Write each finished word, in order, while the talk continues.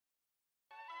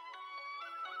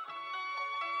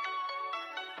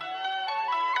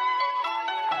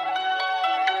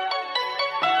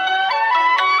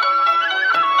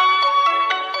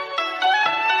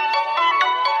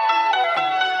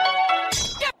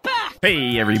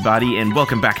Hey everybody, and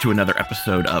welcome back to another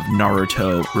episode of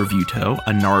Naruto Reviewto,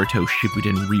 a Naruto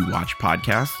Shippuden rewatch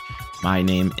podcast. My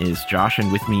name is Josh,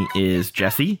 and with me is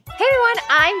Jesse. Hey everyone,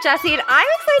 I'm Jessie, and I'm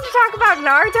excited to talk about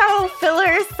Naruto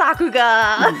filler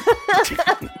Sakuga.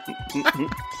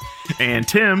 And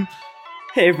Tim.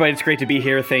 Hey everybody, it's great to be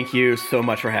here. Thank you so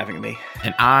much for having me.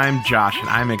 And I'm Josh, and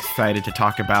I'm excited to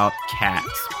talk about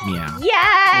cats. Meow.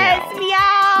 Yes!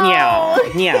 Meow!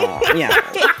 Meow. Meow.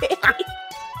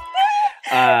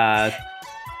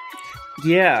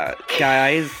 Yeah,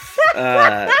 guys,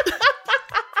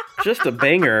 just a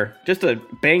banger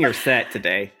set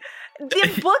today.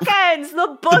 The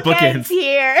bookends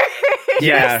here.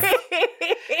 Yeah,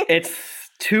 it's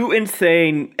two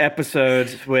insane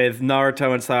episodes with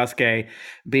Naruto and Sasuke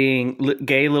being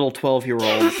gay little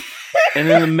 12-year-olds. And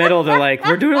in the middle, they're like,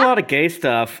 we're doing a lot of gay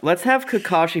stuff. Let's have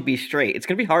Kakashi be straight. It's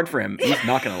going to be hard for him. He's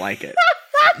not going to like it.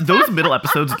 Those middle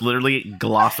episodes literally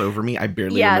gloss over me. I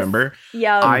barely remember.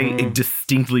 Yeah. I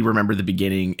distinctly remember the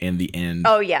beginning and the end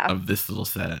of this little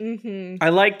set. Mm-hmm. I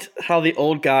liked how the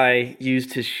old guy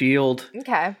used his shield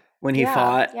when he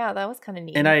fought. Yeah, that was kind of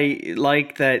neat. And I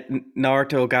like that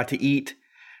Naruto got to eat.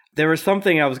 There was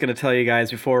something I was going to tell you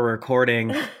guys before we're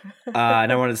recording, and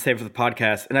I wanted to save for the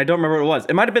podcast, and I don't remember what it was.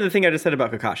 It might have been the thing I just said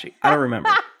about Kakashi. I don't remember.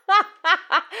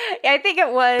 Yeah, I think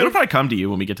it was. It'll probably come to you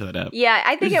when we get to that app. Yeah,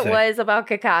 I think it was about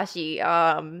Kakashi.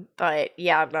 But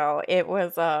yeah, no, it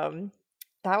was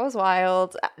that was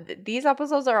wild. These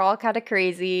episodes are all kind of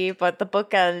crazy, but the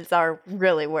bookends are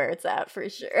really where it's at for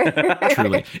sure.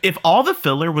 Truly. If all the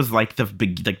filler was like the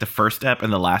first step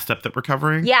and the last step that we're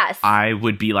covering, yes, I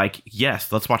would be like,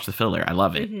 yes, let's watch the filler. I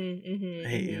love it. I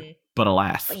hate you. But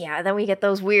alas. Yeah, then we get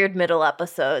those weird middle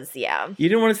episodes, yeah. You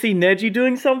didn't want to see Neji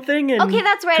doing something? Okay,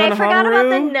 that's right. I forgot about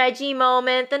the Neji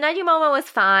moment. The Neji moment was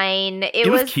fine. It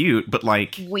was cute, but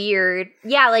like... weird.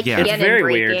 Yeah, like it's very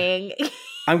breaking. Weird.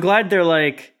 I'm glad they're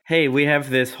like, hey, we have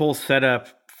this whole setup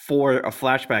for a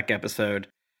flashback episode,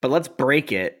 but let's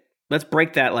break it. Let's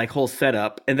break that like whole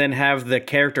setup and then have the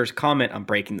characters comment on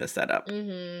breaking the setup.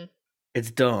 Mm-hmm.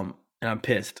 It's dumb, and I'm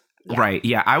pissed. Yeah. Right,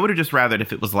 yeah. I would have just rathered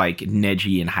if it was like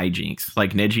Neji and hijinks.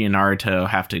 Like Neji and Naruto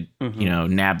have to,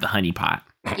 nab the honeypot.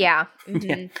 Yeah. Mm-hmm.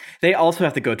 Yeah. They also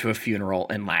have to go to a funeral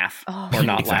and laugh. Or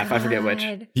not laugh. I forget which.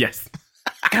 Yes.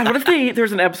 God, what if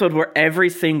there's an episode where every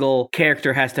single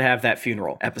character has to have that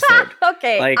funeral episode?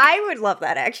 Okay, like, I would love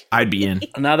that, actually. I'd be in.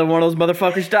 Another one of those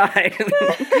motherfuckers died.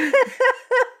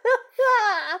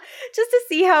 Just to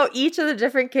see how each of the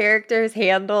different characters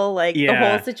handle the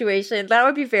whole situation. That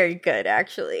would be very good,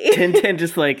 actually. Tintin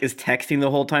just is texting the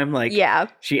whole time,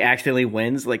 she accidentally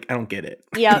wins. I don't get it.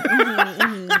 Yep.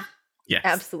 Mm-hmm. Yes.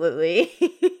 Absolutely.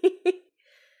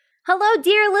 Hello,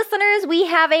 dear listeners. We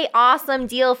have an awesome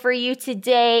deal for you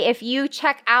today. If you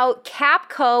check out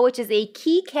Capco, which is a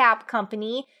keycap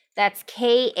company, that's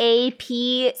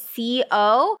KAPCO.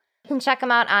 You can check them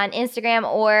out on Instagram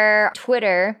or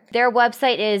Twitter. Their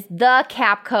website is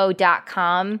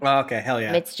thecapco.com. Oh, okay, hell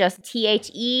yeah. It's just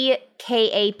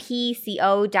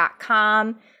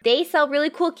THEKAPCO.com. They sell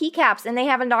really cool keycaps, and they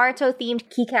have a Naruto-themed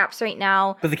keycaps right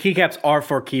now. But the keycaps are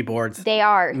for keyboards. They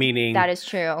are. Meaning... that is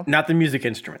true. Not the music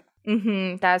instrument.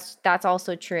 Mm-hmm. That's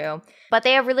also true. But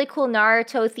they have really cool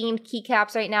Naruto-themed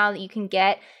keycaps right now that you can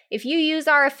get. If you use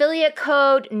our affiliate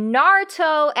code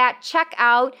Naruto at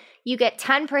checkout, you get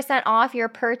 10% off your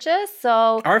purchase.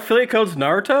 So our affiliate code's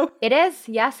Naruto? It is.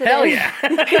 Yes, it Hell is. Yeah.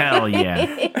 Hell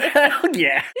yeah. Hell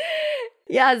yeah.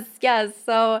 Yes.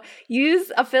 So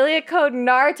use affiliate code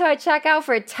Naruto at checkout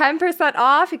for 10%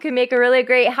 off. You can make a really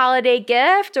great holiday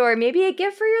gift or maybe a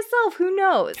gift for yourself. Who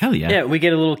knows? Hell yeah. Yeah, we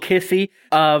get a little kissy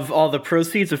of all the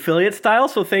proceeds affiliate style.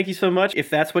 So thank you so much if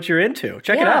that's what you're into.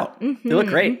 Check it out. Mm-hmm, they look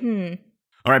great. Mm-hmm.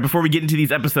 All right, before we get into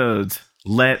these episodes,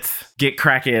 let's get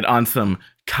cracking on some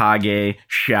Kage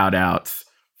shout-outs.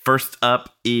 First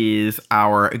up is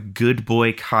our good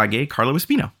boy Kage, Carlo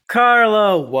Espino.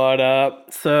 Carlo, what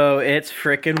up? So it's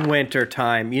frickin' winter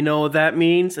time. You know what that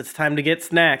means? It's time to get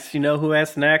snacks. You know who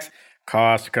has snacks?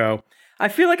 Costco. I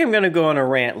feel like I'm going to go on a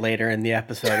rant later in the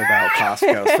episode about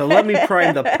Costco. So let me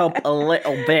prime the pump a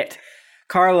little bit.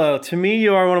 Carlo, to me,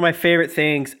 you are one of my favorite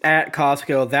things at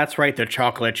Costco. That's right, the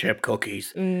chocolate chip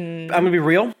cookies. I'm going to be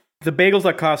real. The bagels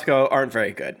at Costco aren't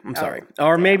very good. I'm sorry.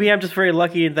 Or maybe I'm just very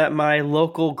lucky that my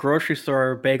local grocery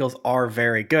store bagels are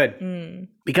very good.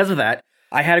 Because of that,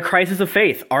 I had a crisis of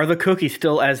faith. Are the cookies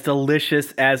still as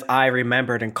delicious as I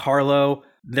remembered? And Carlo,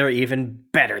 they're even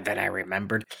better than I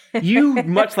remembered. You,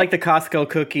 much like the Costco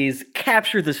cookies,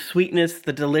 capture the sweetness,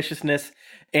 the deliciousness,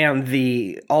 and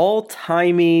the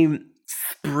all-timey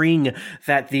spring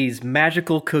that these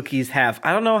magical cookies have.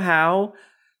 I don't know how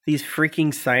these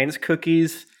freaking science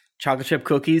cookies chocolate chip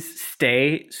cookies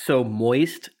stay so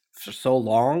moist for so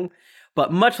long.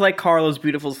 But much like Carlo's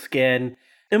beautiful skin,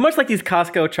 and much like these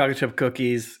Costco chocolate chip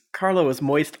cookies, Carlo is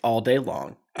moist all day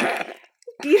long.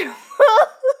 Beautiful.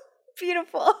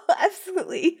 Beautiful.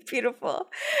 Absolutely beautiful.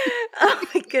 Oh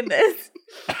my goodness.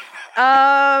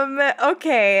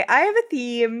 Okay, I have a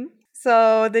theme.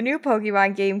 So the new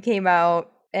Pokemon game came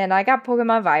out and I got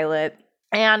Pokemon Violet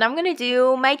and I'm going to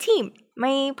do my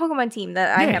Pokemon team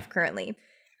that I have currently.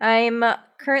 I'm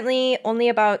currently only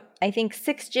about, I think,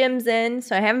 6 gyms in,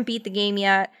 so I haven't beat the game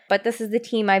yet. But this is the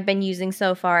team I've been using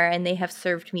so far, and they have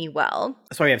served me well.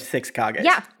 That's why we have 6 Kages.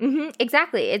 Yeah,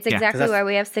 exactly. It's exactly why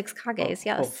we have 6 Kages,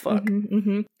 yes. Oh, fuck.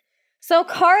 So,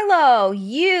 Carlo,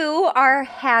 you are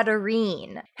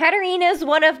Hatterene. Hatterene is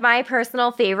one of my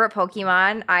personal favorite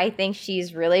Pokemon. I think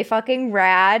she's really fucking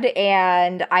rad,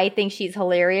 and I think she's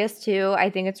hilarious, too. I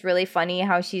think it's really funny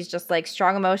how she's just like,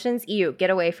 strong emotions, ew,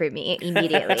 get away from me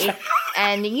immediately.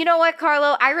 And you know what,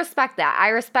 Carlo? I respect that. I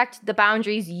respect the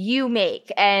boundaries you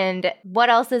make, and what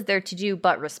else is there to do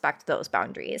but respect those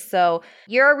boundaries? So,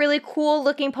 you're a really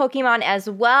cool-looking Pokemon as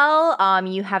well.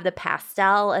 You have the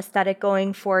pastel aesthetic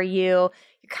going for you. You're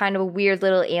kind of a weird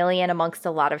little alien amongst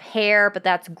a lot of hair, but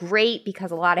that's great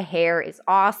because a lot of hair is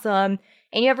awesome.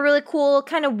 And you have a really cool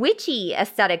kind of witchy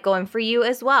aesthetic going for you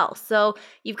as well. So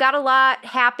you've got a lot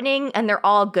happening and they're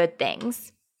all good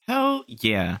things. Hell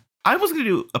yeah. I was going to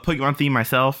do a Pokemon theme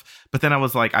myself, but then I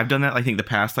was like, I've done that, I think, the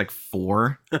past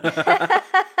 4.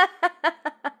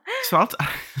 So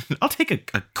I'll take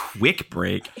a quick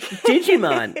break.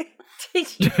 Digimon.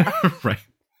 Right.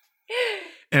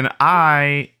 And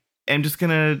I am just I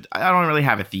don't really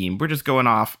have a theme. We're just going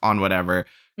off on whatever.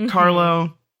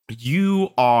 Carlo, you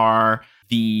are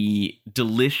the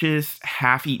delicious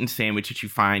half-eaten sandwich that you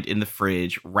find in the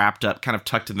fridge, wrapped up, kind of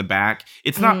tucked in the back.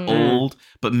 It's not old,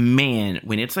 but man,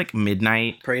 when it's like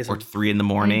midnight or 3 in the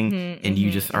morning and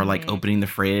you just are like opening the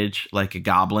fridge like a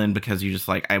goblin because you're just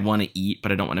like, I want to eat,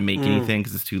 but I don't want to make anything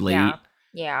because it's too late.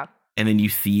 Yeah. And then you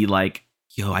see like,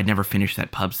 yo, I never finished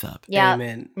that pub sub. Yeah.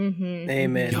 Amen.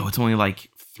 Amen. Yo, it's only like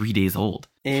 3 days old.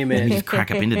 Amen. And you just crack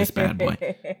up into this bad boy.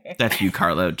 That's you,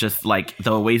 Carlo. Just like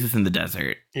the oasis in the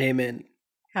desert. Amen.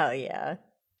 Hell yeah.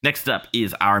 Next up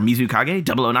is our Mizukage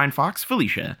 009 Fox,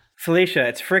 Felicia. Felicia,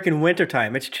 it's freaking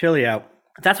wintertime. It's chilly out.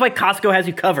 That's why Costco has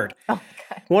you covered. Oh,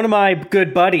 God. One of my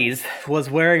good buddies was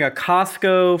wearing a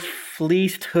Costco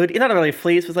fleeced hoodie. Not really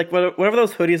fleece. It was like whatever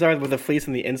those hoodies are with a fleece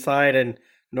on the inside and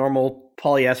normal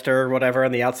polyester or whatever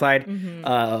on the outside.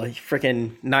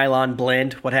 Freaking nylon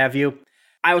blend, what have you.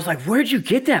 I was like, where'd you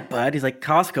get that, bud? He's like,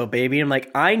 Costco, baby. I'm like,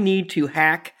 I need to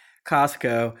hack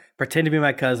Costco, pretend to be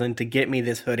my cousin to get me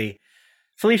this hoodie.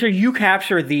 Felicia, you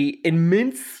capture the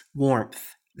immense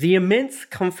warmth, the immense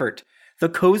comfort, the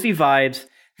cozy vibes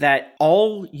that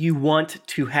all you want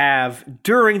to have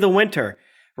during the winter.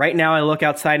 Right now, I look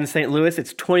outside in St. Louis.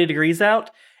 It's 20 degrees out.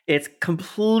 It's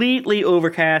completely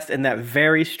overcast in that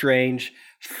very strange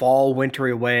fall,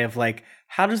 wintry way of like,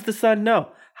 how does the sun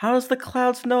know? How does the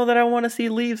clouds know that I want to see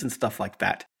leaves and stuff like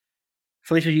that?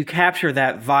 Felicia, you capture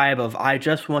that vibe of I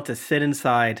just want to sit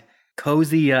inside,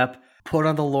 cozy up, put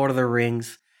on the Lord of the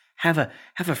Rings, have a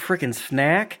freaking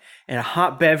snack and a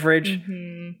hot beverage,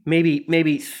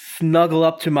 maybe snuggle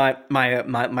up to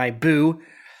my boo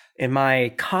in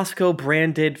my Costco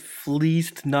branded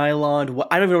fleeced nylon.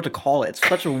 I don't even know what to call it. It's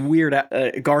such a weird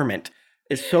garment.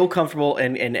 It's so comfortable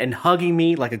and hugging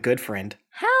me like a good friend.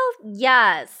 Hell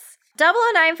yes.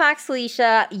 009 Fox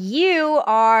Felicia, you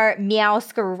are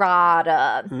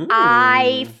Meowscarada.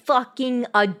 I fucking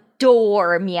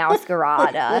adore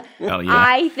Meowscarada. Oh, yeah.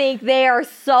 I think they are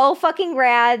so fucking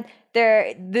rad.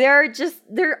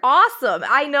 They're awesome.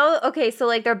 I know, okay, so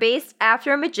like they're based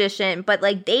after a magician, but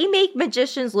like they make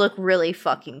magicians look really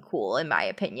fucking cool in my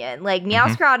opinion. Like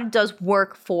Meowscarada does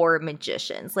work for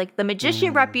magicians. Like the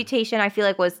magician reputation I feel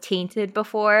like was tainted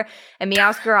before, and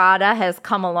Meowscarada has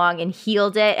come along and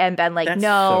healed it and been like, That's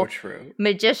no, so true.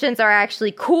 Magicians are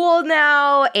actually cool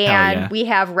now, and we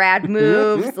have rad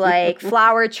moves like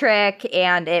Flower Trick,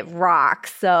 and it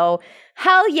rocks. So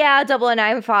hell yeah,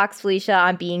 009 Fox Felicia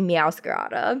on being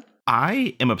Meowscarada.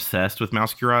 I am obsessed with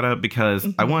Meowscarada because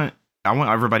I want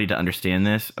everybody to understand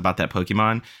this about that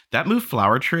Pokemon. That move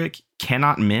Flower Trick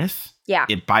cannot miss. Yeah.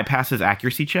 It bypasses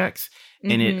accuracy checks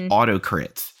and it auto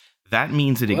crits. That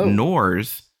means it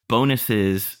ignores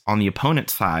bonuses on the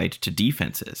opponent's side to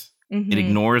defenses. It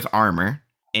ignores armor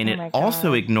and it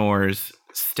also ignores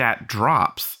stat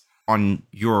drops on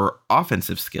your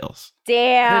offensive skills.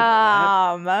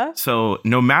 Damn. So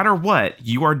no matter what,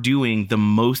 you are doing the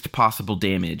most possible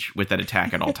damage with that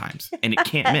attack at all times. And it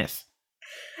can't miss.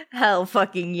 Hell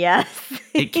fucking yes.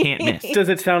 It can't miss. Does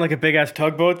it sound like a big ass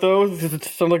tugboat though? Does it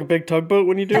sound like a big tugboat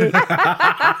when you do it?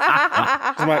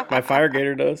 my fire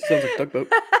gator does. It sounds like a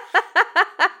tugboat.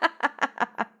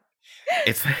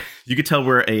 It's you could tell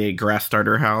we're a grass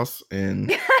starter house,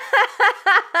 and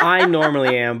I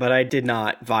normally am, but I did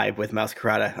not vibe with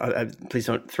Masquerada. Please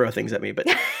don't throw things at me. But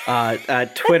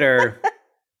Twitter,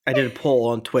 I did a poll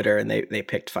on Twitter, and they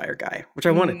picked Fire Guy, which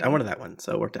I wanted. I wanted that one,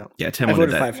 so it worked out. Yeah, Tim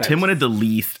wanted that. Tim wanted the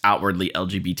least outwardly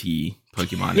LGBT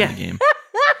Pokemon in the game.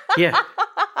 Yeah.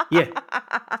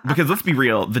 Because let's be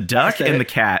real, the duck and the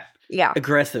cat. Yeah.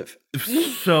 Aggressive.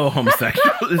 So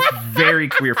homosexual. It's very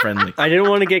queer friendly. I didn't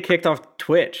want to get kicked off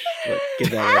Twitch.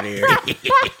 Get that out of here.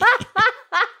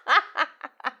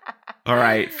 All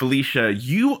right, Felicia,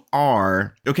 you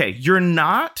are... Okay, you're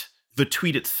not the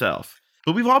tweet itself.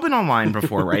 But we've all been online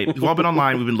before, right? We've all been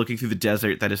online. We've been looking through the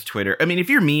desert that is Twitter. I mean, if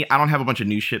you're me, I don't have a bunch of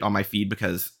new shit on my feed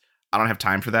because I don't have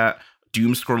time for that.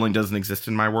 Doom scrolling doesn't exist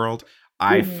in my world.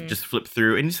 I just flip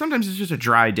through, and sometimes it's just a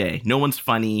dry day. No one's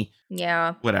funny.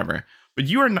 Yeah. Whatever. But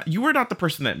you are not the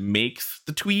person that makes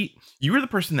the tweet. You are the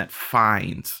person that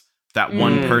finds that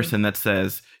one person that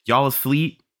says, y'all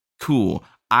asleep? Cool.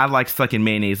 I like sucking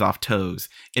mayonnaise off toes.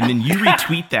 And then you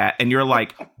retweet that, and you're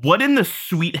like, what in the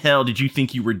sweet hell did you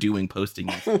think you were doing posting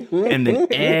this? And then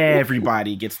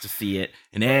everybody gets to see it,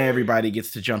 and everybody gets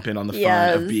to jump in on the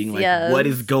fun of being like, what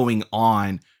is going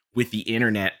on with the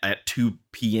internet at 2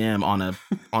 p.m. on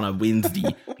a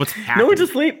Wednesday? What's happening?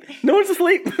 No one's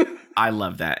asleep. I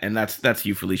love that. And that's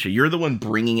you, Felicia. You're the one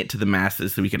bringing it to the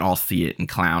masses so we can all see it and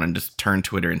clown and just turn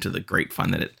Twitter into the great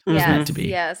fun that it was meant to be.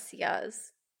 Yes.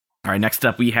 All right, next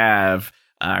up we have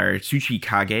our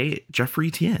Tsuchikage,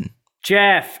 Jeffrey Tien.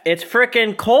 Jeff, it's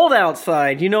frickin' cold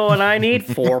outside. You know what I need?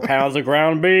 4 pounds of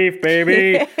ground beef,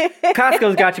 baby.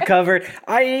 Costco's got you covered.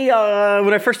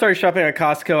 When I first started shopping at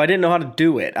Costco, I didn't know how to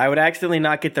do it. I would accidentally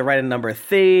not get the right number of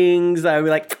things. I would be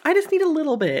like, I just need a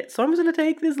little bit. So I'm just going to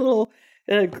take this little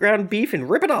ground beef and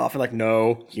rip it off. I'm like,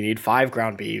 no, you need 5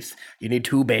 ground beefs. You need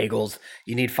 2 bagels.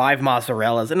 You need 5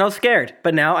 mozzarellas. And I was scared,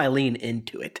 but now I lean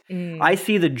into it. I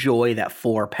see the joy that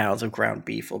 4 pounds of ground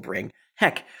beef will bring.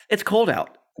 Heck, it's cold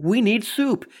out. We need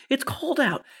soup. It's cold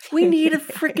out. We need a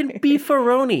freaking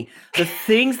beefaroni. The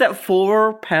things that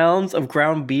 4 pounds of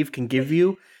ground beef can give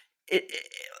you,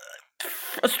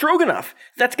 a stroganoff.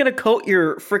 That's going to coat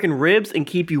your freaking ribs and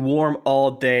keep you warm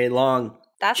all day long.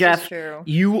 That's Jeff, just true.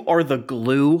 You are the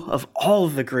glue of all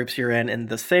of the groups you're in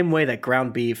the same way that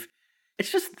ground beef,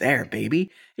 it's just there, baby.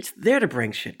 It's there to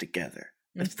bring shit together.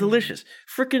 It's delicious.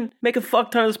 Freaking make a fuck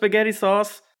ton of spaghetti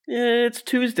sauce. It's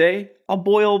Tuesday. I'll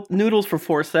boil noodles for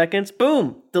 4 seconds.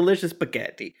 Boom. Delicious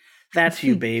spaghetti. That's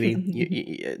you,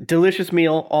 baby. Delicious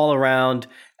meal all around.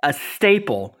 A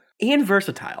staple and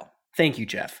versatile. Thank you,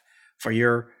 Jeff, for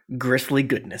your gristly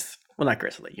goodness. Well, not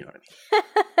gristly, you know what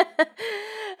I mean.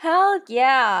 Hell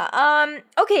yeah.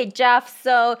 Okay, Jeff.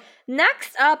 So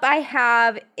next up I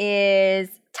have is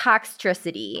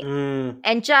Toxtricity.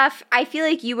 And Jeff, I feel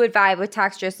like you would vibe with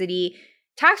Toxtricity.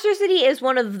 Toxtricity is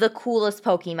one of the coolest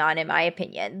Pokemon in my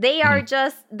opinion. They're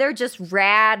just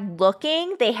rad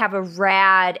looking. They have a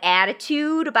rad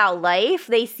attitude about life.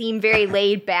 They seem very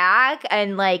laid back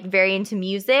and like very into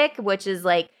music, which is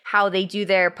like how they do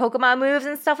their Pokemon moves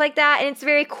and stuff like that. And it's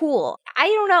very cool. I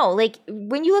don't know, like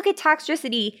when you look at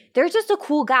Toxtricity, they're just a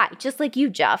cool guy, just like you,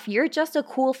 Jeff. You're just a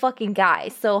cool fucking guy.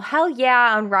 So hell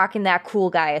yeah, I'm rocking that cool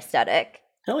guy aesthetic.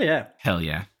 Hell yeah. Hell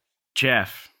yeah.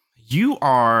 Jeff, you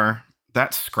are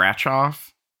that scratch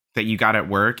off that you got at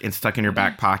work and stuck in your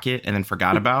back pocket and then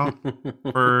forgot about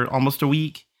for almost a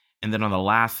week. And then on the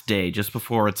last day, just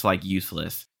before it's like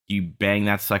useless, you bang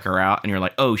that sucker out and you're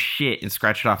like, oh shit, and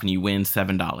scratch it off and you win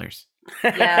 $7.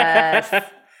 Yes.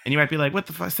 And you might be like, what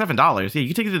the fuck, $7? Yeah, you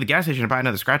can take it to the gas station and buy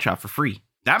another scratch off for free.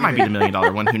 That might be the $1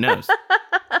 million one, who knows?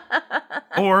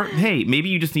 Or, hey, maybe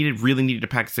you just really needed a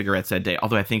pack of cigarettes that day.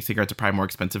 Although I think cigarettes are probably more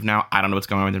expensive now. I don't know what's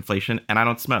going on with inflation, and I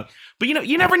don't smoke. But,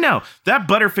 you never know. That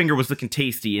Butterfinger was looking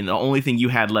tasty, and the only thing you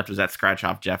had left was that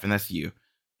scratch-off, Jeff, and that's you.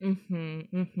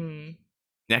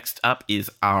 Next up is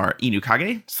our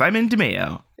Inukage, Simon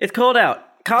DeMeo. It's cold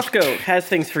out. Costco has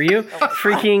things for you.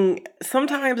 Freaking,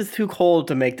 sometimes it's too cold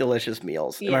to make delicious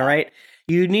meals. Am I right?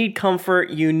 You need comfort.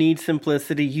 You need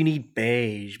simplicity. You need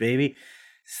beige, baby.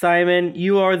 Simon,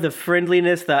 you are the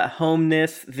friendliness, the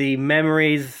homeness, the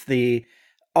memories,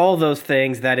 all those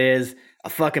things that is a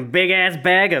fucking big-ass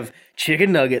bag of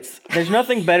chicken nuggets. There's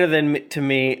nothing better to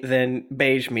me than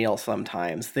beige meal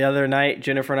sometimes. The other night,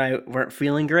 Jennifer and I weren't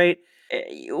feeling great,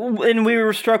 and we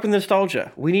were struck with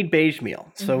nostalgia. We need beige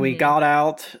meal. So we got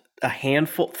out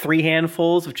three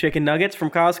handfuls of chicken nuggets from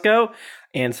Costco,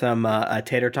 and some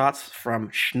tater tots from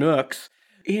Schnucks.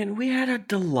 And we had a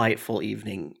delightful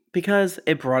evening because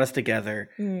it brought us together.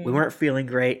 We weren't feeling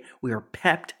great. We were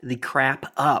pepped the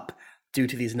crap up due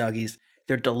to these nuggies.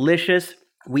 They're delicious.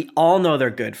 We all know they're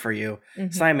good for you.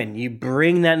 Simon, you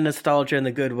bring that nostalgia in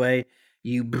the good way.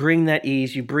 You bring that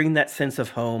ease. You bring that sense of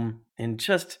home, and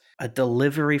just a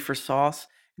delivery for sauce.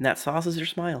 And that sauce is your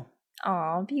smile.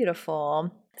 Oh,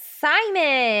 beautiful.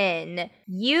 Simon,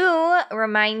 you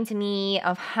remind me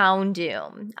of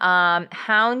Houndoom.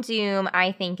 Houndoom,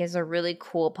 I think, is a really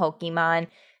cool Pokemon.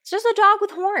 It's just a dog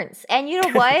with horns. And you know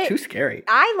what? Too scary.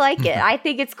 I like it. I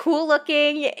think it's cool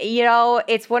looking. You know,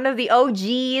 it's one of the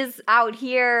OGs out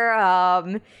here.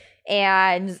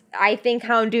 And I think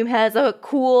Houndoom has a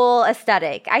cool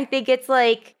aesthetic. I think it's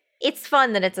like, it's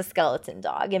fun that it's a skeleton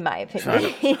dog, in my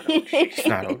opinion. It's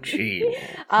not OG.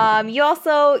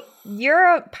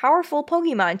 You're a powerful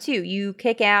Pokemon too. You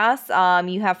kick ass.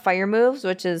 You have fire moves,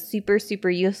 which is super, super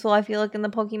useful, I feel like, in the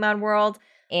Pokemon world.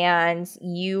 And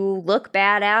you look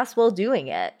badass while doing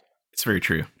it. It's very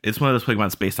true. It's one of those Pokemon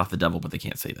that's based off the devil, but they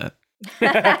can't say that.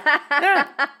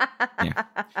 Yeah.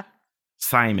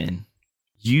 Simon,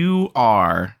 you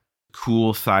are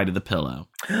cool side of the pillow.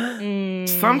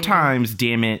 Sometimes,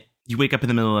 damn it, you wake up in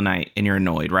the middle of the night and you're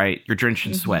annoyed, right? You're drenched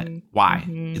in sweat. Why?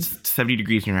 It's 70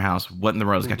 degrees in your house. What in the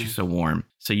world has got you so warm?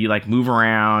 So you like move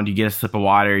around, you get a sip of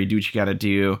water, you do what you got to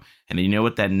do. And then you know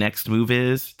what that next move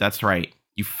is? That's right.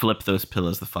 You flip those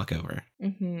pillows the fuck over.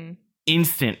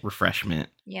 Instant refreshment.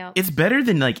 Yeah. It's better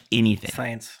than like anything.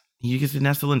 Science. You get to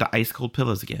nestle into ice cold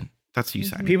pillows again. That's you,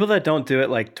 Simon. People that don't do it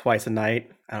like twice a night,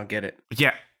 I don't get it.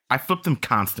 Yeah. I flip them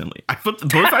constantly. I flip them.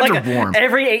 Both sides like are warm.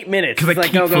 Every 8 minutes. Because I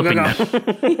keep flipping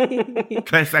them.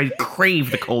 Because I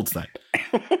crave the cold side.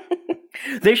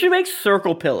 They should make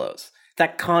circle pillows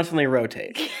that constantly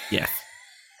rotate. Yes.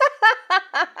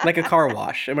 Like a car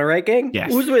wash. Am I right, gang?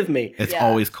 Yes. Who's with me? It's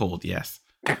always cold, yes.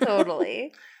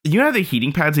 Totally. You know the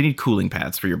heating pads? They need cooling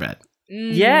pads for your bed.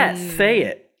 Yes, say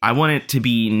it. I want it to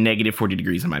be negative 40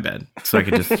 degrees in my bed. So I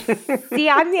could just... See,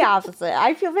 I'm the opposite.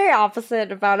 I feel very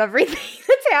opposite about everything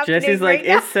that's happening. Jesse's like,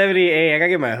 it's 78. I gotta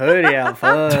get my hoodie out.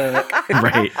 Fuck.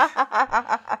 Right.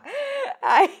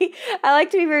 I like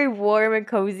to be very warm and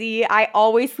cozy. I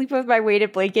always sleep with my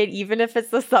weighted blanket, even if it's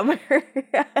the summer.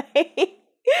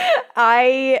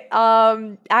 I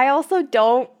also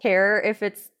don't care if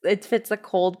it's a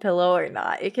cold pillow or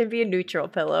not. It can be a neutral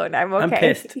pillow, and I'm okay. I'm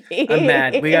pissed. I'm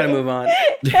mad. We gotta move on.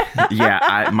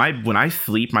 Yeah, when I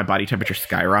sleep, my body temperature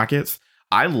skyrockets.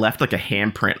 I left like a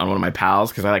handprint on one of my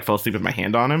pals because I like fell asleep with my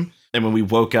hand on him. And when we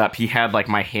woke up, he had like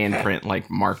my handprint like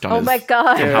marked on his. Oh my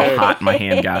god! How hot my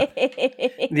hand got.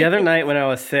 The other night when I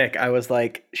was sick, I was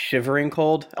like shivering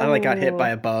cold. I like got hit by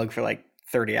a bug for like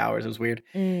 30 hours. It was weird.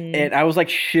 And I was like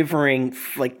shivering,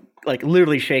 like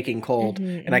literally shaking cold,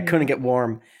 and I couldn't get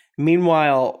warm.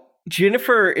 Meanwhile,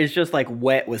 Jennifer is just like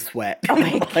wet with sweat. Oh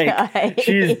my God.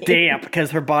 She's damp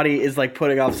because her body is like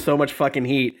putting off so much fucking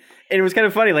heat. And it was kind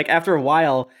of funny. Like after a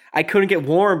while, I couldn't get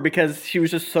warm because she was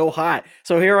just so hot.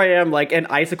 So here I am, like an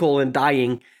icicle and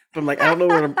dying. But I'm like, I don't know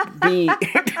where to be.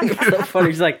 It's so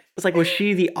funny. She's like, it's like, was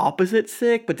she the opposite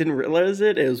sick but didn't realize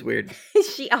it? It was weird.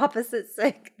 She opposite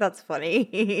sick. That's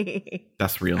funny.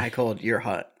 That's real. I called you're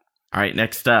hot. All right,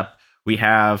 next up, we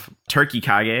have Turkey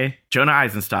Kage, Jonah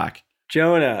Eisenstock.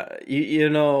 Jonah, you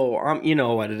know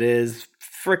what it is.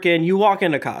 Frickin', you walk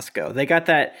into Costco. They got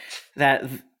that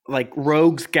like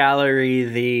rogues gallery,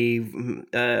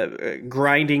 the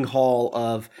grinding hall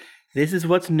of this is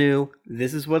what's new,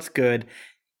 this is what's good.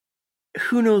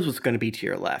 Who knows what's going to be to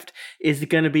your left? Is it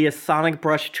going to be a Sonic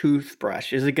Brush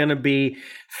toothbrush? Is it going to be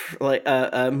like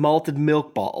a malted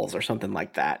milk balls or something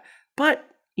like that? But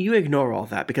you ignore all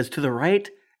that because to the right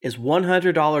is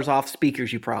 $100 off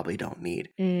speakers you probably don't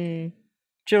need.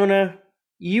 Jonah,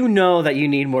 you know that you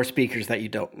need more speakers that you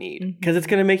don't need because it's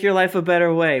going to make your life a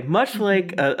better way. Much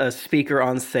like a speaker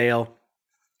on sale.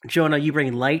 Jonah, you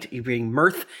bring light, you bring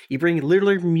mirth, you bring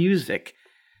literally music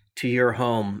to your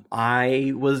home.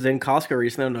 I was in Costco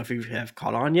recently, I don't know if you have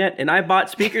caught on yet, and I bought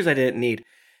speakers I didn't need.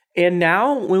 And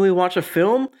now when we watch a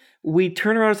film, we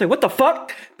turn around and say, what the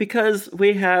fuck? Because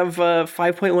we have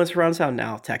 5.1 surround sound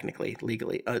now, technically,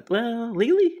 legally.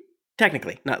 Legally?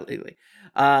 Technically, not legally.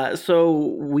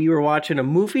 So we were watching a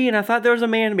movie and I thought there was a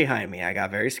man behind me. I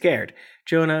got very scared.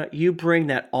 Jonah, you bring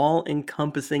that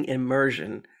all-encompassing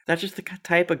immersion. That's just the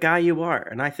type of guy you are,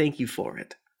 and I thank you for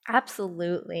it.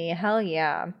 Absolutely. Hell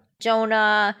yeah.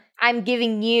 Jonah, I'm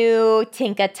giving you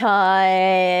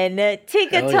Tinkaton.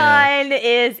 Tinkaton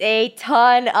is a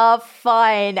ton of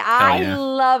fun. I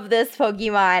love this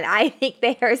Pokemon. I think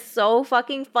they are so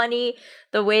fucking funny.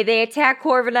 The way they attack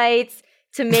Corviknights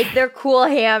to make their cool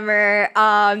hammer.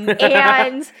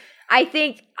 And I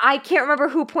think, I can't remember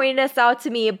who pointed this out to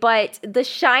me, but the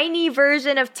shiny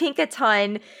version of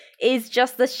Tinkaton is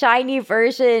just the shiny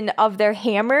version of their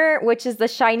hammer, which is the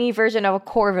shiny version of a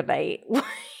Corviknight.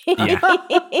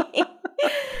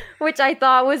 Which I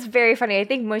thought was very funny. I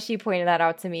think Mushy pointed that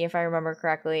out to me, if I remember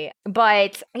correctly.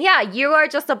 But yeah, you are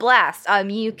just a blast.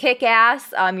 You kick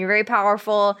ass. You're very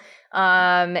powerful.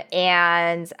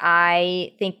 And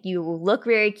I think you look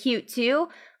very cute too.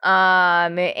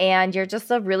 And you're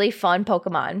just a really fun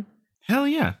Pokemon. Hell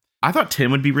yeah. I thought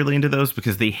Tim would be really into those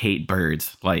because they hate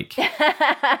birds. Like,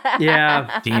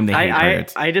 yeah. Damn, they hate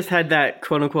birds. I just had that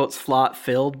quote unquote slot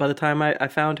filled by the time I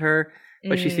found her.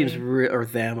 But she seems, or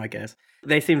them, I guess.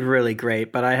 They seemed really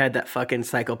great, but I had that fucking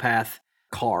psychopath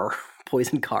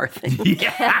poison car thing.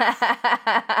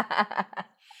 Yeah.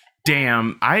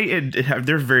 Damn,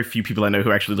 there's very few people I know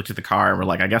who actually looked at the car and were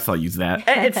like, I guess I'll use that.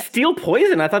 It's steel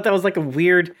poison. I thought that was like a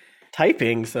weird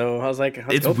typing, so I was like,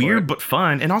 it's weird but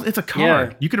fun, and also it's a car.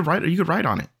 Yeah. You could ride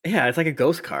on it. Yeah, it's like a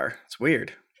ghost car. It's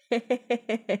weird.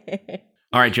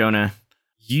 All right, Jonah,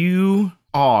 you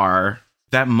are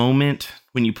that moment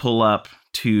when you pull up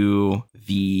to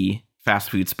the fast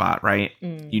food spot, right?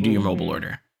 You do your mobile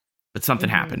order, but something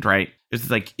happened, right? It's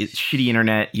like it's shitty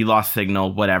internet, you lost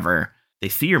signal, whatever. They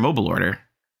see your mobile order,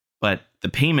 but the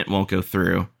payment won't go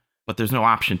through, but there's no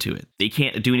option to it. They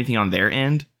can't do anything on their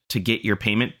end to get your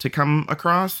payment to come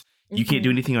across. You can't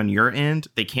do anything on your end.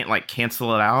 They can't like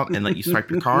cancel it out and let you swipe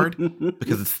your card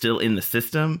because it's still in the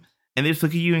system. And they just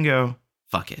look at you and go,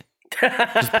 fuck it.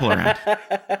 Just pull around.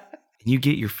 And you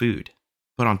get your food.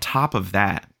 But on top of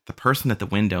that, the person at the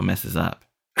window messes up.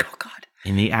 Oh, God.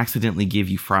 And they accidentally give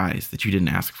you fries that you didn't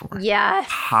ask for. Yes.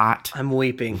 Hot. I'm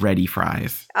weeping. Ready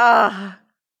fries. Ugh.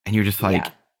 And you're just like,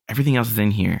 everything else is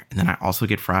in here. And then I also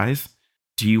get fries.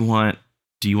 Do you want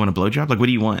a blowjob? Like, what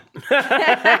do you want?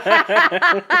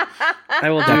 I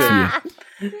will do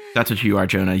it. You. That's what you are,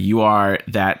 Jonah. You are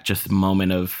that just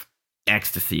moment of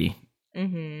ecstasy.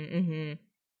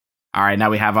 All right, now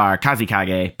we have our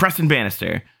Kazekage, Preston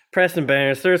Bannister. Preston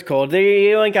Bannister is cold.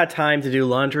 You ain't got time to do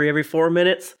laundry every 4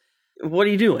 minutes. What are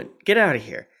you doing? Get out of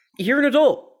here. You're an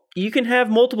adult. You can have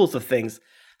multiples of things.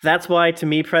 That's why, to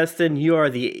me, Preston, you are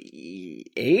the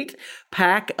 8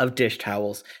 pack of dish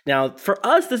towels. Now, for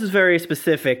us, this is very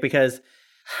specific because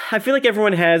I feel like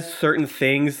everyone has certain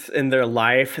things in their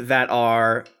life that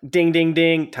are ding, ding,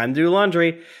 ding, time to do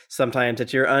laundry. Sometimes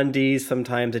it's your undies,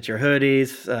 sometimes it's your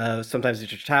hoodies, sometimes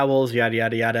it's your towels, yada,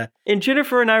 yada, yada. And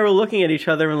Jennifer and I were looking at each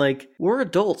other and like, we're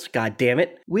adults,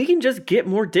 goddammit. We can just get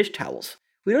more dish towels.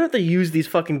 We don't have to use these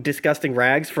fucking disgusting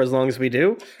rags for as long as we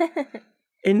do.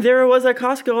 And there was at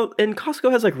Costco, and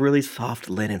Costco has like really soft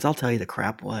linens. I'll tell you the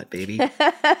crap what, baby.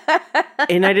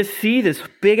 And I just see this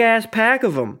big ass pack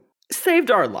of them.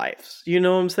 Saved our lives. You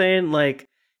know what I'm saying? Like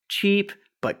cheap,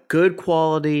 but good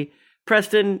quality.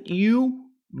 Preston, you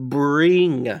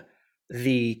bring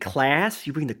the class,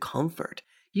 you bring the comfort,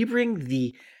 you bring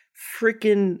the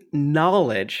freaking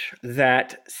knowledge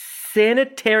that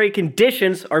sanitary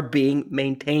conditions are being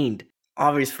maintained.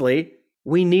 Obviously,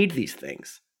 we need these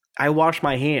things. I wash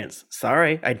my hands.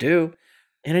 Sorry, I do.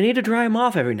 And I need to dry them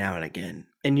off every now and again.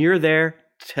 And you're there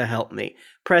to help me.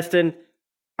 Preston,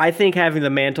 I think having the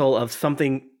mantle of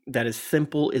something that is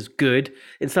simple is good,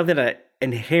 and something that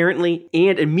inherently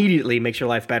and immediately makes your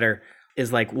life better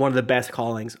is like one of the best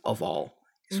callings of all.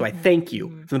 So I thank you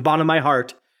from the bottom of my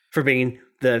heart for being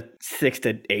the 6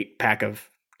 to 8 pack of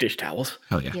dish towels.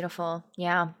 Hell yeah. Beautiful.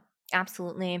 Yeah,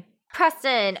 absolutely.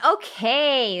 Preston,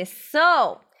 okay,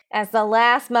 so as the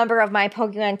last member of my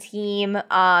Pokemon team,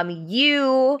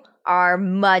 you are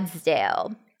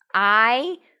Mudsdale.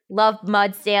 I love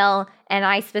Mudsdale, and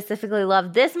I specifically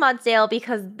love this Mudsdale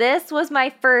because this was my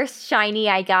first shiny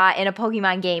I got in a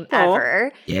Pokemon game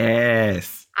ever.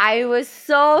 Yes. I was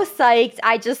so psyched.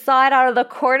 I just saw it out of the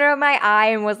corner of my eye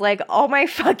and was like, oh my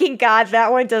fucking God,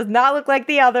 that one does not look like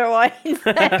the other one.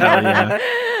 Yeah.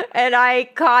 And I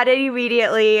caught it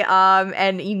immediately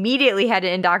and immediately had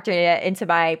to indoctrinate it into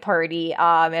my party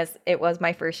as it was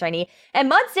my first shiny.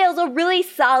 And Mudsdale's a really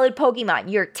solid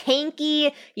Pokemon. You're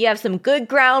tanky. You have some good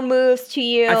ground moves to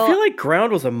you. I feel like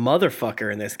ground was a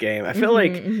motherfucker in this game. I feel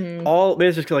like maybe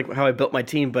it's just like how I built my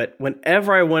team, but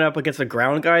whenever I went up against a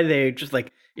ground guy, they just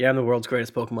like, yeah, I'm the world's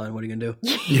greatest Pokemon. What are you going to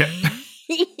do? Yeah.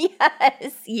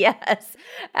 Yes,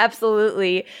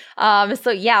 absolutely.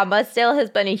 So yeah, Mudsdale has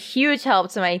been a huge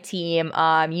help to my team.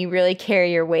 You really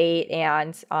carry your weight,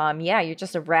 and yeah, you're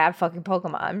just a rad fucking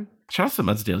Pokemon. Shout out to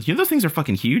Mudsdales. You know those things are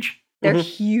fucking huge? They're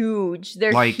huge.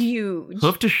 They're like, huge.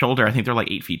 Hoof to shoulder, I think they're like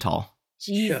 8 feet tall.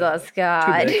 Jesus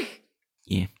God.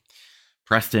 Yeah.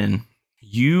 Preston,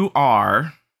 you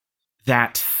are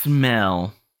that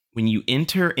smell when you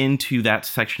enter into that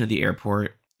section of the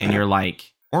airport and you're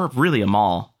like, or really a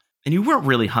mall, and you weren't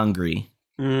really hungry.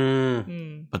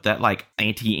 But that like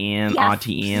Auntie Anne's,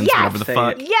 whatever the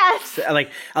fuck. Yes. I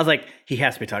was like, he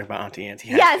has to be talking about Auntie Anne's.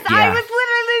 Yes, I was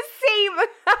literally the same.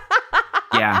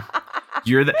 Yeah.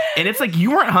 And it's like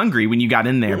you weren't hungry when you got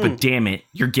in there, but damn it,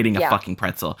 you're getting a fucking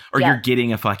pretzel. Or you're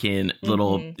getting a fucking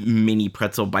little mini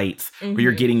pretzel bites. Or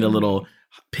you're getting the little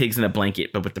pigs in a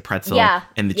blanket, but with the pretzel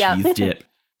and the cheese dip.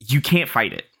 You can't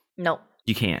fight it. No.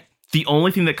 You can't. The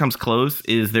only thing that comes close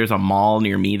is there's a mall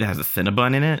near me that has a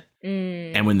Cinnabon in it.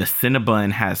 And when the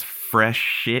Cinnabon has fresh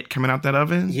shit coming out that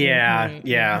oven.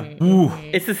 Ooh.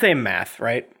 It's the same math,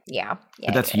 right? Yeah.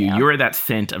 But that's you. You're that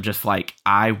scent of just like,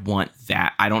 I want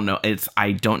that. I don't know.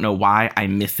 I don't know why. I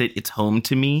miss it. It's home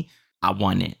to me. I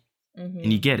want it.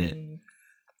 And you get it.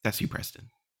 That's you, Preston.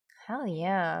 Hell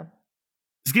yeah.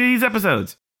 Let's get these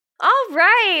episodes. All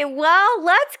right. Well,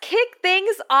 let's kick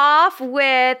things off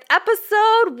with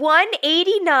episode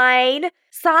 189,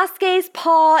 Sasuke's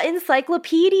Paw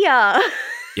Encyclopedia.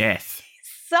 Yes.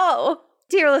 So,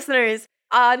 dear listeners,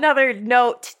 another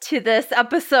note to this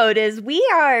episode is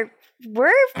we're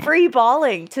free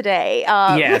balling today.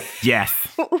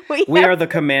 Yes. We are the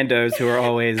commandos who are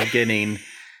always getting.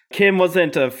 Kim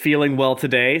wasn't feeling well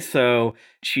today, so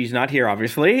she's not here,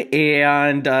 obviously.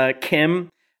 And Kim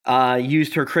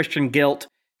used her Christian guilt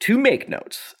to make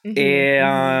notes.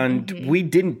 And we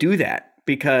didn't do that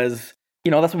because,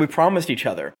 that's what we promised each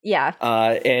other. Yeah.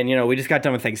 And, we just got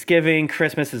done with Thanksgiving.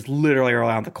 Christmas is literally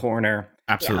around the corner.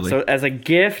 Absolutely. So as a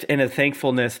gift and a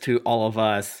thankfulness to all of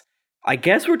us, I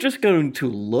guess we're just going to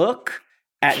look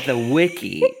at the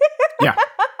wiki. Yeah.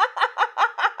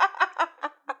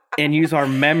 And use our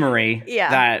memory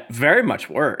that very much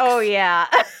works. Oh, yeah.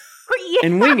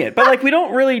 And wing it. But, we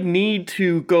don't really need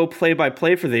to go play by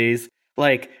play for these.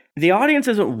 The audience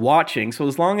isn't watching, so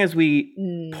as long as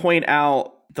we point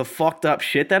out the fucked up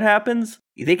shit that happens,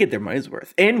 they get their money's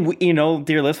worth. And, we,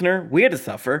 dear listener, we had to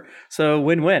suffer, so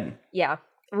win-win. Yeah.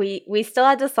 We still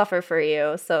had to suffer for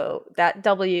you, so that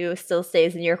W still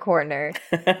stays in your corner.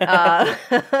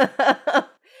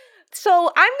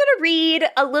 So I'm going to read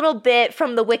a little bit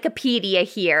from the Wikipedia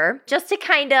here, just to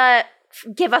kind of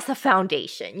give us a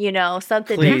foundation,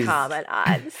 something to comment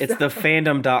on. So. It's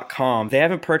thefandom.com. They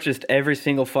haven't purchased every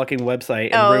single fucking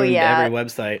website and ruined every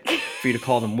website for you to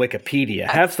call them Wikipedia.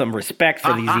 Have some respect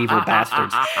for these evil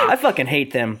bastards. I fucking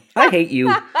hate them. I hate you,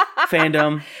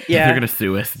 fandom. Yeah. You're going to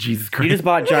sue us. Jesus Christ. You just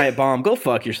bought Giant Bomb. Go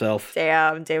fuck yourself.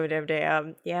 Damn.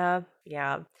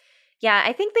 Yeah. Yeah,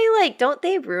 I think they don't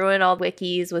they ruin all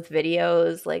wikis with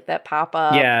videos that pop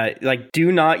up? Yeah,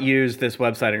 do not use this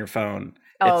website on your phone.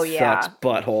 It sucks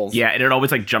buttholes. Yeah, and it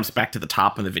always jumps back to the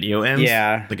top when the video ends.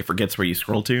 Yeah. It forgets where you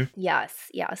scroll to. Yes.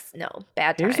 No,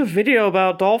 bad time. Here's a video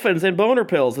about dolphins and boner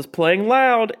pills. It's playing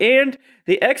loud, and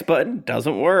the X button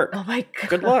doesn't work. Oh my God.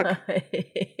 Good luck.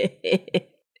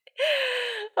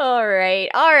 All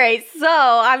right. So,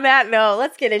 on that note,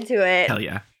 let's get into it. Hell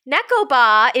yeah.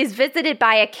 Nekoba is visited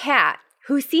by a cat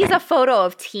who sees a photo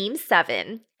of Team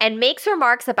 7 and makes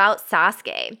remarks about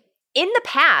Sasuke. In the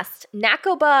past,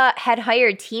 Nekoba had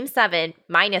hired Team 7,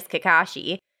 minus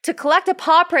Kakashi, to collect a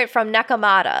paw print from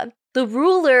Nekomata, the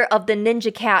ruler of the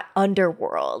ninja cat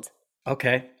underworld.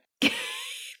 Okay.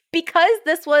 Because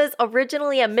this was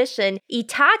originally a mission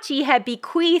Itachi had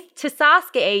bequeathed to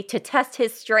Sasuke to test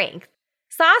his strength,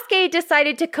 Sasuke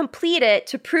decided to complete it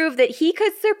to prove that he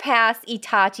could surpass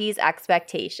Itachi's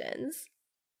expectations.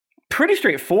 Pretty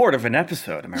straightforward of an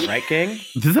episode, am I right, gang?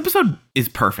 This episode is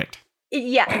perfect.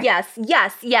 Yes.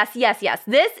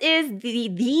 This is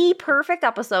the perfect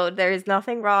episode. There is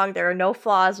nothing wrong. There are no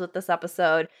flaws with this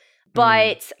episode.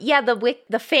 But the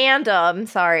fandom,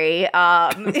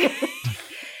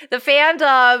 the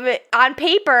fandom, on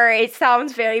paper, it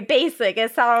sounds very basic.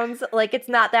 It sounds like it's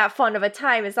not that fun of a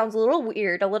time. It sounds a little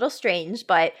weird, a little strange,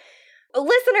 but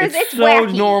listeners, it's so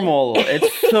wacky. Normal.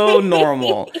 It's so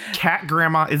normal. Cat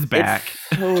Grandma is back.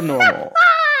 It's so normal.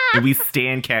 And we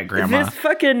stand Cat Grandma.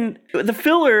 The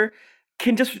filler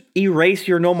can just erase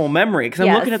your normal memory. Because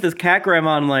I'm looking at this Cat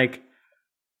Grandma and I'm like,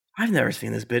 I've never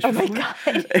seen this bitch before. Oh my God.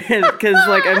 Because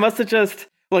I must have just...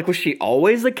 was she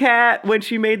always a cat when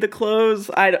she made the clothes?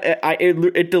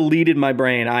 It deleted my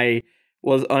brain. I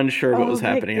was unsure what was my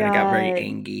happening, and I got very God.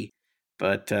 angry.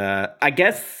 But I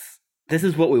guess this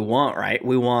is what we want, right?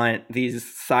 We want these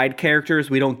side characters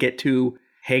we don't get to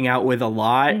hang out with a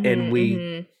lot, and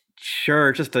we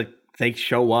they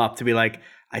show up to be like,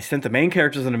 I sent the main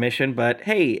characters on a mission, but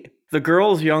hey, the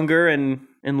girl's younger and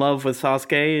in love with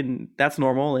Sasuke, and that's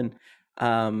normal. And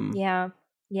Yeah.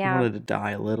 I wanted to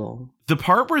die a little. The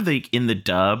part where in the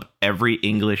dub, every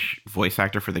English voice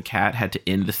actor for the cat had to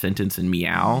end the sentence in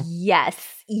meow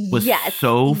Yes. was Yes.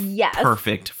 so yes.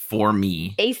 perfect for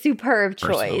me. A superb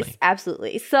Personally. choice.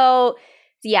 Absolutely. So,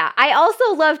 yeah, I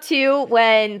also love too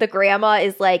when the grandma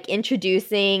is like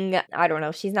introducing, I don't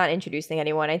know, she's not introducing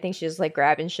anyone. I think she's like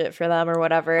grabbing shit for them or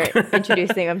whatever,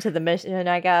 introducing them to the mission,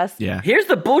 I guess. Yeah. Here's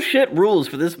the bullshit rules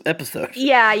for this episode.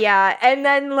 Yeah. And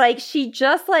then like she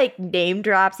just like name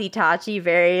drops Itachi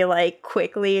very like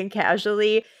quickly and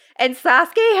casually. And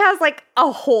Sasuke has like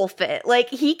a whole fit. Like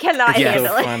he cannot It's handle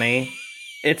so it. funny.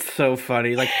 It's so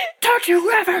funny. Like, don't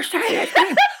you ever say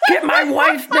it. Get my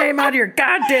wife's name out of your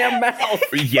goddamn mouth.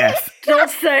 Yes. Don't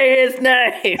say his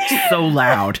name. So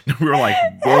loud. We were like,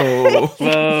 whoa.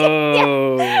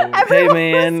 Whoa. Hey, Everyone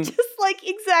man. was just like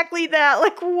exactly that.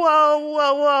 Like,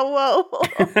 whoa.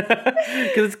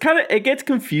 Because it gets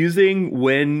confusing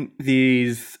when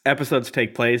these episodes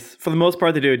take place. For the most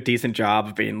part, they do a decent job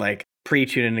of being like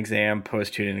pre-tune-in exam,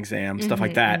 post-tune-in exam, stuff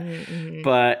like that.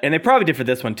 And they probably did for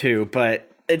this one too. But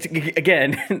it's,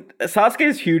 again,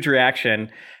 Sasuke's huge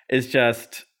reaction is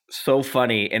just so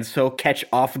funny and so catch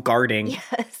off guarding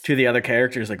to the other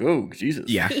characters. Like, oh, Jesus.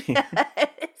 Yeah.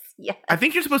 Yes. I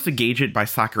think you're supposed to gauge it by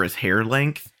Sakura's hair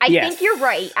length. I Yes. think you're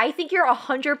right. I think you're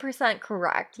 100%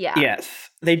 correct. Yeah. Yes.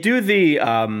 They do the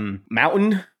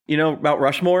mountain, Mount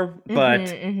Rushmore, but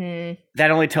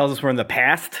that only tells us we're in the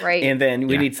past. Right. And then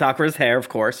we Yeah. need Sakura's hair, of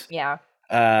course. Yeah.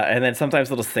 And then sometimes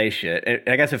it'll say shit. And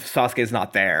I guess if Sasuke's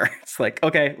not there, it's like,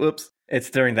 okay, whoops. It's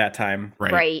during that time.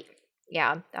 Right.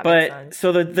 Yeah. That makes But sense.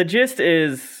 so the gist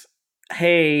is,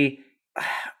 hey,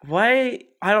 why?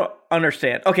 I don't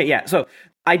understand. Okay, yeah. So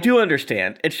I do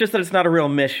understand. It's just that it's not a real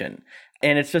mission.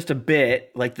 And it's just a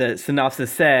bit, like the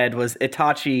synopsis said, was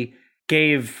Itachi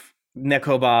gave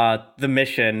Nekoba the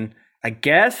mission, I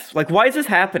guess. Like, why is this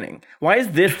happening? Why is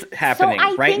this happening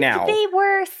right now?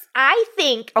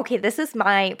 Okay, this is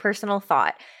my personal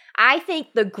thought. I think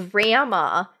the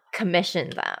grandma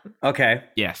commissioned them Okay.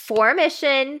 Yes. for a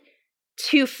mission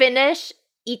to finish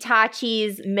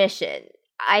Itachi's mission.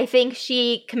 I think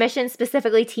she commissioned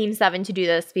specifically Team 7 to do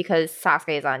this because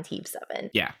Sasuke is on Team 7.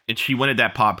 Yeah. And she wanted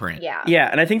that paw print. Yeah. Yeah,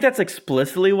 and I think that's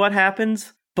explicitly what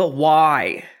happens. But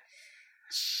why?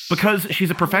 Because she's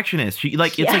a perfectionist. She it's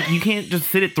like you can't just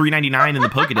sit at $3.99 in the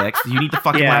Pokedex. You need the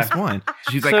fucking Yeah. last one.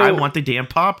 She's like, So- I want the damn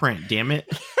paw print, damn it.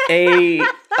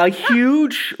 A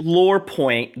huge lore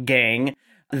point, gang,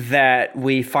 that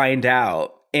we find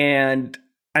out. And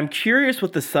I'm curious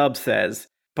what the sub says,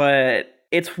 but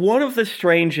it's one of the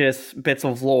strangest bits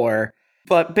of lore.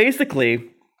 But basically,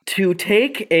 to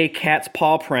take a cat's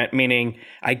paw print, meaning,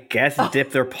 I guess,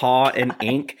 dip their paw in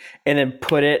ink and then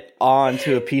put it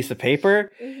onto a piece of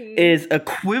paper, is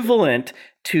equivalent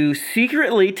to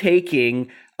secretly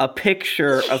taking a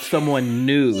picture of someone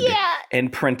nude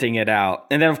and printing it out.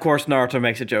 And then, of course, Naruto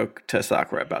makes a joke to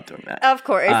Sakura about doing that. Of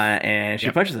course. And she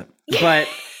punches him. But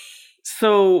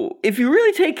so if you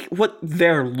really take what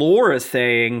their lore is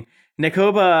saying,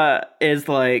 Nekoba is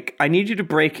like, I need you to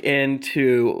break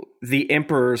into the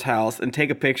Emperor's house and take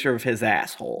a picture of his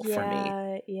asshole for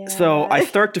me. Yeah. So I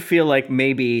start to feel like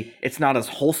maybe it's not as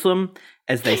wholesome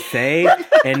as they say,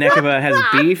 and Nekoba has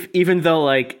beef, even though,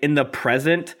 like, in the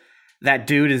present, that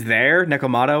dude is there,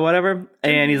 Nekomata, whatever,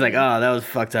 and he's like, oh, that was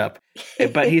fucked up.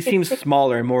 But he seems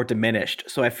smaller and more diminished.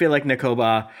 So I feel like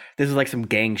Nekoba, this is like some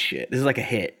gang shit. This is like a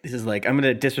hit. This is like, I'm going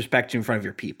to disrespect you in front of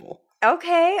your people.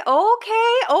 Okay.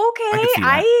 can see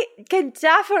that. I can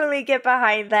definitely get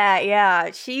behind that. Yeah.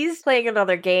 She's playing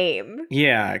another game.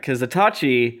 Yeah, because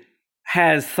Itachi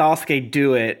has Sasuke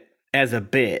do it as a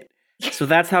bit. So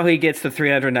that's how he gets to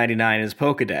 399 in his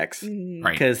Pokedex.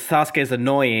 Right. Because Sasuke is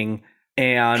annoying,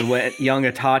 and when young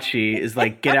Itachi is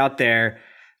like, get out there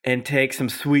and take some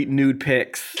sweet nude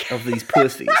pics of these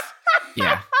pussies.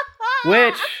 Yeah.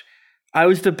 Which I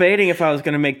was debating if I was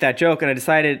going to make that joke, and I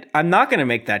decided I'm not going to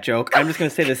make that joke. I'm just going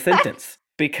to say the sentence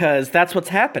because that's what's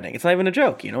happening. It's not even a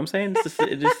joke. You know what I'm saying?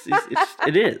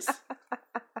 It is.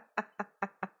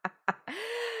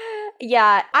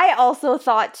 Yeah, I also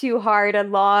thought too hard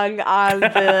and long on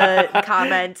the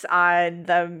comments on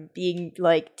them being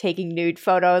like taking nude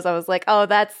photos. I was like, oh,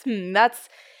 that's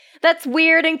that's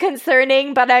weird and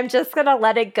concerning, but I'm just gonna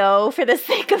let it go for the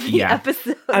sake of the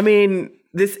episode. I mean,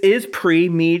 this is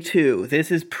pre-Me Too.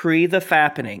 This is pre the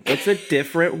fappening. It's a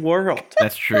different world.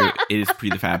 That's true. It is pre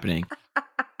the fappening.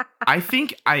 I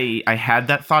think I had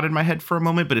that thought in my head for a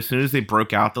moment, but as soon as they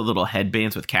broke out the little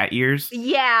headbands with cat ears,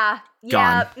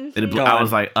 gone. I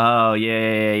was like, oh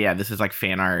yeah. This is like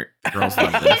fan art. Girls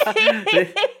love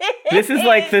this. This is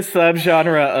like the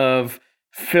subgenre of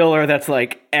filler that's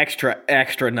like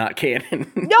extra not canon.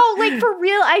 No, like for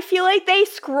real, I feel like they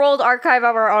scrolled archive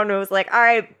of our own and was like, all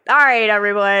right,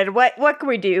 everyone, what can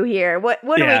we do here? What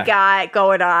do we got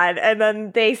going on? And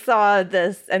then they saw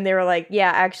this and they were like,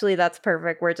 yeah, actually that's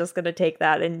perfect. We're just gonna take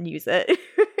that and use it.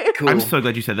 Cool. I'm so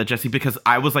glad you said that, Jesse, because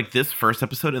I was like, this first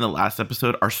episode and the last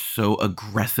episode are so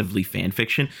aggressively fan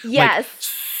fiction. Yes. Like,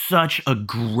 such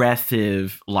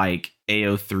aggressive, like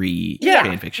AO3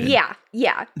 fan fiction. Yeah.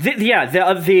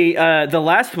 The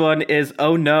last one is,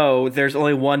 oh no, there's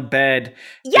only one bed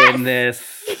in this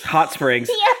hot springs.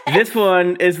 This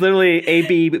one is literally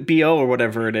ABBO or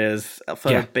whatever it is,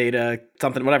 alpha, beta,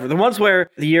 something, whatever. The ones where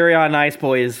the Yuri on Ice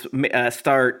boys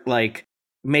start like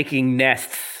making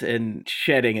nests and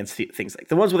shedding and things like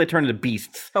the ones where they turn into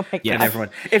beasts. Oh my god! And everyone,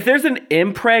 if there's an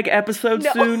impreg episode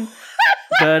soon,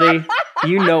 buddy,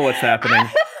 you know what's happening.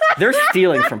 They're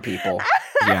stealing from people.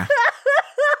 Yeah.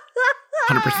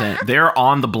 100%. They're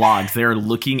on the blogs. They're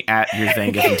looking at your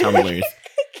Zangas and Tumblrs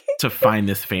to find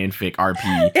this fanfic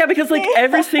RP. Yeah, because like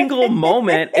every single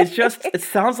moment is just, it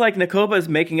sounds like Nakoba is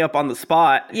making up on the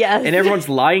spot. Yes. And everyone's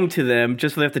lying to them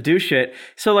just so they have to do shit.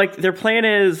 So like their plan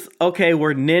is, okay,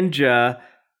 we're ninja.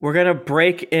 We're going to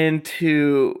break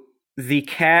into the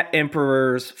Cat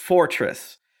Emperor's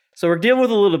fortress. So we're dealing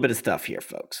with a little bit of stuff here,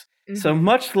 folks. Mm-hmm. So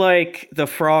much like the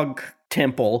Frog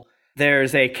Temple,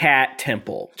 there's a cat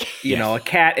temple, you know, a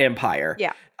cat empire.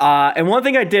 Yeah. And one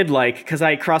thing I did like, because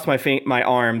I crossed my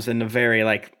arms in a very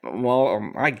like,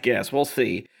 well, I guess we'll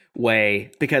see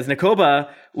way, because Nakoba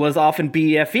was often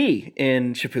BFE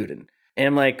in Shippuden. And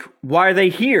I'm like, why are they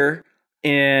here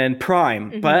in Prime?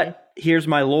 Mm-hmm. But here's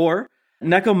my lore.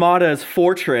 Nekomata's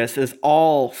fortress is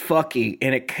all fucky,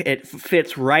 and it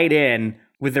fits right in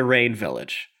with the Rain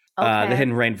Village. The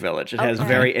Hidden Rain Village. It has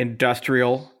very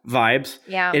industrial vibes.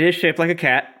 Yeah. It is shaped like a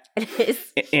cat. It is.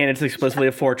 And it's explicitly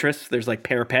a fortress. There's like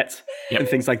parapets and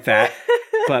things like that.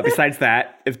 But besides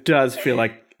that, it does feel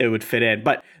like it would fit in.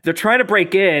 But they're trying to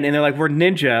break in and they're like, we're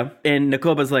ninja. And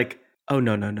Nakoba's like, oh,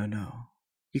 no.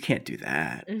 You can't do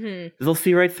that. Mm-hmm. They'll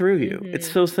see right through you. Mm-hmm. It's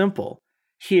so simple.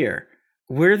 Here,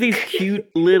 wear these cute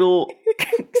little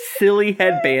silly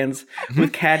headbands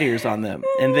with cat ears on them.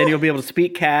 And then you'll be able to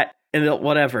speak cat. And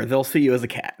they'll see you as a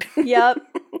cat. Yep.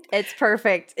 It's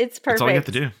perfect. That's all you have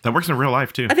to do. That works in real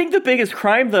life, too. I think the biggest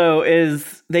crime, though,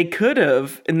 is they could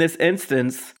have, in this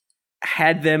instance,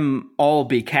 had them all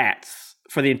be cats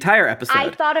for the entire episode.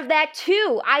 I thought of that,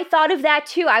 too.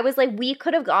 I was like, we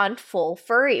could have gone full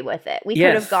furry with it. We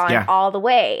could have gone all the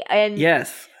way. And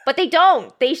But they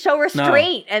don't. They show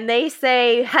restraint and they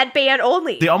say headband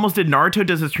only. They almost did. Naruto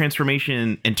does his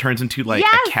transformation and turns into like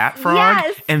a cat frog.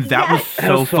 And that was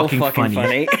so fucking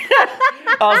funny.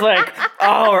 I was like,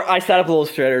 I sat up a little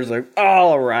straighter. I was like,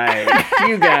 all right,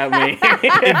 you got me.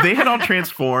 If they had all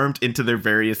transformed into their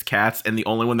various cats and the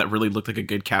only one that really looked like a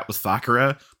good cat was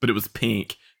Sakura, but it was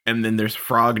pink. And then there's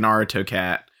Frog Naruto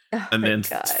cat. And then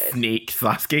Snake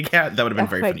Sasuke cat. That would have been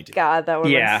very funny too. God, that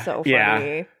would have been so funny.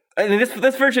 Yeah. I mean,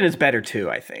 this version is better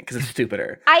too, I think, because it's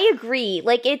stupider. I agree.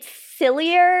 Like, it's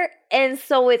sillier, and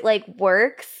so it, like,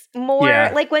 works more.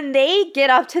 Yeah. Like, when they get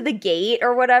up to the gate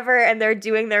or whatever, and they're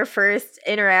doing their first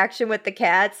interaction with the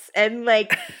cats, and,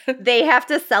 like, they have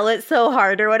to sell it so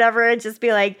hard or whatever, and just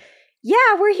be like,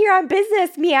 yeah, we're here on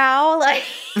business, meow. Like,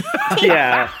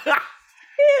 yeah.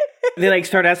 They, like,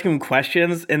 start asking them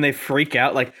questions, and they freak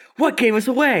out, like, what gave us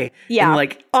away? Yeah. And,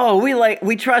 like, oh,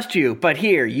 we trust you, but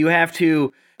here, you have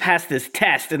to pass this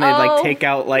test, and they like take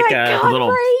out like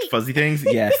little fuzzy things.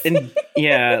 Yes. And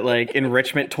like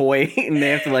enrichment toy, and they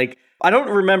have to like, I don't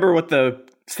remember what the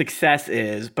success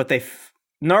is, but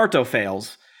Naruto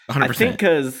fails. 100%. I think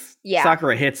because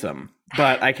Sakura hits him,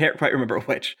 but I can't quite remember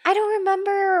which. I don't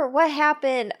remember what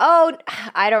happened. Oh,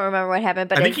 I don't remember what happened,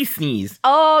 but I think he sneezed.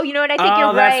 Oh, you know what? I think you're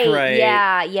right. That's right.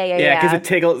 Yeah. Yeah, because it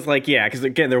tickles, like, because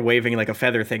again, they're waving like a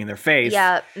feather thing in their face.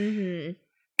 Yeah. Mm-hmm.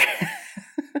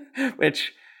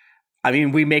 Which, I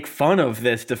mean, we make fun of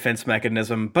this defense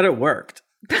mechanism, but it worked.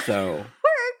 So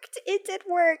It did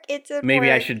work.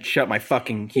 Maybe I should shut my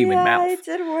fucking human mouth. Yeah, it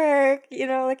did work. You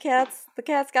know, the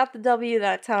cats got the W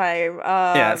that time.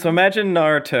 So imagine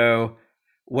Naruto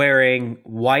wearing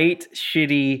white,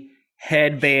 shitty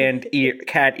headband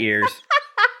cat ears,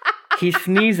 He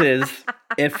sneezes,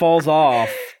 it falls off.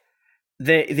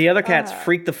 The other cats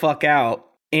freak the fuck out,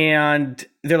 and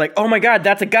they're like, "Oh my god,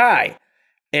 that's a guy!"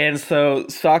 And so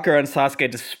Sakura and Sasuke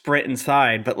just sprint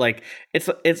inside, but like it's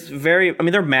very. I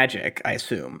mean, they're magic. I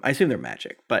assume they're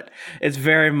magic, but it's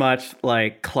very much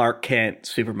like Clark Kent,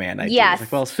 Superman idea. Yes.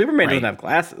 It's like, well, Superman doesn't have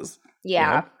glasses.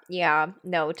 Yeah,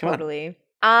 no, totally.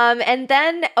 And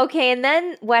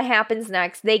then what happens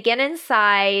next? They get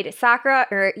inside. Sakura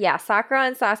and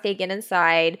Sasuke get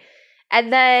inside,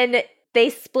 and then they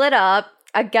split up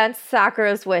against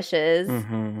Sakura's wishes.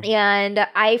 Mm-hmm. And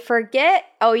I forget.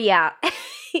 Oh yeah.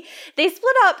 They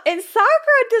split up, and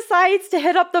Sakura decides to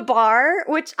hit up the bar,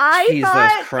 which I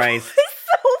thought Christ. was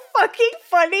so fucking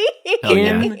funny.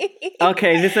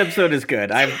 Okay, this episode is good.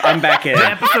 I'm back in.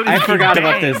 I forgot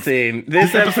about this scene.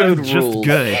 This episode rules. Just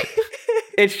good.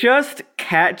 It's just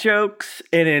cat jokes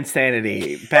and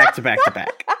insanity back to back to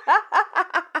back.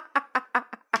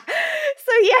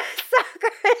 So yeah,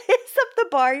 Sakura hits up the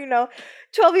bar,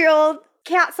 12-year-old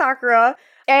cat Sakura,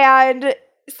 and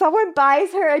someone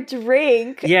buys her a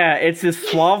drink. Yeah, it's this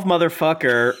suave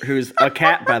motherfucker who's a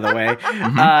cat, by the way.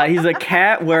 He's a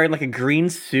cat wearing like a green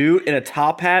suit and a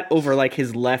top hat over like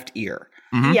his left ear.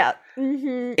 Mm-hmm. Yeah.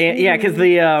 And yeah, because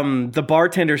the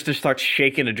bartender just starts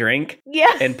shaking a drink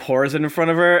and pours it in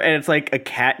front of her, and it's like a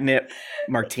catnip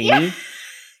martini. Yeah.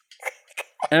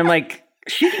 And I'm like,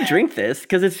 she can drink this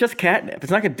because it's just catnip.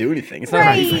 It's not going to do anything. It's not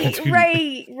right.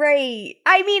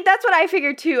 I mean, that's what I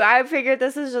figured too. I figured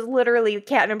this is just literally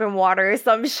catnip and water or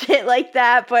some shit like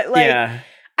that. But like, I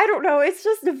don't know. It's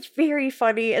just very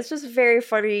funny. It's just very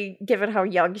funny given how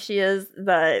young she is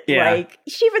that like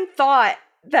she even thought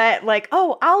that like,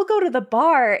 oh, I'll go to the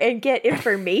bar and get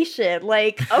information.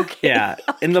 Like, okay. Yeah.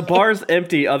 And the bar's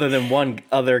empty other than one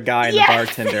other guy and the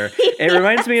bartender. It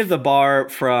reminds me of the bar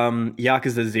from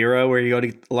Yakuza 0 where you go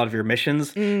to a lot of your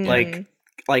missions. Mm.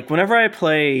 Like whenever I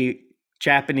play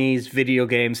Japanese video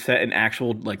games set in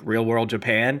actual like real world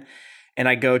Japan and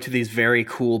I go to these very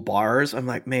cool bars, I'm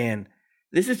like, man,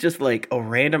 this is just like a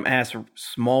random ass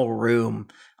small room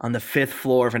on the 5th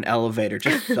floor of an elevator,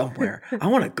 just somewhere. I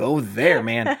want to go there,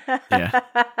 man. Yeah.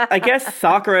 I guess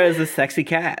Sakura is a sexy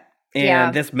cat.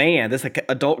 And this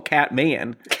adult cat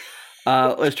man,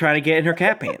 was trying to get in her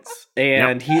cat pants.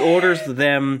 And he orders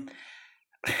them.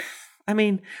 I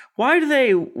mean, why do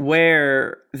they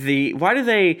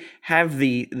have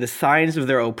the signs of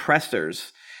their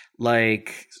oppressors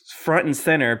like front and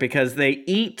center? Because they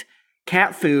eat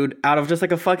cat food out of just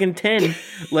like a fucking tin,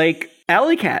 like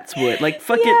alley cats would. Like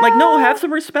fucking like no, have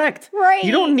some respect. Right.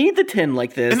 You don't need the tin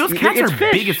like this. And those cats are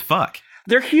big as fuck.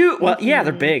 They're huge. Well, yeah,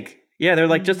 they're big. Yeah, they're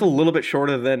like just a little bit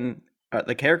shorter than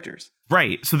the characters.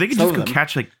 Right. So they can just go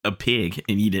catch like a pig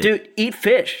and eat it. Dude, eat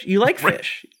fish. You like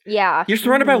fish. Yeah. You're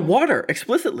surrounded by water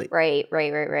explicitly. Right.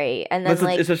 And then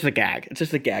it's just a gag. It's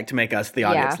just a gag to make us, the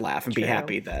audience, laugh and be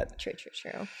happy that True.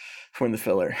 we're in the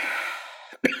filler.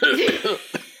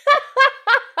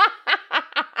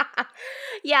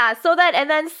 Yeah, and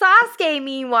then Sasuke,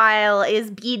 meanwhile, is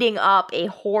beating up a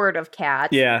horde of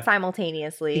cats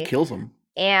simultaneously. He kills them.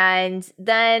 And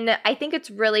then I think it's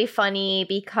really funny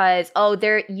because,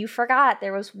 you forgot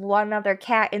there was one other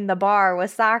cat in the bar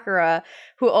with Sakura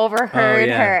who overheard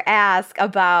her ask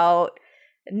about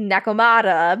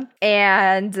Nekomata,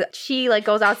 and she like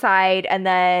goes outside, and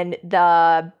then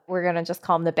we're gonna just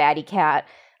call him the baddie cat.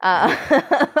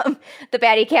 The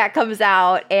baddie cat comes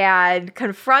out and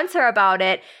confronts her about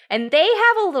it, and they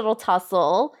have a little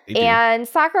tussle, and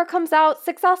Sakura comes out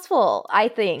successful, I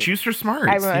think. She used her smarts.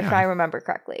 If I remember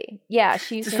correctly. Yeah,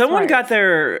 she used her Someone smarts. got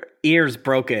their ears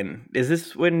broken. Is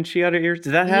this when she got her ears?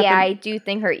 Did that happen? Yeah, I do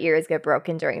think her ears get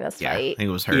broken during this fight. I think it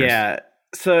was hers. Yeah.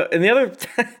 So, and the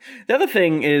other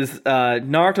thing is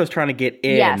Naruto's trying to get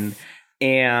in,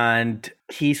 and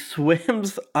he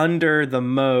swims under the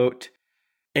moat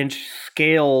and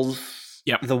scales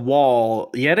the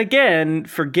wall yet again,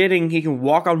 forgetting he can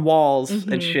walk on walls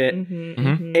and shit.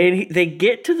 And they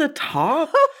get to the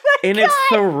top, and it's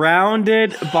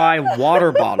surrounded by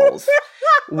water bottles,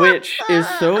 which is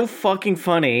so fucking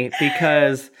funny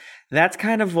because that's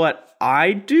kind of what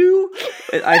I do.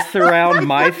 I surround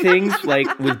my things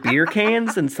like with beer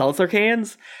cans and seltzer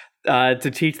cans. To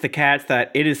teach the cats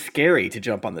that it is scary to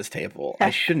jump on this table.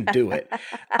 I shouldn't do it.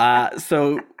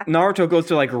 So Naruto goes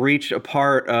to like reach a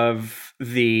part of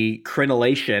the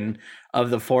crenellation of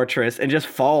the fortress and just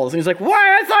falls. And he's like,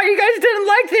 "Why? I thought you guys didn't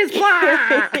like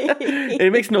this."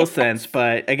 It makes no sense,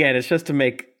 but again, it's just to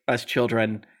make us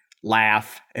children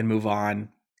laugh and move on.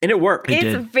 And it worked.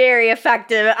 It's very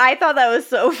effective. I thought that was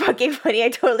so fucking funny. I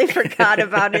totally forgot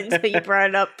about it until you brought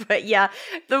it up. But yeah,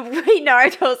 the way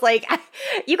Naruto's like,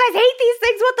 you guys hate these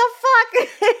things. What the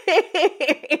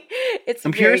fuck?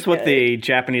 I'm curious what the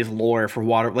Japanese lore for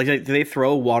water, like, do they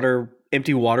throw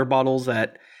empty water bottles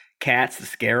at cats to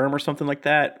scare them or something like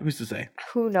that? Who's to say?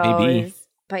 Who knows? Maybe.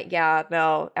 But yeah,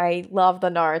 no, I love the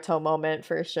Naruto moment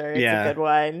for sure. It's a good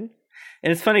one.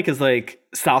 And it's funny because, like,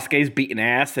 Sasuke's beating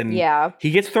ass, and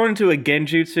he gets thrown into a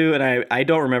genjutsu, and I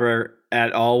don't remember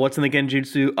at all what's in the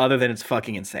genjutsu other than it's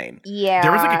fucking insane. Yeah.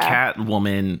 There was, like, a cat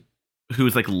woman who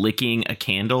was, like, licking a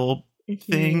candle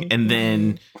thing, and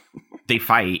then they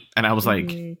fight, and I was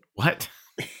like, what?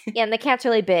 Yeah, and the cat's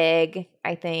really big,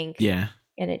 I think. Yeah.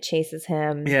 And it chases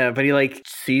him. Yeah, but he, like,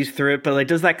 sees through it, but, like,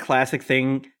 does that classic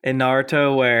thing in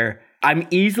Naruto where I'm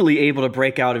easily able to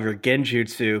break out of your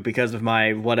genjutsu because of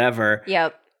my whatever.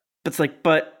 Yep. It's like,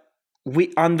 but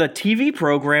we on the TV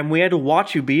program, we had to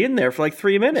watch you be in there for like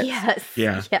 3 minutes. Yes.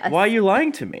 Yeah. Yes. Why are you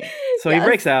lying to me? So he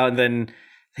breaks out, and then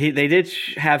they did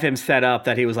have him set up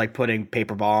that he was like putting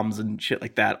paper bombs and shit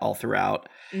like that all throughout.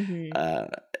 And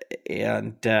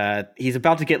he's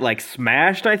about to get like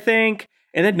smashed, I think.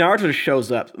 And then Naruto just shows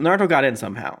up. Naruto got in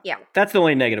somehow. Yeah. That's the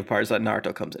only negative part, is that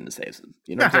Naruto comes in and saves him.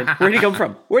 You know what I'm saying? Where'd he come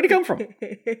from? Where'd he come from?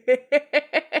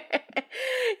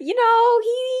 You know,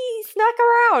 he snuck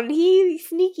around. He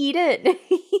sneakied in.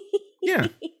 Yeah.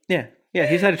 Yeah,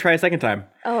 he's had to try a second time.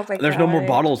 Oh my god. There's no more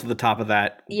bottles at the top of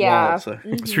that wall. So.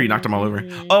 I'm sure you knocked them all over.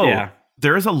 Oh, yeah.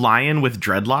 There is a lion with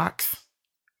dreadlocks.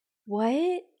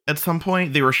 What? At some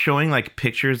point, they were showing like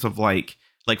pictures of like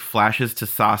flashes to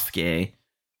Sasuke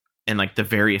and like the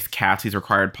various cats he's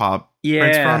required prints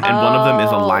from. And one of them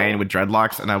is a lion with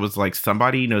dreadlocks. And I was like,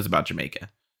 somebody knows about Jamaica.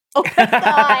 Oh my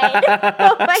god.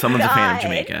 Oh my Someone's god. a fan of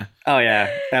Jamaica. Oh, yeah,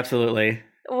 absolutely.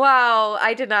 Wow,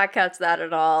 I did not catch that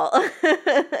at all.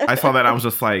 I saw that. I was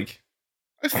just like,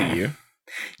 I see you.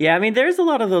 Yeah, I mean, there's a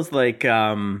lot of those like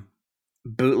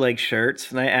bootleg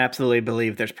shirts. And I absolutely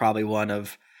believe there's probably one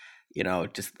of, you know,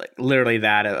 just like literally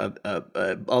that,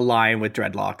 a lion with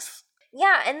dreadlocks.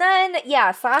 Yeah, and then,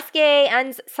 Sasuke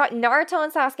and Naruto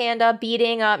and Sasuke end up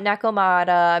beating up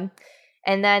Nekomata,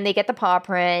 and then they get the paw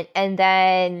print, and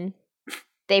then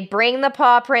they bring the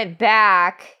paw print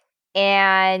back,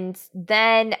 and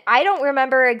then I don't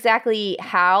remember exactly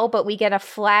how, but we get a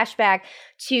flashback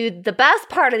to the best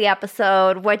part of the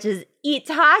episode, which is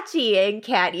Itachi and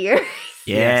Cat Ears.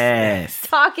 Yes.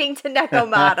 Talking to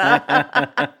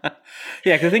Nekomata.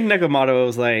 Yeah, because I think Nekomata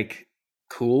was like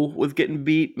cool with getting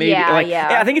beat. Maybe.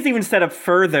 Yeah. I think it's even set up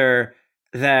further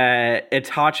that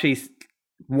Itachi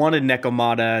wanted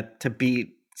Nekomata to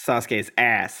beat Sasuke's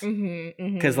ass.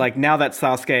 Because like now that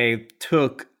Sasuke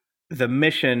took the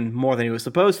mission more than he was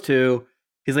supposed to,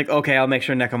 he's like, okay, I'll make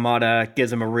sure Nekomata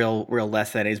gives him a real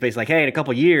lesson. He's basically like, hey, in a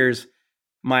couple years,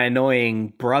 my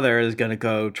annoying brother is going to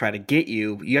go try to get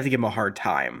you. You have to give him a hard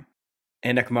time.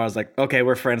 And Nekomata's like, okay,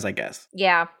 we're friends, I guess.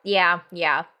 Yeah.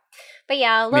 But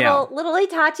yeah, little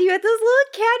Itachi with those little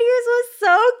cat ears was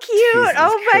so cute. Jesus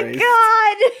oh my Christ.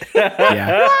 god.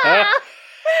 Yeah.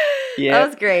 Yeah. That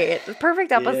was great.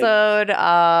 Perfect episode.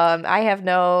 I have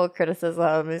no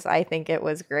criticisms. I think it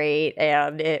was great,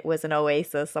 and it was an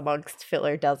oasis amongst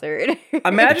filler desert.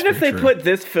 Imagine if they put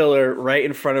this filler right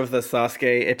in front of the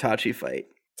Sasuke Itachi fight.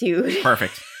 Dude.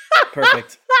 Perfect.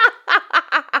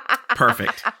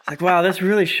 Like, wow, this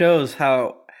really shows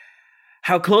how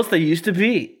close they used to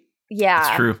be. Yeah.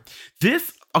 It's true.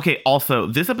 Also,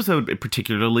 this episode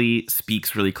particularly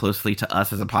speaks really closely to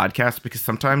us as a podcast because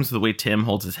sometimes the way Tim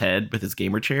holds his head with his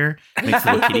gamer chair makes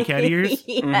little kitty cat ears.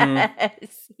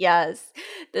 Yes,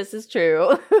 this is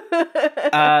true.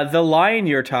 The lion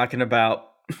you're talking about,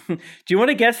 do you want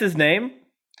to guess his name?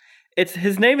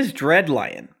 His name is Dread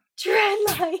Lion. Dread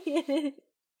Lion.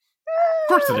 Of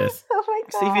course it is. Oh my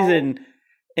god. See if he's in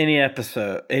any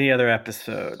other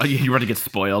episode. Oh, you want to get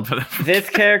spoiled. This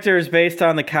character is based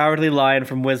on the Cowardly Lion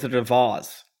from Wizard of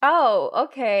Oz. Oh,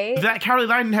 okay. That Cowardly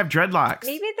Lion didn't have dreadlocks.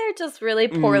 Maybe they're just really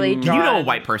poorly drawn. You know a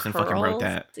white person fucking wrote curls.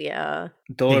 that. Yeah.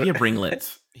 Maybe have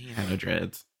ringlets. He had no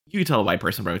dreads. You can tell a white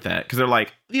person wrote that because they're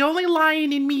like, the only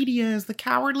lion in media is the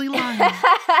Cowardly Lion.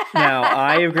 Now,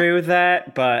 I agree with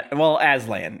that, but, well,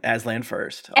 Aslan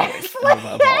first. Always.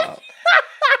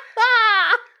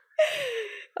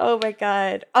 Oh my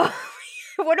god. Oh,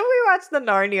 what if we watch the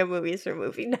Narnia movies for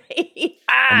movie night?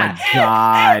 Oh my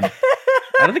god.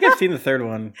 I don't think I've seen the third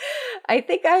one. I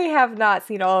think I have not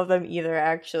seen all of them either,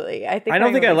 actually. I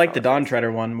don't think I liked the Dawn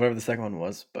Treader one, whatever the second one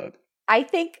was, but I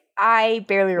think I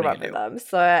barely What do you remember do? them,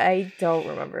 so I don't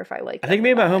remember if I like them. I think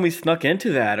maybe or my not. homie snuck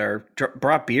into that or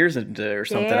brought beers into it or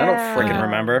something. I don't freaking Damn.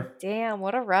 remember. Damn,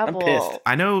 what a rebel. pissed.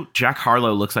 I know Jack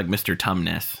Harlow looks like Mr.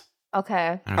 Tumnus.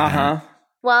 Okay. I don't know. Uh-huh.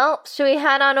 Well, should we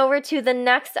head on over to the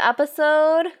next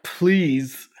episode?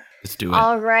 Please. Let's do it.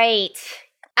 All right.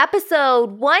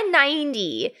 Episode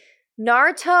 190,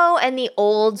 Naruto and the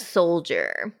Old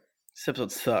Soldier. This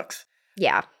episode sucks.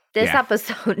 Yeah, this Yeah.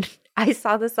 episode,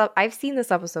 I've seen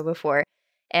this episode before,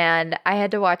 and I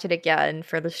had to watch it again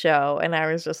for the show, and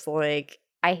I was just like,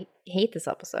 I hate this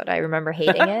episode. I remember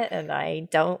hating it, and I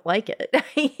don't like it.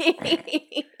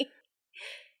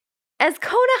 As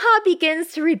Konoha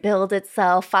begins to rebuild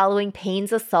itself following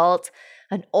Pain's assault,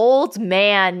 an old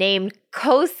man named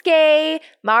Kosuke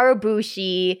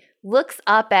Marubushi looks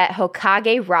up at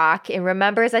Hokage Rock and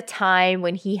remembers a time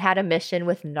when he had a mission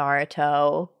with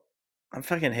Naruto.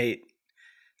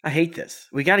 I hate this.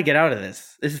 We got to get out of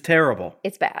this. This is terrible.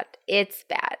 It's bad. It's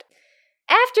bad.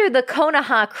 After the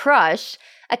Konoha crush,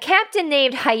 a captain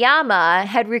named Hayama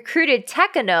had recruited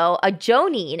Tekano, a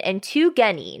Jonin, and 2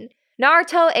 Genin,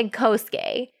 Naruto and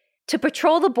Kosuke, to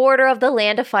patrol the border of the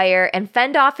Land of Fire and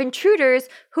fend off intruders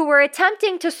who were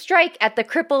attempting to strike at the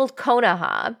crippled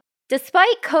Konoha.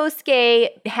 Despite Kosuke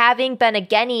having been a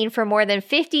Genin for more than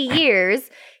 50 years,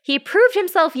 he proved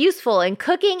himself useful in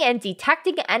cooking and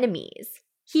detecting enemies.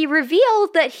 He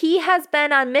revealed that he has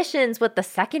been on missions with the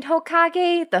 2nd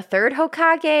Hokage, the 3rd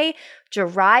Hokage,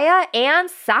 Jiraiya, and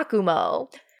Sakumo,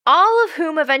 all of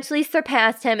whom eventually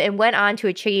surpassed him and went on to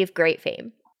achieve great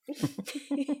fame.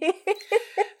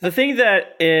 The thing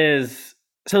that is,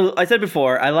 so I said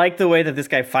before, I like the way that this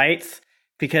guy fights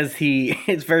because he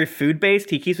is very food based.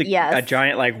 He keeps a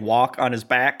giant like wok on his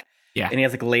back. Yeah. And he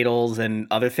has like ladles and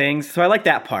other things. So I like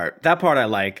that part. That part I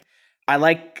like. I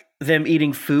like them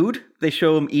eating food. They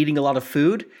show him eating a lot of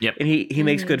food. Yep. And he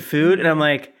makes good food. And I'm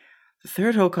like, the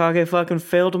 3rd Hokage fucking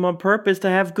failed him on purpose to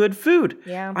have good food.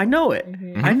 Yeah. I know it.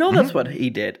 Mhm. I know that's what he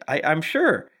did. I'm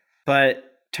sure. But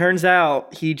turns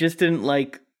out he just didn't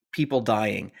like people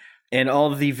dying. And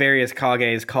all of the various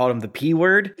Kages called him the P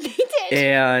word. He did.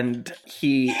 And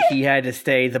he had to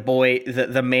stay the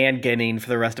man Genin for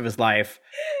the rest of his life.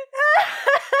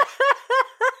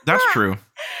 That's true.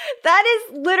 That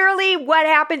is literally what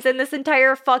happens in this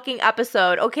entire fucking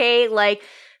episode, okay? Like,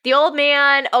 the old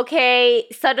man, okay,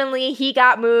 suddenly he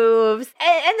got moves.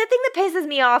 And the thing that pisses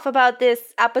me off about this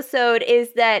episode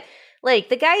is that, like,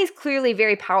 the guy is clearly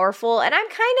very powerful. And I'm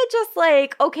kind of just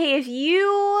like, okay, if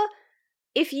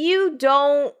you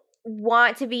don't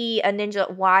want to be a ninja,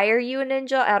 why are you a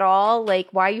ninja at all? Like,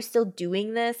 why are you still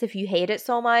doing this if you hate it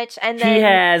so much? And then He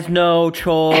has no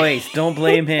choice. Don't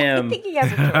blame him. I think he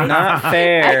has a choice. Not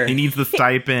fair. He needs the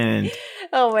stipend.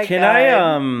 Oh my Can god.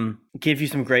 I give you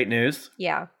some great news?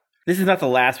 Yeah. This is not the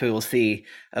last we will see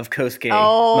of Kosuke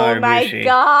Oh Marubushi.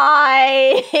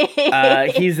 my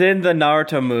god. He's in the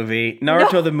Naruto movie,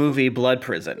 the movie Blood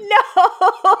Prison. No.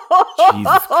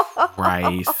 Jesus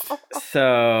Christ.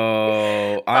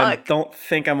 So I Fuck. don't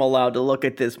think I'm allowed to look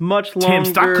at this much longer. Tim,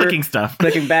 stop clicking stuff.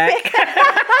 Clicking back.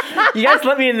 You guys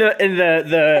let me in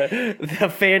the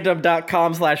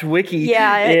fandom.com/wiki.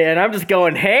 Yeah. And I'm just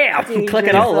going, hey, I'm Dude,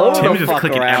 clicking you're all so- over Tim's the just fuck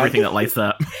clicking around. everything that lights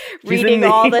up. Reading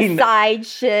all the mean. side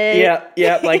shit.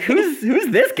 Yeah, like who's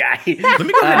this guy? Let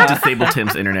me go ahead and disable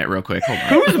Tim's internet real quick. Hold on.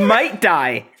 Who's Might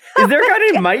Die? Is there a guy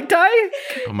named Might Die?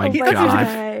 Oh my Oh my god.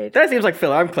 god. That seems like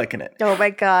filler. I'm clicking it. Oh my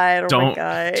god. Oh my Don't.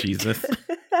 god. Jesus.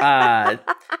 The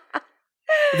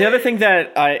other thing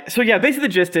that basically the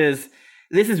gist is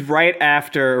this is right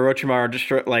after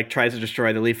Orochimaru tries to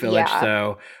destroy the Leaf Village. Yeah.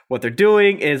 So what they're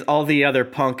doing is all the other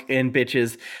punk and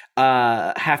bitches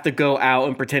have to go out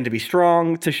and pretend to be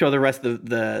strong to show the rest of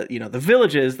the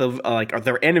villages, or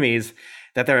their enemies,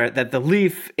 that the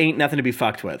Leaf ain't nothing to be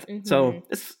fucked with. Mhm. So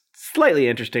it's slightly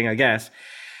interesting, I guess.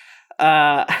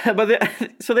 So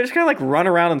they just kind of like run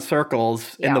around in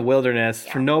circles in Yeah. the wilderness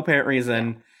for no apparent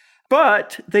reason.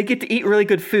 But they get to eat really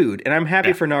good food, and I'm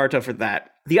happy for Naruto for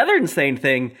that. The other insane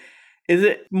thing is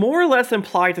it more or less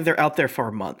implied that they're out there for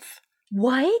a month,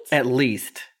 What? at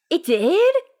least. It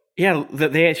did? Yeah,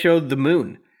 they showed the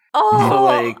moon. Oh, So,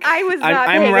 like, I was not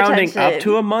I'm paying rounding attention. up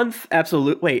to a month.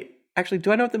 Absolute. Wait, actually,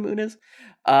 do I know what the moon is?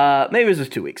 Maybe it was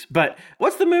just 2 weeks. But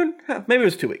what's the moon? Huh, maybe it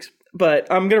was 2 weeks. But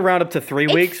I'm gonna round up to 3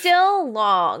 It's weeks. still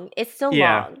long. It's still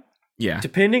Yeah. long. Yeah.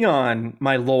 Depending on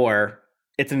my lore,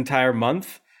 it's an entire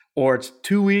month, or it's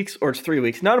 2 weeks, or it's 3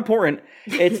 weeks. Not important.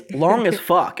 It's long as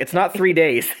fuck. It's not 3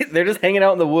 days. They're just hanging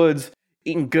out in the woods,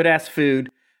 eating good ass food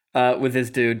with this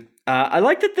dude. I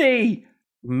like that they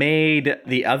made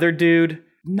the other dude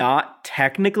not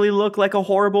technically look like a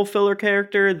horrible filler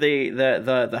character.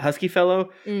 The husky fellow.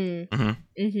 I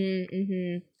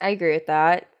agree with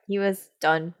that. He was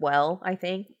done well, I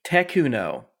think.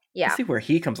 Tekuno. Yeah. Let's see where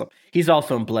he comes up. He's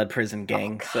also in Blood Prison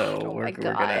Gang, we're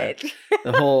gonna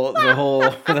the whole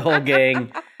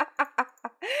gang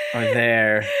are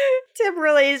there. Tim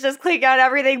really is just clicking on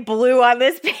everything blue on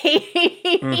this page.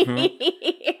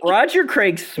 Roger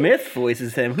Craig Smith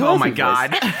voices him. Who Oh else my he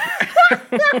god.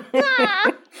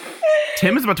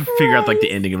 Tim is about to figure out like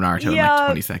the ending of Naruto in like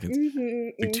 20 seconds.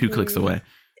 Like 2 clicks away.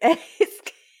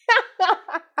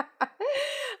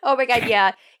 Oh my god,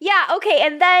 yeah. Yeah, okay,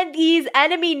 and then these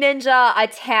enemy ninja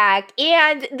attack,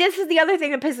 and this is the other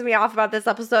thing that pisses me off about this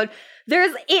episode.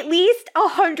 There's at least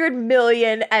 100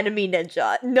 million enemy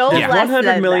ninja. No Yeah. less 100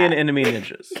 than million that. enemy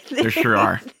ninjas. There sure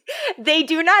are. They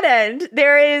do not end.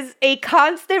 There is a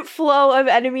constant flow of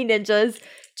enemy ninjas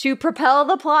to propel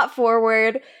the plot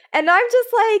forward. And I'm just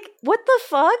like, what the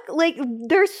fuck? Like,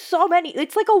 there's so many.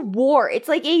 It's like a war. It's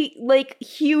like a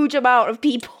huge amount of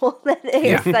people that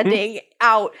they're sending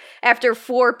out after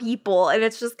 4 people. And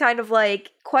it's just kind of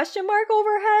like, question mark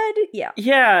overhead? Yeah.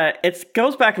 Yeah, it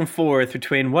goes back and forth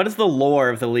between what is the lore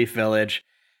of the Leaf Village.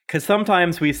 Because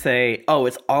sometimes we say, oh,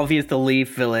 it's obvious the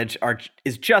Leaf Village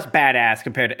is just badass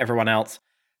compared to everyone else.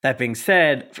 That being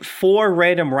said, 4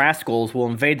 random rascals will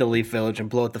invade the Leaf Village and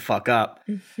blow it the fuck up.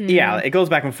 Yeah, it goes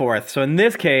back and forth. So in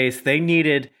this case, they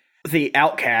needed the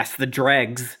outcasts, the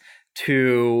dregs,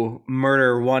 to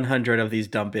murder 100 of these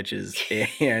dumb bitches.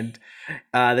 And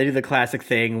they do the classic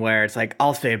thing where it's like,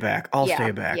 I'll stay back, I'll stay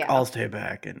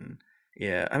back. And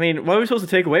yeah, I mean, what are we supposed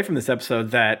to take away from this episode?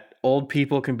 That old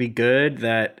people can be good?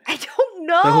 That I don't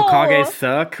know. the Hokage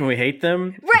suck and we hate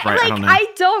them? Right, like, I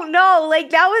don't know. Like,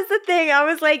 that was the thing. I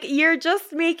was like, you're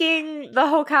just making the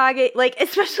Hokage, like,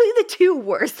 especially the 2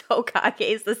 worst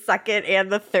Hokages, the second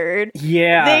and the third.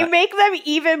 Yeah. They make them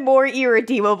even more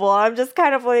irredeemable. I'm just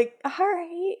kind of like, all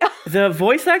right. The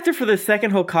voice actor for the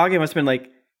second Hokage must have been like,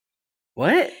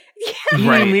 what? Yeah.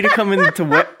 You need me to come into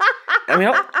what? I mean,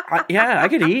 I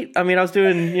could eat. I mean, I was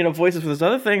doing, voices for this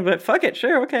other thing, but fuck it.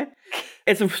 Sure, okay.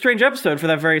 It's a strange episode for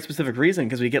that very specific reason,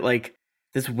 because we get, like,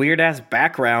 this weird-ass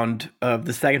background of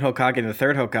the second Hokage and the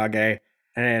third Hokage.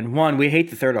 And one, we hate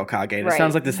the third Hokage. And it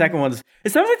sounds like the second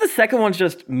one's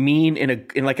just mean in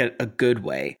a good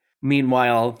way.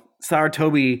 Meanwhile,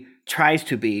 Sarutobi tries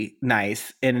to be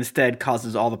nice and instead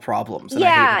causes all the problems.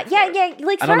 Yeah.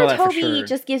 Like, Sarutobi sure.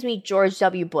 just gives me George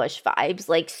W. Bush vibes,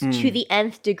 like, to the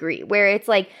nth degree, where it's,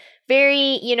 like,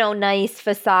 very, nice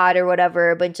facade or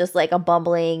whatever, but just, like, a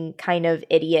bumbling kind of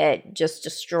idiot, just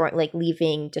destroying, like,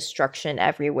 leaving destruction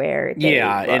everywhere.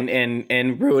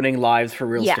 And ruining lives for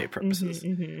real estate purposes.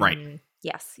 Right.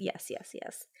 Yes.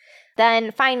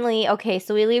 Then finally, okay,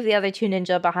 so we leave the other 2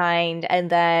 ninja behind, and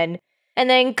then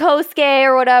Kosuke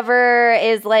or whatever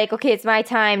is like, okay, it's my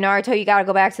time. Naruto, you gotta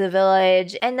go back to the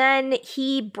village. And then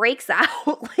he breaks out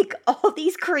like all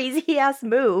these crazy ass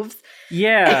moves.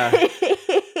 Yeah.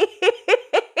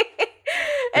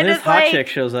 And this hot chick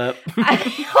shows up. Oh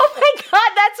my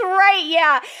god, that's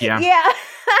right. Yeah.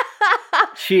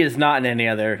 She is not in any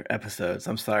other episodes.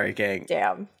 I'm sorry, gang.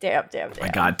 Damn. Oh my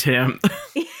god, Tim.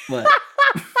 What?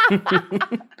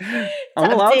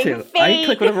 I'm allowed to. Fate. I can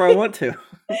click whatever I want to.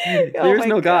 There's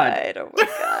no God. Oh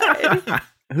my god.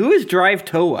 Who is Drive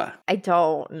Toa? I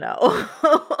don't know.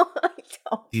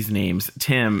 These names.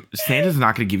 Tim, Santa's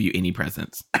not going to give you any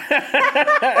presents.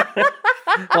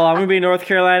 Well, I'm going to be in North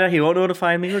Carolina. He won't know to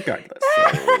find me regardless.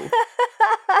 So.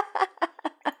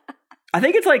 I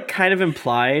think it's like kind of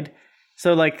implied.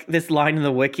 So like this line in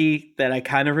the wiki that I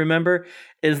kind of remember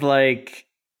is like,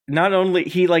 not only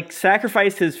he like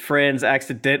sacrificed his friends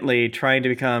accidentally trying to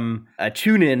become a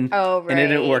Chunin, and it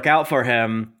didn't work out for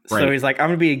him. Right. So he's like, I'm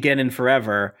going to be a Genin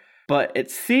forever. But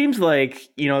it seems like,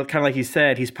 kind of like you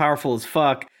said, he's powerful as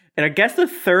fuck. And I guess the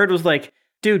third was like,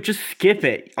 dude, just skip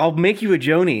it. I'll make you a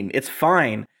Jonin. It's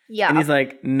fine. Yeah. And he's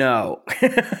like, no.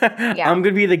 I'm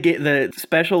going to be the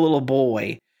special little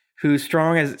boy who's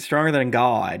stronger than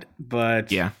God.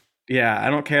 But yeah, I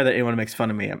don't care that anyone makes fun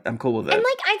of me. I'm cool with it. And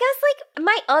like, I guess like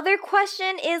my other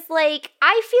question is like,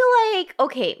 I feel like,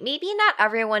 okay, maybe not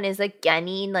everyone is a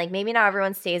Genin. Like maybe not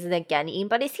everyone stays as a Genin,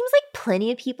 but it seems like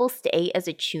plenty of people stay as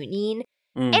a Chunin.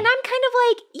 And I'm kind of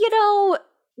like,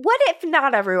 what if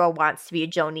not everyone wants to be a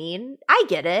Jonin? I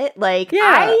get it. Like,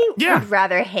 I would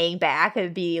rather hang back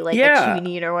and be like a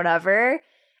Chunin or whatever.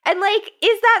 And like,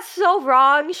 is that so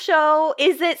wrong, Sho?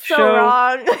 Is it so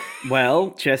wrong?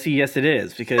 Well, Jesse, yes it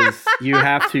is. Because you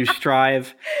have to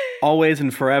strive always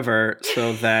and forever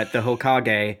so that the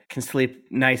Hokage can sleep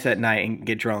nice at night and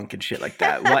get drunk and shit like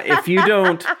that. If you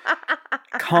don't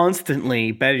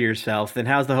constantly better yourself, then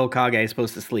how's the Hokage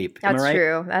supposed to sleep? Am I That's right?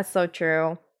 true. That's so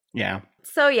true. Yeah.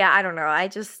 So yeah, I don't know.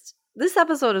 This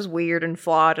episode is weird and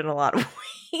flawed in a lot of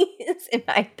ways, in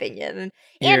my opinion.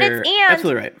 You're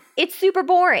absolutely right. It's super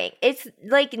boring. It's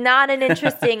like not an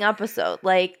interesting episode.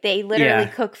 Like they literally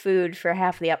cook food for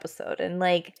half the episode, and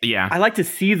like I like to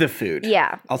see the food.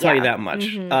 Yeah, I'll tell you that much.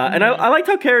 And I liked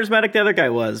how charismatic the other guy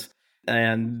was,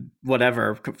 and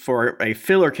whatever for a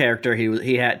filler character,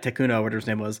 he had Takuno, whatever his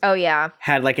name was. Oh yeah,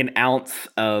 had like an ounce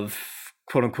of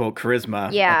quote unquote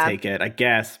charisma. Yeah, I'll take it, I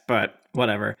guess, but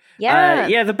whatever.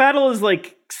 Yeah, the battle is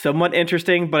like somewhat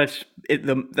interesting, but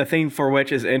the thing for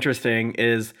which is interesting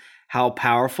is how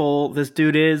powerful this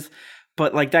dude is.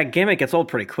 But like that gimmick gets old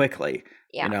pretty quickly.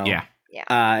 Yeah. You know? Yeah.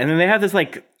 And then they have this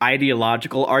like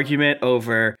ideological argument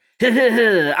over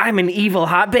I'm an evil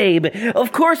hot babe.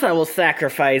 Of course I will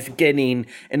sacrifice Genin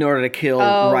in order to kill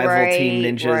rival team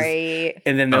ninjas. Right.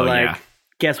 And then they're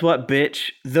guess what,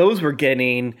 bitch? Those were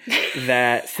Genin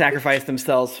that sacrificed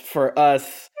themselves for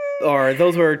us. Or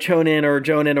those were Chonin or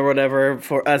Jonin or whatever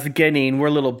for us Genin.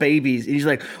 We're little babies. And he's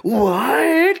like,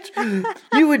 what?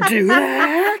 You would do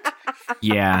that?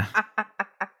 Yeah.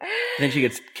 Then she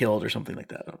gets killed or something like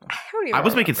that. I don't know. I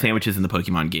was making sandwiches in the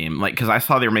Pokemon game, like, because I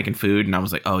saw they were making food, and I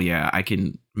was like, oh yeah, I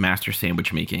can master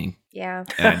sandwich making. Yeah.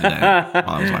 And I did that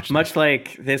while I was watching. Much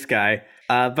like this guy.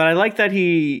 But I like that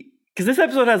because this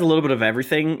episode has a little bit of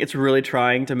everything. It's really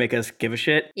trying to make us give a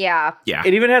shit. Yeah. Yeah.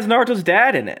 It even has Naruto's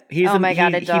dad in it. Oh my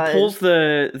God, it does. He pulls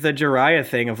the Jiraiya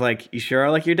thing of like, you sure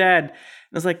are like your dad. And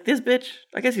I was like, this bitch,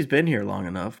 I guess he's been here long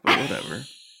enough, but whatever.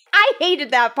 I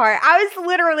hated that part. I was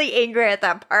literally angry at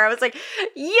that part. I was like,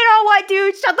 you know what,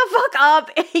 dude? Shut the fuck up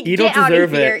and you get don't out of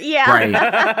deserve here. it. Yeah.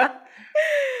 Right.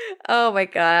 Oh my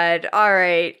God. All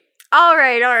right.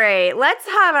 Let's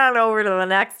head on over to the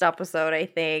next episode, I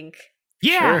think.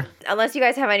 Yeah. Sure. Unless you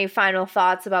guys have any final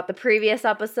thoughts about the previous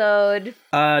episode.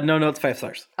 No, it's 5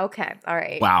 stars. Okay. All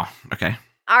right. Wow. Okay.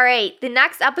 All right. The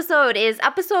next episode is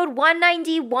episode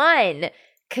 191,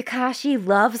 Kakashi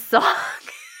Love Song.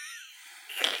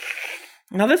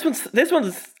 Now this one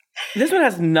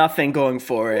has nothing going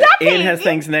for it. Nothing. It has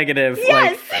things negative.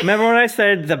 Yes. Like, remember when I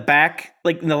said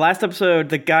like in the last episode,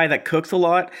 the guy that cooks a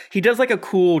lot, he does like a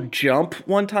cool jump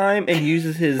one time and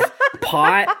uses his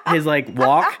pot, his like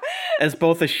walk as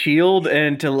both a shield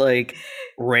and to like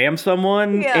ram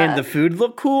someone and the food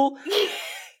look cool.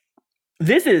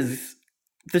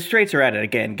 The straights are at it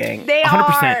again, gang. They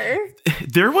 100%. are.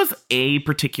 There was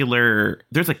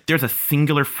there's a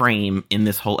singular frame in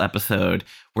this whole episode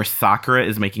where Sakura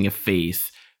is making a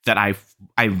face that I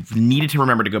needed to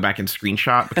remember to go back and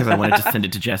screenshot because I wanted to send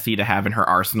it to Jessie to have in her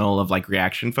arsenal of like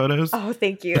reaction photos. Oh,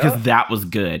 thank you. Because that was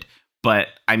good. But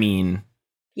I mean,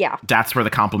 yeah, that's where the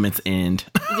compliments end.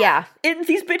 Yeah. And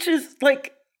these bitches,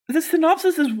 like, the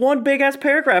synopsis is one big ass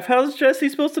paragraph. How's Jessie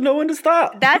supposed to know when to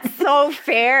stop? That's so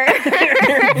fair.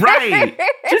 Right.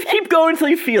 Just keep going until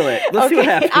you feel it. Let's see what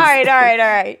happens.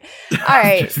 All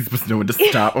right. Jesse's supposed to know when to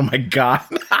stop. Oh my God.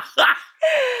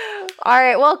 All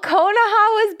right. Well, Konoha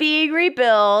was being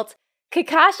rebuilt.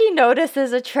 Kakashi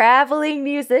notices a traveling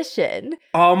musician.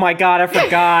 Oh my God, I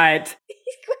forgot.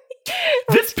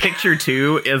 This picture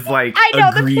too is like I know,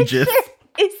 egregious. the picture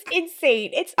is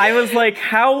insane. I was like,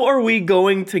 how are we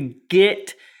going to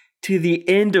get to the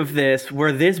end of this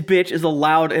where this bitch is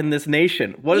allowed in this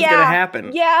nation? What is going to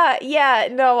happen? Yeah.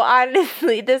 No,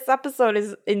 honestly, this episode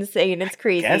is insane. It's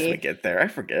crazy. I guess we get there. I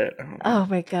forget. I don't know. Oh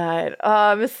my God.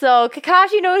 So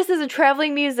Kakashi notices a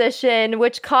traveling musician,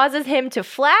 which causes him to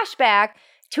flashback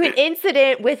to an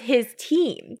incident with his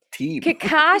team.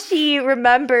 Kakashi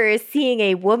remembers seeing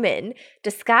a woman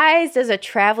disguised as a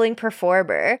traveling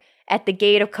performer at the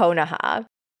gate of Konoha.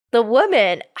 The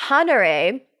woman,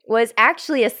 Hanare, was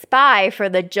actually a spy for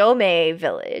the Jomei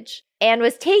village and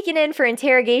was taken in for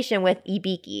interrogation with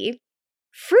Ibiki.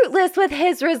 Fruitless with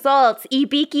his results,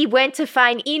 Ibiki went to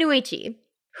find Inuichi,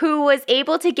 who was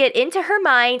able to get into her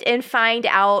mind and find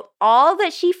out all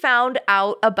that she found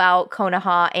out about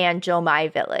Konoha and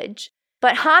Jomei village.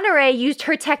 But Hanare used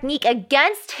her technique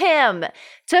against him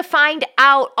to find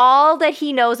out all that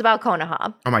he knows about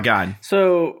Konoha. Oh my God.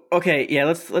 So, okay, yeah,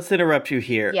 let's interrupt you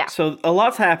here. Yeah. So a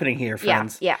lot's happening here,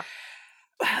 friends. Yeah.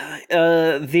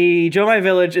 The Jomei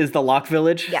village is the Lock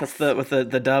village. Yes. That's what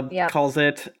the dub calls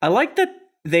it. I like that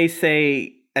they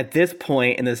say at this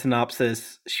point in the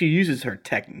synopsis, she uses her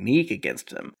technique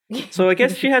against him. So I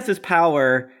guess she has this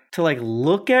power to like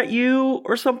look at you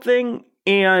or something.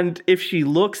 And if she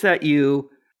looks at you,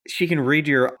 she can read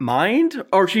your mind.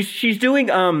 Or she's doing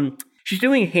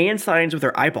hand signs with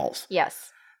her eyeballs.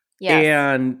 Yes.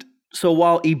 And so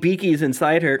while Ibiki is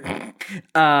inside her,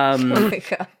 oh my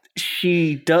God.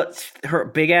 she does, her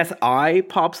big ass eye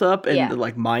pops up in the,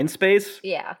 like, mind space.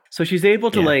 Yeah. So she's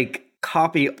able to like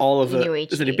copy all of the.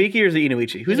 Inuichi. Is it Ibiki or is it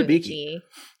Inuichi? Who's Ibiki?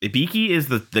 Ibiki is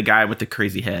the guy with the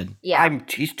crazy head. Yeah.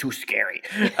 He's too scary.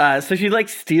 So she like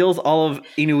steals all of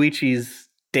Inuichi's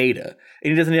data,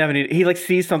 and he doesn't have any. He like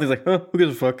sees something, he's like, oh, who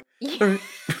gives a fuck? Yeah,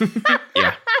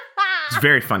 it's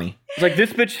very funny. It's like,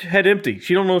 this bitch head empty.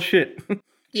 She don't know shit.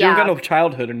 She don't got no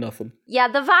childhood or nothing. Yeah,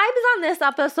 the vibes on this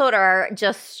episode are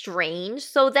just strange.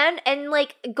 So then, and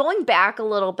like going back a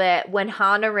little bit, when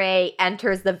Hanare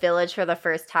enters the village for the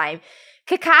first time,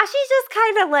 Kakashi just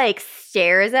kind of like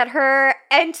stares at her,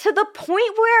 and to the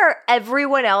point where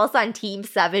everyone else on Team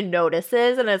 7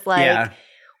 notices and is like,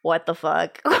 what the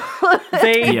fuck?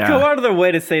 They go out of their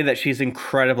way to say that she's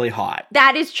incredibly hot.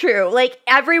 That is true. Like,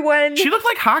 everyone... She looks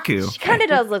like Haku. She kind of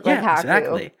does look like Haku.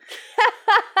 Exactly.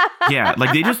 Yeah,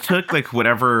 like they just took like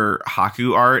whatever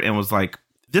Haku art and was like,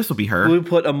 this will be her. Blue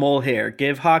put a mole hair.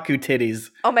 Give Haku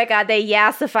titties. Oh my god, they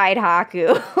yassified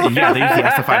Haku. Yeah, they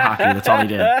yassified Haku. That's all they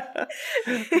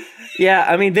did. Yeah,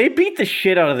 I mean, they beat the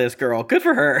shit out of this girl. Good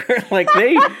for her. Like,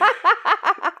 they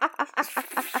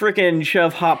freaking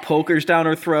shove hot pokers down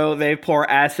her throat. They pour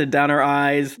acid down her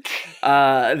eyes.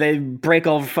 They break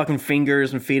all her fucking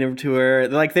fingers and feed them to her.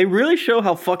 Like, they really show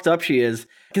how fucked up she is.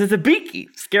 Because it's a Beaky.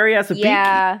 Scary ass Beaky.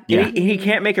 Yeah. And he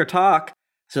can't make her talk.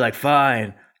 So like,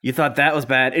 fine. You thought that was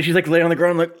bad. And she's like laying on the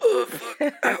ground like, oh,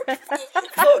 fuck.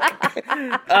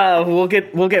 Ow,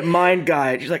 fuck. We'll get mind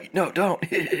guide. She's like, no, don't.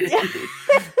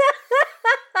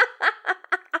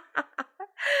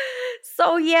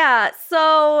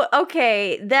 So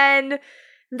okay, then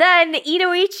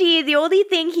Inoichi, the only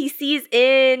thing he sees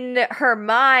in her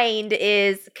mind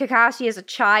is Kakashi as a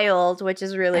child, which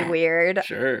is really weird.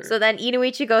 Sure. So then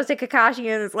Inoichi goes to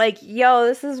Kakashi and is like, yo,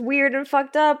 this is weird and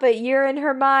fucked up, but you're in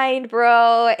her mind,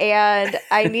 bro, and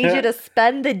I need you to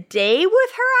spend the day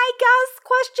with her, I guess, ?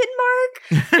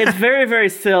 It's very, very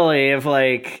silly if,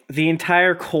 like, the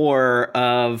entire core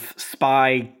of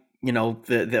spy, you know,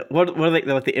 what are they,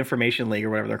 like, the information league or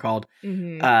whatever they're called,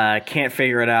 can't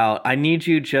figure it out. I need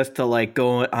you just to like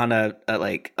go on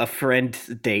a friend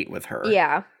date with her.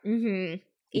 Yeah.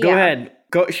 Mm-hmm. Go ahead.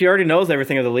 Go. She already knows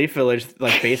everything of the Leaf Village,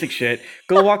 like basic shit.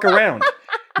 Go walk around.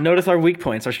 Notice our weak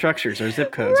points, our structures, our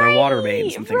zip codes, our water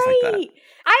mains, and things like that.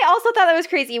 I also thought that was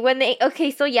crazy when then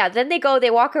they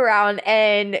walk around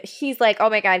and she's like, oh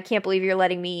my god, can't believe you're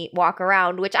letting me walk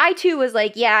around, which I too was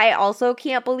like, yeah, I also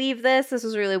can't believe this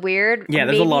was really weird. Yeah,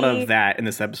 there's a lot of that in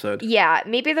this episode. Yeah,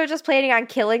 maybe they're just planning on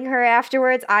killing her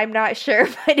afterwards, I'm not sure,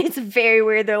 but it's very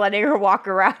weird they're letting her walk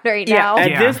around now.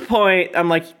 At this point, I'm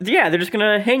like, yeah, they're just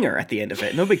gonna hang her at the end of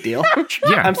it, no big deal.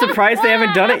 I'm surprised they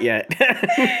haven't done it yet.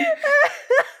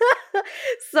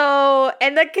 So,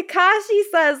 and then Kakashi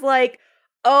says like,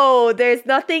 oh, there's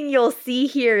nothing you'll see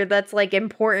here that's like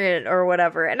important or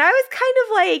whatever. And I was kind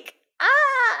of like,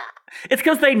 It's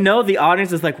because they know the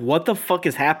audience is like, what the fuck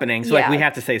is happening? So like, we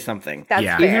have to say something. That's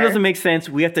Even if fair. it doesn't make sense,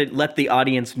 we have to let the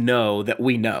audience know that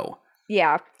we know.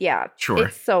 Yeah. Sure.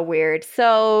 It's so weird.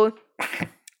 So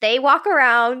they walk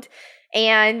around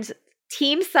and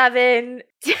Team 7,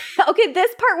 okay,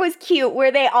 this part was cute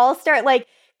where they all start like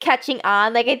catching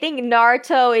on. Like, I think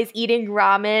Naruto is eating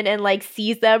ramen and like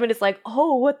sees them and is like,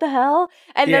 oh, what the hell?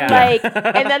 And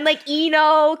then like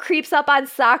Ino creeps up on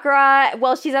Sakura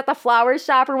while she's at the flower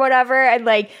shop or whatever and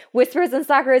like whispers in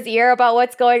Sakura's ear about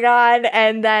what's going on.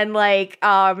 And then like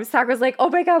Sakura's like,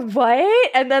 oh my god, what?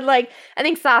 And then like I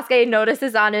think Sasuke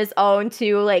notices on his own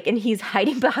too, like, and he's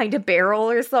hiding behind a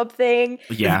barrel or something.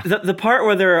 Yeah. The part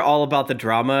where they're all about the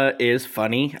drama is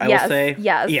funny, I will say.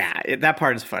 Yes. Yeah, that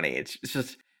part is funny. It's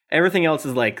just everything else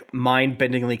is like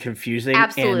mind-bendingly confusing.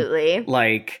 Absolutely. And,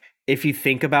 like, if you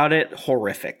think about it,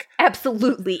 horrific.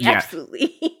 Absolutely.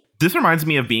 This reminds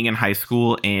me of being in high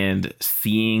school and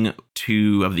seeing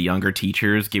two of the younger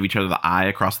teachers give each other the eye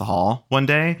across the hall one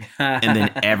day. And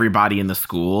then everybody in the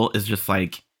school is just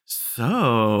like,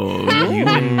 so you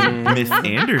and Miss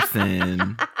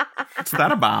Anderson, what's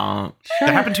that about? That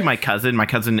happened to my cousin. My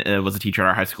cousin was a teacher at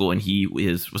our high school and he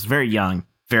was very young,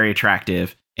 very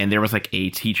attractive. And there was like a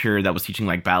teacher that was teaching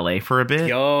like ballet for a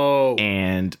bit.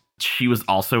 And she was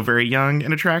also very young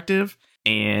and attractive.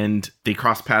 And they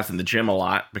crossed paths in the gym a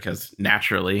lot because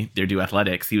naturally they do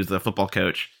athletics. He was the football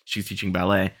coach. She's teaching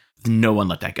ballet. No one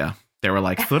let that go. They were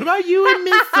like, so what about you and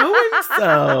Miss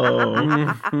So-and-so?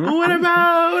 What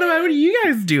are you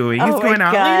guys doing? He's going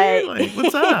out later? Like,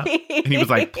 what's up? And he was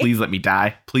like, please let me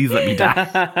die. Please let me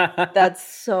die. That's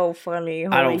so funny.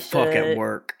 Holy I don't shit. fuck at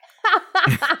work.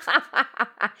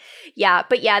 Yeah,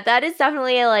 but yeah, that is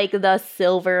definitely like the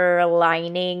silver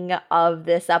lining of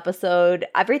this episode.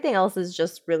 Everything else is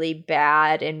just really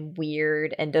bad and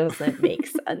weird and doesn't make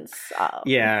sense.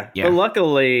 Yeah. Yeah. But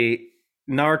luckily,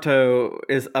 Naruto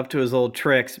is up to his old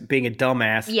tricks being a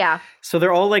dumbass. Yeah. So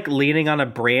they're all like leaning on a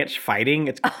branch fighting,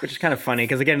 which is kind of funny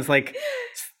because again, it's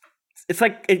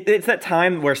that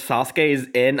time where Sasuke is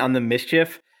in on the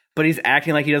mischief, but he's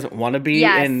acting like he doesn't want to be.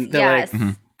 Yes, And they're like,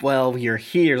 well, you're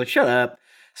here. Like, shut up.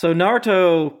 So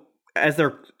Naruto, as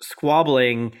they're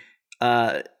squabbling,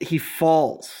 he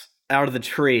falls out of the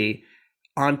tree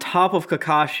on top of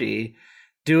Kakashi,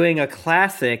 doing a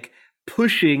classic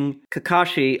pushing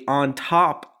Kakashi on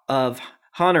top of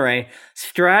Hanare,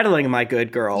 straddling my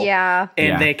good girl. Yeah.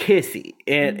 And they kissy.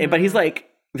 And but he's like,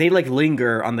 they like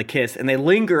linger on the kiss and they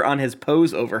linger on his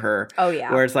pose over her. Oh,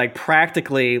 yeah. Where it's like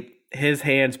practically his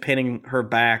hands pinning her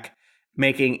back,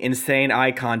 making insane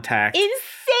eye contact. Insane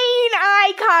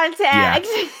eye contact.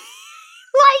 Yeah.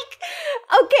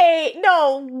 Like, okay,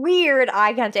 no, weird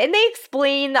eye contact. And they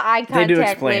explain the eye contact They do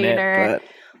explain later. it,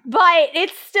 but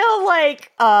it's still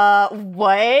like,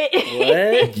 what?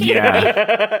 What?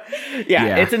 Yeah.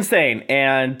 yeah, it's insane.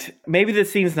 And maybe the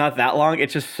scene's not that long.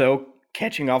 It's just so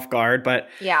catching off guard, but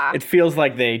Yeah. it feels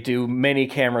like they do many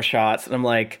camera shots. And I'm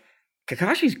like,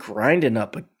 Kakashi's grinding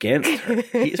up against her.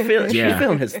 She's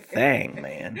feeling his thing,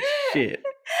 man. Shit.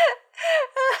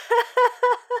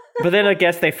 But then I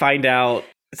guess they find out,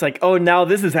 it's like, oh, now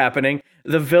this is happening.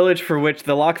 The village for which,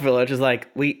 the Lock Village, is like,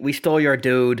 we stole your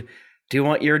dude. Do you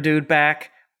want your dude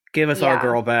back? Give us our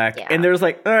girl back. Yeah. And there's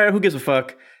like, all right, who gives a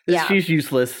fuck? Yeah. She's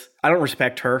useless. I don't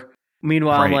respect her.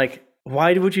 Meanwhile, I'm like,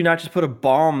 why would you not just put a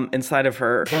bomb inside of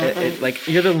her? Like,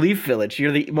 you're the Leaf Village.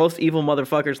 You're the most evil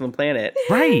motherfuckers on the planet.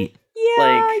 Right.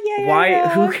 Why?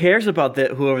 Who cares about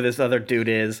whoever this other dude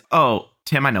is? Oh,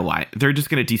 Tim, I know why. They're just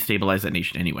going to destabilize that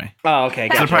nation anyway. Oh, okay.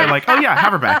 So they're probably like, oh yeah,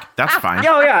 have her back. That's fine.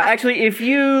 Oh, yeah. Actually, if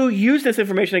you use this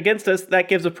information against us, that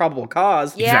gives a probable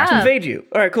cause Yeah. to invade you.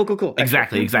 All right, cool.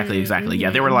 Exactly. Yeah,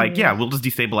 they were like, yeah, we'll just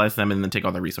destabilize them and then take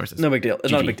all their resources. No big deal.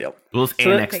 It's not a GG. big deal. We'll just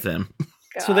annex them.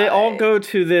 So they all go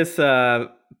to this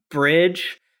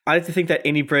bridge. I like to think that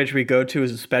any bridge we go to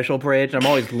is a special bridge. And I'm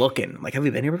always looking. I'm like, have we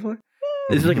been here before?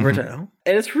 This is like a bridge I know.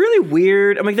 And it's really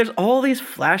weird. I mean, there's all these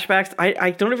flashbacks.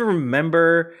 I don't even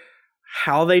remember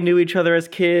how they knew each other as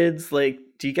kids. Like,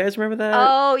 do you guys remember that?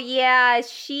 Oh, yeah.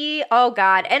 Oh,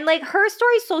 God. And, like, her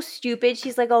story's so stupid.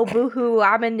 She's like, oh, boo-hoo,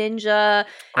 I'm a ninja.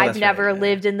 I've never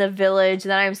lived in the village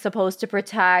that I'm supposed to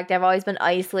protect. I've always been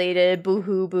isolated.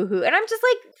 Boo-hoo, boo-hoo. And I'm just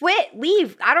like, quit,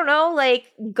 leave. I don't know.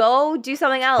 Like, go do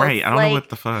something else. Right. I don't know what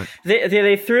the fuck.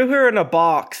 They threw her in a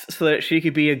box so that she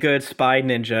could be a good spy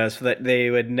ninja, so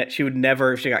that she would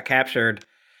never, if she got captured,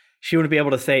 she wouldn't be able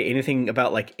to say anything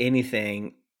about, like,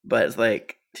 anything. But it's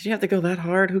like, did you have to go that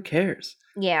hard? Who cares?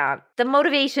 Yeah, the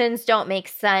motivations don't make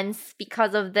sense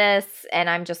because of this, and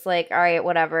I'm just like, all right,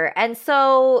 whatever. And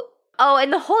so,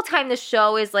 and the whole time the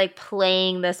show is like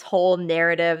playing this whole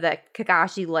narrative that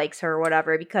Kakashi likes her or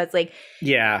whatever, because like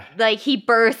he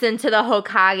bursts into the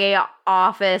Hokage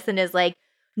office and is like,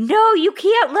 no, you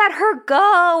can't let her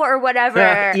go or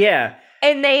whatever. Yeah.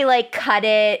 And they like cut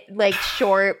it like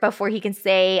short before he can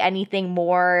say anything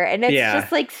more, and it's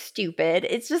just like stupid.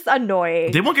 It's just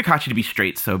annoying. They want Kakashi to be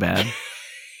straight so bad.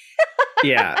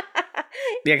 Yeah,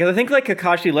 because I think like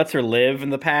Kakashi lets her live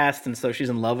in the past, and so she's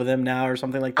in love with him now or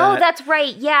something like that. Oh, that's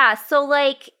right. Yeah. So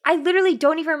like, I literally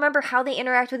don't even remember how they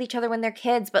interact with each other when they're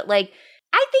kids, but like,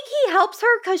 I think he helps her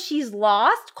because she's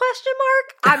lost? ?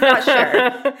 I'm not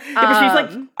sure. But she's like,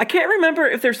 I can't remember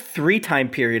if there's 3 time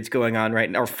periods going on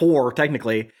right now, or 4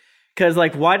 technically. Because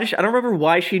like, why does I don't remember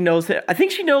why she knows him. I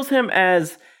think she knows him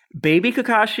as baby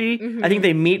Kakashi. Mm-hmm. I think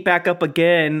they meet back up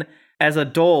again as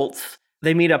adults.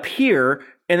 They meet up here,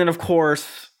 and then of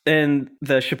course in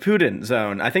the Shippuden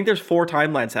zone. I think there's 4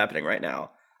 timelines happening right now.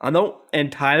 I don't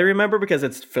entirely remember because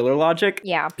it's filler logic.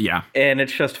 Yeah. And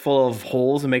it's just full of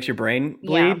holes and makes your brain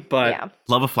bleed. But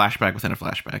love a flashback within a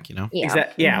flashback, you know? Yeah.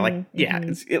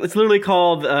 It's literally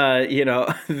called,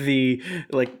 the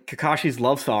like Kakashi's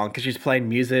love song because she's playing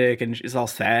music and she's all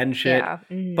sad and shit. Yeah.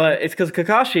 Mm-hmm. But it's because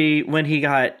Kakashi, when he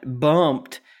got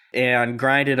bumped and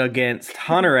grinded against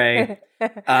Hanare,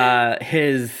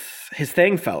 his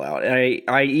thing fell out,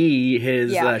 i.e.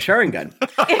 his Sharingan.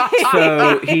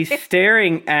 So he's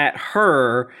staring at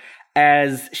her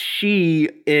as she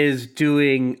is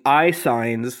doing eye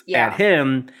signs at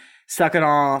him, sucking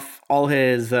off all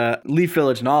his Leaf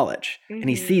Village knowledge, and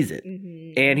he sees it.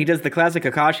 Mm-hmm. And he does the classic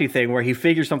Kakashi thing where he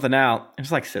figures something out and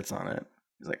just like sits on it.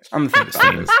 He's like, I'm the thing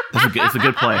about this. It's a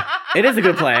good play. It is a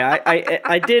good play.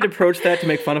 I did approach that to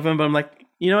make fun of him, but I'm like,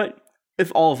 you know what?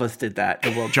 if all of us did that, the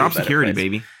world would be a Job better security, place.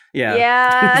 baby. Yeah.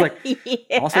 Yeah. It's like,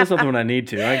 I'll say something when I need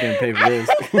to. I can pay for this.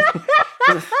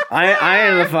 I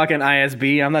am the fucking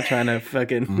ISB. I'm not trying to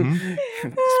fucking be in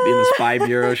the spy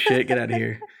bureau shit. Get out of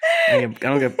here. I'm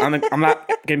not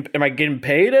getting, am I getting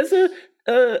paid as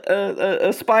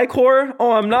a spy corps?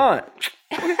 Oh, I'm not.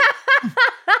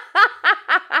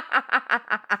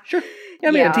 Sure. Yeah,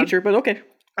 I mean, I'm a teacher, but okay.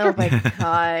 Oh my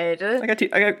god.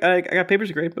 I got papers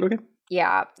to grade, but okay.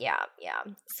 Yeah.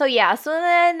 So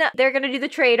then they're gonna do the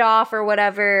trade-off or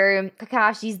whatever.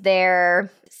 Kakashi's there.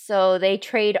 So they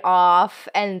trade off,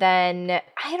 and then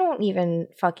I don't even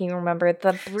fucking remember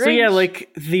the bridge. So yeah, like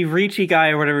the Ricci guy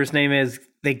or whatever his name is,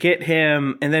 they get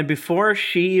him, and then before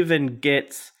she even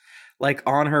gets like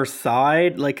on her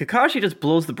side, like Kakashi just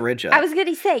blows the bridge up. I was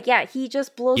gonna say, yeah, he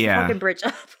just blows the fucking bridge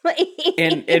up.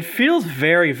 And it feels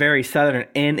very, very southern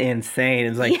and insane.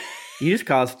 It's like, you just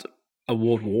caused a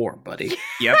world war, buddy.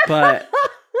 Yep. But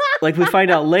like we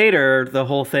find out later, the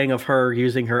whole thing of her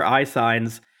using her eye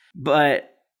signs, but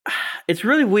it's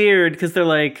really weird because they're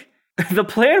like, the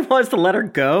plan was to let her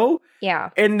go.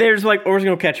 Yeah. And there's like, or we're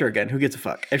gonna catch her again. Who gives a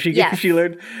fuck? If she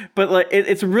learned. But like,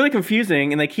 it's really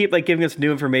confusing, and they keep like giving us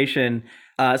new information.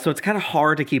 So it's kind of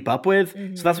hard to keep up with.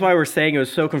 Mm-hmm. So that's why we're saying it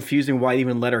was so confusing why they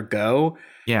even let her go.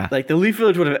 Yeah. Like the Leaf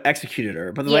Village would have executed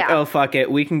her, but they're like, oh fuck it,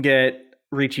 we can get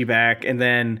Ricci back, and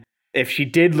then if she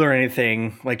did learn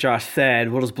anything, like Josh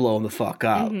said, we'll just blow him the fuck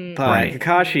up. Mm-hmm. But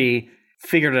Kakashi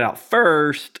figured it out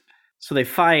first, so they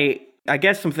fight. I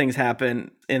guess some things happen,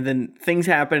 and then things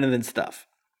happen, and then stuff.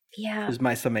 Yeah. Is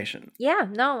my summation. Yeah,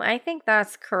 no, I think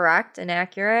that's correct and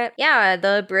accurate. Yeah,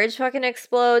 the bridge fucking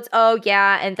explodes. Oh,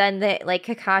 yeah, and then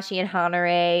Kakashi and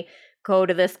Hanare go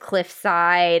to this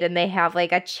cliffside, and they have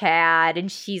like a chat, and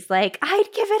she's like, I'd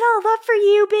give it all up for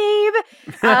you, babe.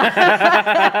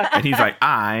 And he's like,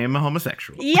 I'm a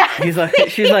homosexual. Yeah. She's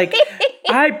like,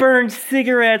 I burned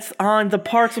cigarettes on the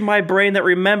parts of my brain that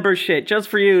remember shit just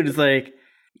for you. And it's like,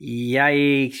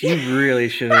 yikes, you really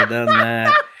should have done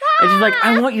that. And she's like,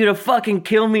 I want you to fucking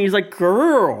kill me. He's like,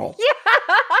 girl. Yeah.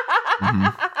 Mm-hmm.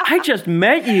 I just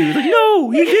met you. He's like,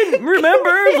 no, you didn't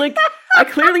remember. Like, I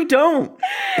clearly don't.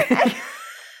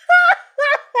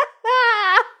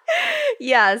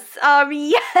 Yes.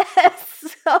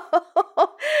 Yes.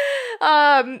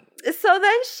 So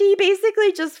then she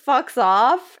basically just fucks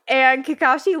off, and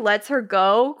Kakashi lets her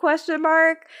go, ?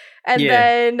 And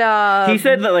then he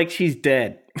said that like she's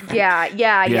dead. Yeah.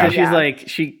 She's like,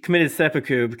 she committed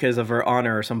seppuku because of her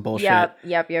honor or some bullshit.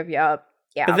 Yep.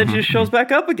 Yeah. But then she just shows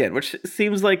back up again, which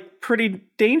seems like pretty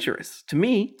dangerous to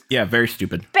me. Yeah, very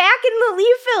stupid. Back in the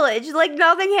Leaf Village, like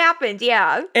nothing happened.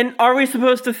 Yeah. And are we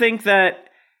supposed to think that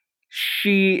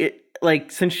she,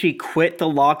 like, since she quit the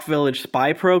Lock Village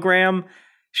spy program,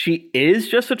 she is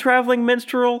just a traveling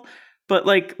minstrel? But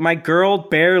like, my girl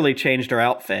barely changed her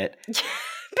outfit.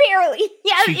 Barely.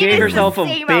 Yeah, she gave herself a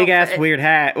big ass weird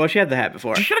hat. Well, she had the hat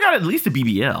before. She should have got at least a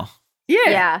BBL.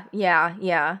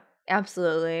 Yeah.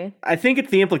 Absolutely. I think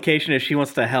it's the implication is she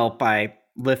wants to help by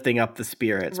lifting up the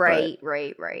spirits. Right.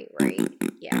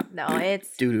 Yeah. No,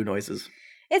 it's doo-doo noises.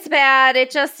 It's bad.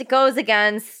 It goes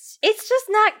against. It's just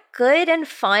not good and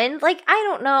fun. Like, I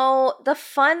don't know. The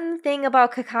fun thing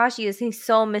about Kakashi is he's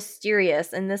so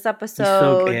mysterious. In this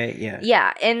episode,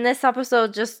 yeah. In this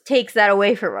episode, just takes that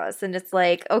away from us, and it's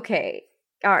like, okay,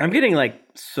 all right. I'm getting like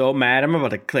so mad. I'm about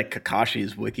to click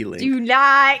Kakashi's wiki link. Do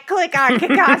not click on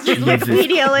Kakashi's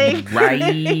Wikipedia link.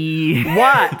 Right?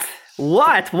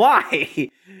 What? Why?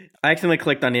 I accidentally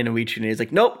clicked on Inuichi, and he's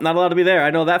like, nope, not allowed to be there. I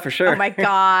know that for sure. Oh my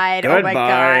god.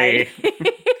 Goodbye.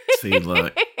 See,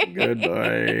 look.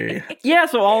 Goodbye. Yeah,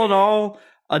 so all in all,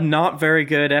 a not very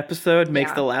good episode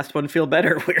makes the last one feel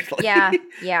better, weirdly. Yeah,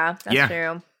 that's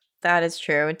true. That is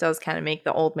true. It does kind of make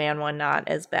the old man one not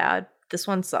as bad. This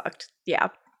one sucked. Yeah.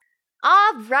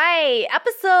 All right.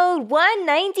 Episode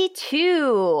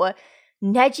 192.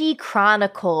 Neji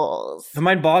Chronicles. The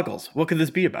mind boggles. What could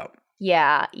this be about?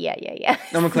 Yeah. I'm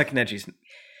going to click Neji's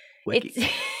wiki.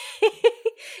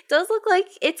 It does look like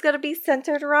it's going to be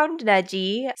centered around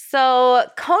Neji. So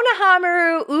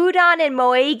Konohamaru, Udon, and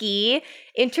Moegi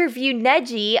interview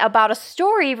Neji about a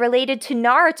story related to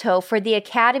Naruto for the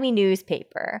Academy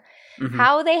newspaper. Mm-hmm.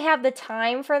 How they have the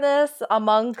time for this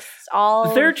amongst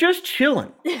all... They're just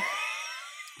chilling.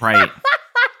 Right.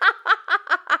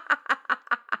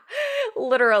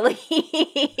 Literally.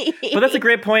 But that's a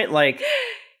great point. Like,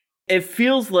 it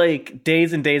feels like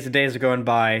days and days and days are going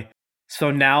by.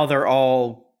 So now they're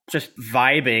all just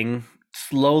vibing,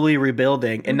 slowly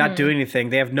rebuilding, and not doing anything.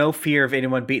 They have no fear of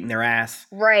anyone beating their ass.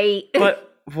 Right.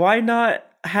 But why not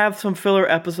have some filler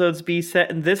episodes be set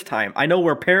in this time? I know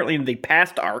we're apparently in the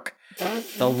past arc,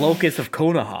 The locust of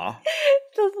Konoha.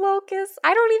 The locust.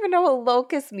 I don't even know what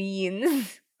locust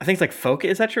means. I think it's like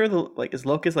focus. Is that true? Is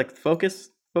locust like focus?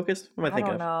 Focus? What am I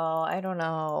thinking of? I don't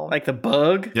know. Like the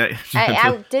bug? Yeah.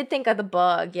 I did think of the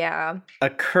bug, yeah. A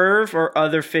curve or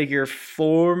other figure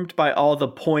formed by all the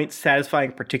points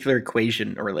satisfying a particular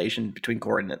equation or relation between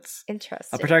coordinates. Interesting.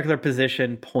 A particular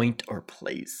position, point, or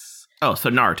place. Oh, so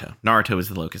Naruto. Naruto is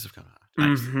the locus of Konoha.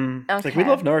 Nice. Mm-hmm. Okay. It's like, we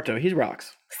love Naruto. He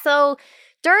rocks. So,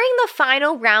 during the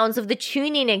final rounds of the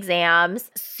tuning exams,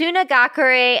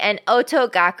 Sunagakure and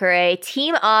Otogakure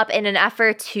team up in an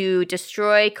effort to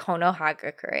destroy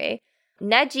Konohagakure.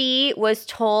 Neji was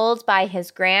told by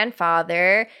his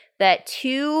grandfather that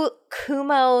 2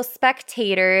 Kumo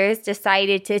spectators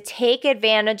decided to take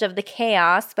advantage of the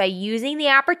chaos by using the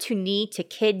opportunity to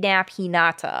kidnap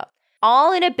Hinata,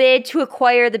 all in a bid to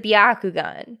acquire the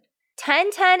Byakugan.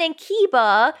 Tenten and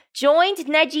Kiba joined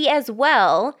Neji as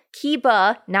well,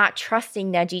 Kiba not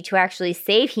trusting Neji to actually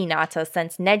save Hinata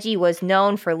since Neji was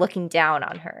known for looking down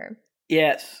on her.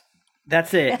 Yes.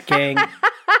 That's it, gang.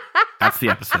 That's the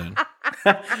episode.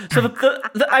 So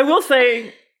I will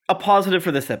say a positive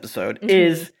for this episode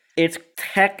is it's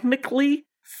technically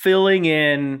filling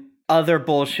in other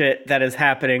bullshit that is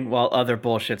happening while other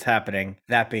bullshit's happening.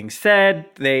 That being said,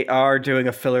 they are doing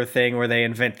a filler thing where they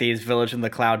invent these Village in the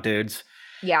Cloud dudes.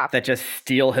 Yeah. That just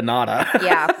steal Hinata.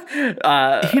 Yeah.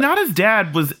 Hinata's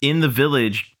dad was in the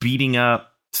village beating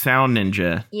up Sound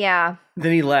Ninja. Yeah.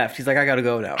 Then he left. He's like, I gotta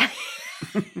go now.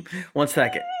 1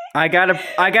 second. I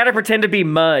gotta pretend to be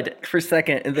Mud for a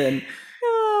second, and then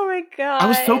Oh my god. I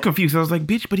was so confused. I was like,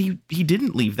 bitch, but he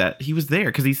didn't leave that. He was there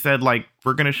because he said, like,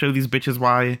 we're going to show these bitches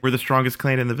why we're the strongest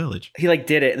clan in the village. he like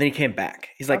did it, and then he came back.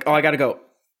 He's like, oh, I gotta go.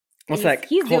 One sec.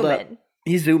 He's Hold zooming. up.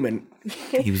 He's zooming.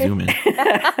 He was zooming.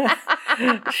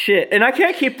 Shit. And I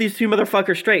can't keep these 2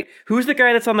 motherfuckers straight. Who's the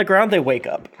guy that's on the ground? They wake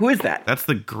up. Who is that? That's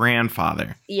the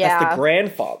grandfather. Yeah. That's the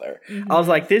grandfather. I was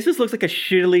like, this just looks like a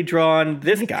shittily drawn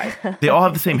this guy. They all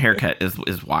have the same haircut is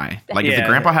why. Like, if the Yeah.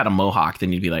 grandpa had a mohawk,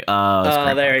 then you'd be like, oh, it's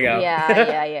grandpa. There you go.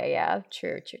 Yeah.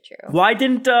 True. Why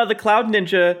didn't the Cloud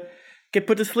Ninja get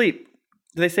put to sleep?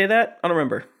 Did they say that? I don't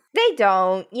remember. They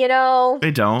don't, you know.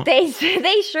 They don't.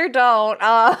 They sure don't.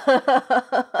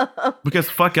 Because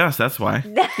fuck us, that's why.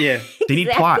 Yeah. They need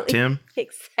plot, Tim.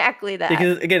 Exactly that.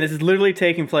 Because, again, this is literally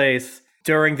taking place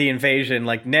during the invasion.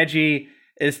 Like, Neji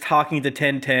is talking to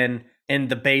Tenten in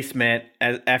the basement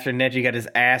after Neji got his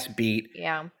ass beat.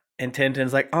 Yeah. And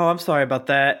Tenten's like, oh, I'm sorry about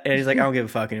that. And he's like, I don't give a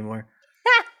fuck anymore.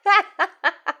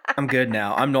 I'm good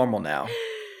now. I'm normal now.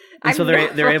 And so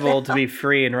they're able to be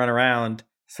free and run around.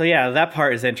 So yeah, that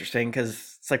part is interesting because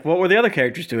it's like, what were the other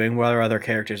characters doing while other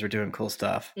characters were doing cool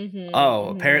stuff?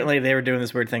 Apparently they were doing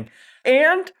this weird thing.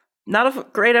 And not a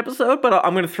great episode, but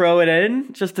I'm going to throw it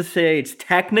in just to say it's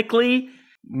technically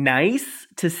nice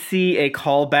to see a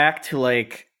callback to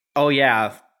like, oh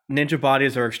yeah, ninja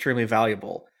bodies are extremely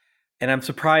valuable. And I'm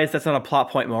surprised that's not a plot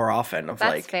point more often. Of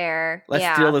That's like, fair.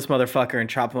 let's steal this motherfucker and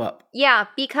chop him up. Yeah,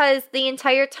 because the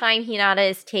entire time Hinata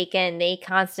is taken, they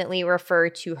constantly refer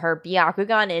to her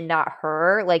Byakugan and not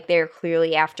her. Like, they're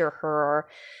clearly after her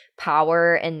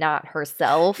power and not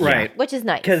herself. Right. Which is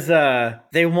nice. Because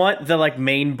they want the like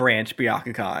main branch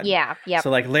Byakugan. Yeah, yep.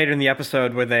 So like later in the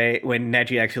episode when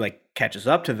Neji actually like catches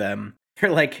up to them, you're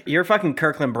like, you're fucking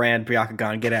Kirkland brand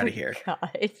Byakugan, get out of here. God.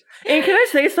 And can I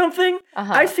say something?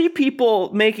 Uh-huh. I see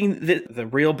people making the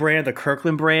real brand, the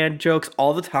Kirkland brand jokes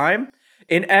all the time.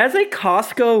 And as a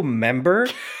Costco member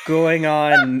going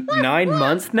on 9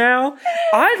 months now,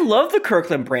 I love the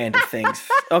Kirkland brand of things.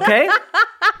 Okay?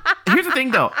 Here's the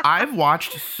thing, though. I've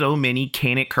watched so many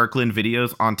Kanik Kirkland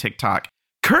videos on TikTok.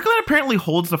 Kirkland apparently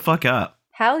holds the fuck up.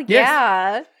 Hell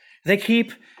yeah. They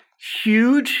keep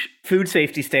huge food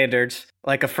safety standards.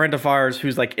 Like a friend of ours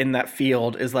who's like in that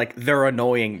field is like, they're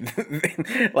annoying.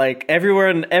 Like everywhere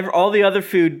and all the other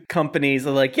food companies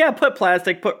are like, yeah, put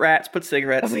plastic, put rats, put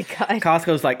cigarettes. Oh my God.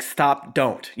 Costco's like, stop,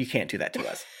 don't. You can't do that to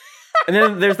us. And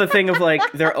then there's the thing of like,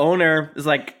 their owner is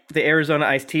like, the Arizona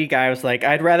iced tea guy was like,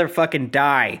 I'd rather fucking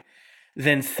die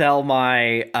than sell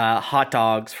my hot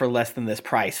dogs for less than this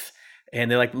price.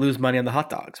 And they like lose money on the hot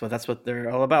dogs, but that's what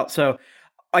they're all about. So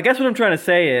I guess what I'm trying to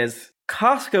say is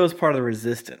Costco is part of the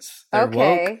resistance. They're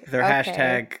woke. They're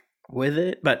hashtag with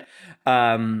it. But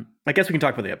I guess we can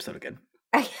talk about the episode again.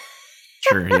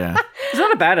 Sure, yeah. It's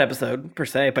not a bad episode per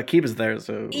se, but Kiba's there,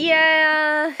 so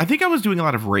Yeah. I think I was doing a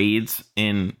lot of raids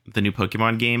in the new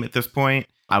Pokemon game at this point.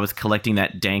 I was collecting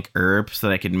that dank herb so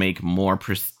that I could make more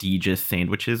prestigious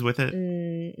sandwiches with it.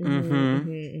 I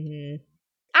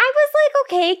was like,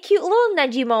 okay, cute little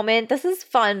Neji moment. This is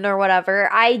fun or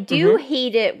whatever. I do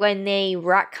hate it when they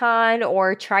retcon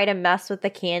or try to mess with the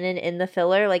canon in the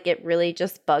filler. Like, it really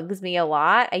just bugs me a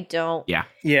lot. I don't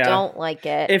like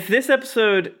it. If this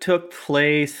episode took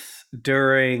place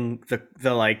during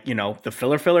the like, you know, the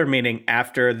filler, meaning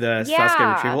after the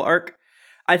Sasuke retrieval arc,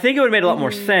 I think it would have made a lot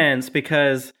more sense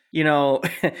because, you know,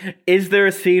 is there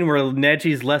a scene where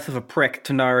Neji's less of a prick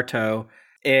to Naruto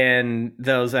in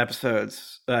those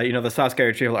episodes? You know, the Sasuke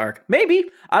retrieval arc? Maybe.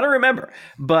 I don't remember.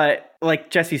 But like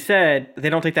Jesse said, they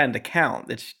don't take that into account.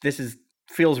 This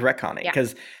feels retconning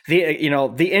because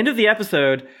the end of the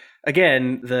episode,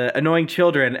 again, the annoying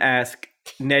children ask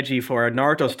Neji for a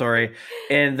Naruto story,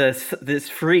 and this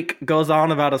freak goes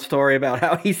on about a story about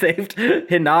how he saved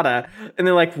Hinata, and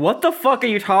they're like, what the fuck are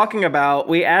you talking about?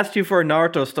 We asked you for a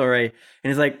Naruto story. And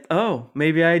he's like, oh,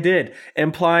 maybe I did,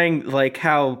 implying like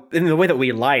how, in the way that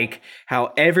we like,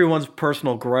 how everyone's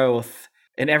personal growth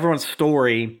and everyone's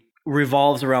story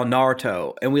revolves around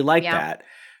Naruto, and we like that.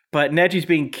 But Neji's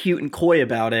being cute and coy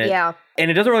about it,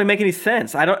 and it doesn't really make any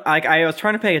sense. I was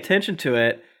trying to pay attention to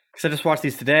it because I just watched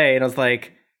these today, and I was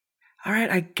like, all right,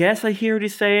 I guess I hear what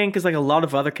he's saying, because like a lot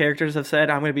of other characters have said,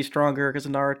 I'm going to be stronger because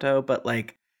of Naruto, but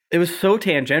like, it was so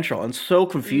tangential and so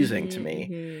confusing to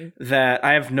me that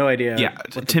I have no idea. Yeah,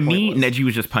 to me, Neji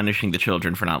was just punishing the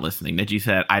children for not listening. Neji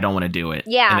said, I don't want to do it.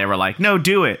 Yeah. And they were like, no,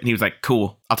 do it. And he was like,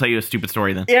 cool, I'll tell you a stupid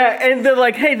story then. Yeah, and they're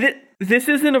like, hey, this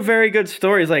isn't a very good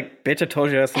story. He's like, bitch, I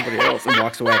told you that's somebody else, and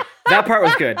walks away. That part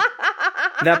was good.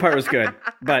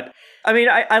 But I mean,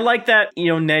 I like that, you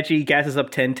know, Neji gasses up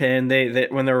Tenten. They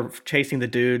when they're chasing the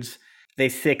dudes, they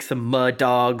sick some mud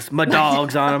dogs on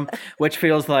them, which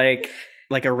feels like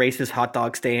a racist hot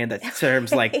dog stand that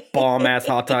serves like bomb ass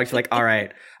hot dogs. You're like, all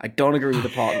right, I don't agree with the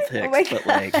politics, but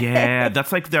like, yeah,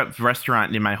 that's like that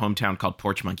restaurant in my hometown called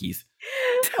Porch Monkeys.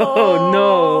 Oh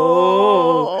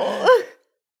no.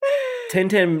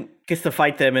 Tenten gets to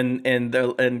fight them, and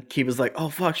Kiba's like, oh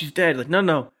fuck, she's dead. Like,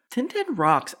 no. Tenten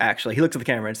rocks, actually. He looks at the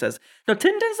camera and says, no,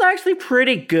 Tenten's actually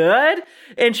pretty good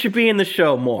and should be in the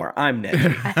show more. I'm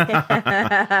Neji.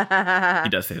 He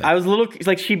does say that. I was a little,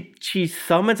 like, she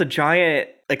summons a giant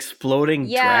exploding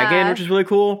dragon, which is really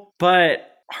cool. But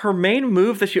her main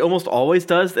move that she almost always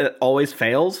does, that always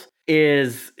fails,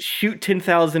 is shoot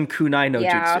 10,000 kunai no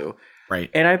jutsu. Right.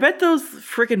 And I bet those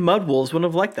freaking mud wolves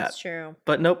wouldn't have liked that. That's true.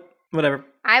 But nope, whatever.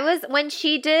 When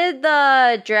she did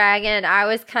the dragon, I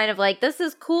was kind of like, this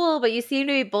is cool, but you seem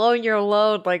to be blowing your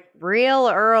load like real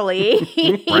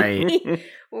early. Right.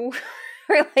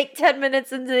 We're like 10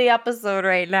 minutes into the episode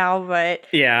right now, but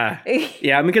yeah,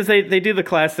 because they do the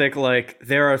classic, like,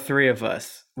 there are three of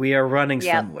us. We are running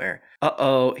somewhere.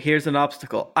 Uh-oh, here's an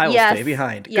obstacle. I will stay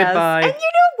behind. Yes. Goodbye. And you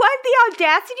know what? The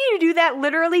audacity to do that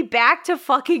literally back to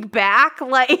fucking back.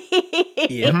 Like,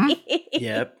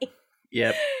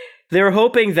 Yep. They were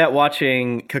hoping that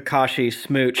watching Kakashi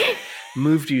smooch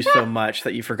moved you so much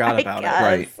that you forgot about it.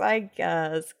 Right. I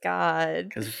guess.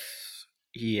 God.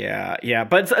 Yeah.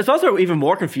 But it's also even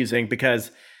more confusing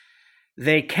because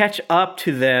they catch up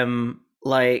to them,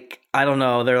 like, I don't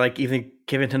know, they're like even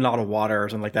giving Hinata water or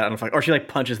something like that. I don't know if or she like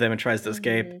punches them and tries to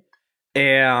escape.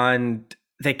 And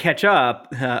they catch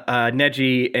up,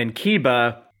 Neji and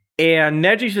Kiba, and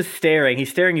Neji's just staring. He's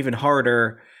staring even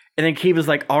harder. And then Kiba's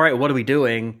like, all right, what are we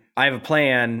doing? I have a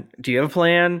plan. Do you have a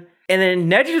plan? And then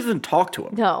Neji doesn't talk to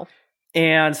him. No.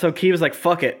 And so Kiba's like,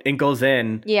 fuck it, and goes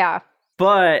in. Yeah.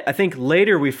 But I think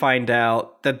later we find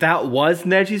out that was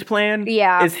Neji's plan.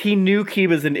 Yeah. Is he knew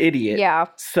Kiba's an idiot. Yeah.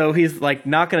 So he's like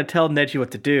not going to tell Neji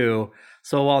what to do.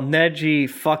 So while Neji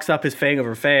fucks up his Fang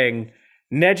over Fang,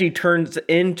 Neji turns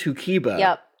into Kiba.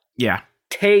 Yep. Yeah.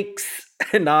 Takes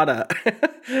Hinata.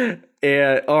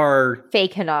 Or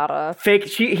fake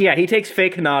Hinata. He takes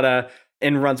fake Hinata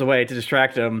and runs away to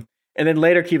distract him. And then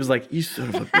later Kiba's like, you son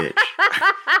of a bitch.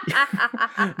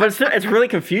 But it's really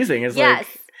confusing. It's like,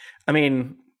 I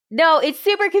mean, no, it's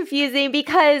super confusing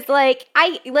because like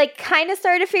I like kind of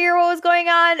started to figure what was going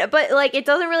on, but like it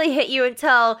doesn't really hit you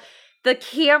until the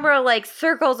camera like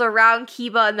circles around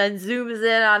Kiba and then zooms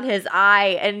in on his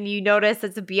eye, and you notice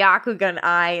it's a Byakugan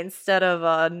eye instead of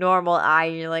a normal eye,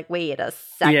 and you're like, wait a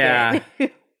second.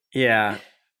 Yeah.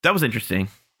 That was interesting.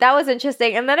 That was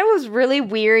interesting. And then it was really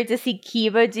weird to see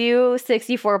Kiba do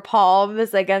 64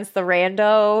 palms against the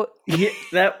rando.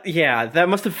 That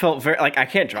must have felt very, like, I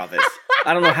can't draw this.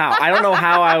 I don't know how.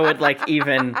 I would, like,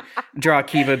 even draw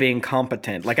Kiba being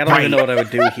competent. Like, I don't even know what I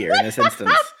would do here in this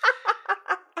instance.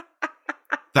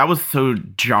 That was so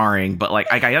jarring, but, like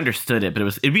I understood it, but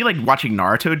it'd be like watching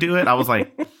Naruto do it. I was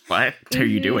like, what are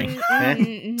you doing?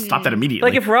 Stop that immediately.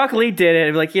 Like, if Rock Lee did it,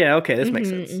 it'd be like, yeah, okay, this makes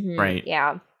sense. Right.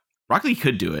 Yeah. Rock Lee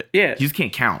could do it. Yeah. He just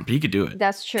can't count, but he could do it.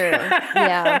 That's true.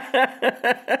 Yeah.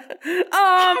 12.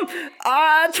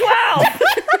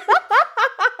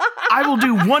 I will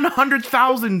do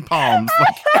 100,000 palms.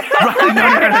 Like, Rock Lee,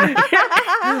 no.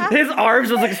 His arms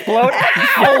just explode.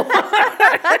 Ow!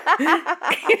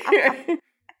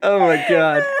 Oh my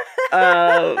god.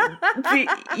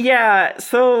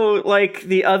 So like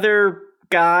the other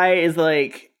guy is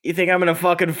like, you think I'm gonna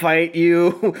fucking fight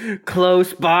you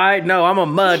close by? No, I'm a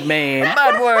mud man.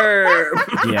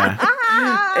 Mudworm!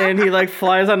 Yeah. And he like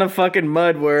flies on a fucking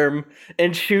mudworm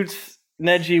and shoots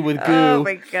Neji with goo. Oh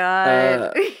my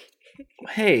god.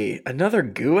 Hey, another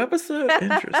goo episode?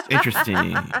 Interesting.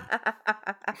 Interesting.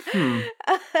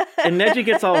 And Neji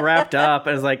gets all wrapped up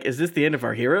and is like, is this the end of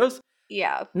our heroes?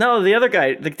 Yeah. No, the other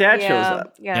guy, the dad shows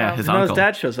up. Yeah, his No, uncle. his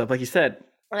dad shows up, like you said.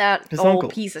 That His old uncle.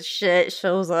 piece of shit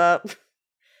shows up.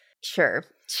 Sure,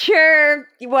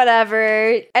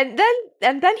 whatever. And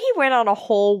then he went on a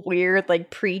whole weird, like,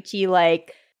 preachy,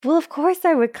 like, well, of course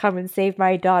I would come and save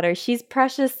my daughter. She's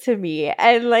precious to me.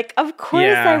 And, like, of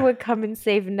course I would come and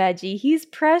save Neji. He's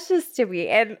precious to me.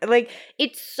 And, like,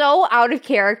 it's so out of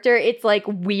character. It's, like,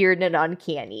 weird and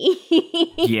uncanny.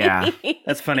 Yeah.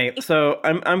 That's funny. So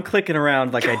I'm clicking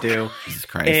around like I do. Jesus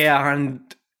Christ.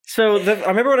 And so I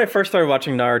remember when I first started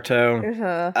watching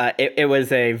Naruto, it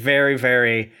was a very,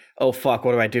 very, oh fuck,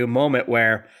 what do I do moment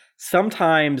where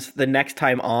sometimes the next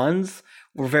time ons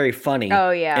were very funny.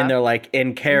 Oh, yeah. And they're like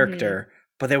in character,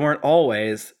 but they weren't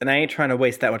always. And I ain't trying to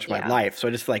waste that much of my life. So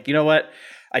I just like, you know what?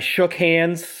 I shook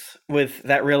hands with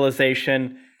that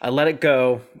realization. I let it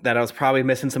go that I was probably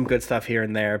missing some good stuff here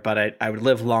and there, but I would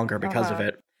live longer because of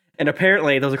it. And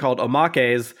apparently those are called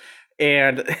omakes.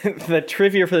 And the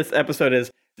trivia for this episode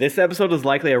is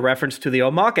likely a reference to the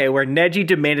omake where Neji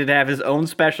demanded to have his own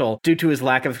special due to his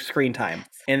lack of screen time.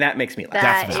 And that makes me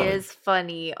laugh. That is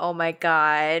funny. Oh my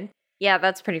god. Yeah,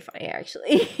 that's pretty funny,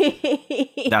 actually.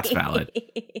 That's valid.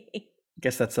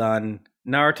 Guess that's on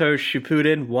Naruto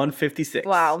Shippuden 156.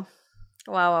 Wow.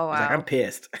 He's like, I'm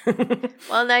pissed.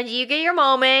 Well, Neji, you get your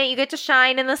moment. You get to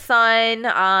shine in the sun.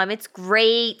 It's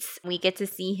great. We get to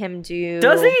see him do...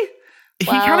 Does he? He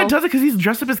kind of does it because he's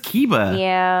dressed up as Kiba.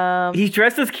 Yeah. He's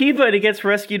dressed as Kiba and he gets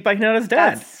rescued by Hinata's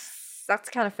dad. That's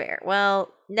kind of fair.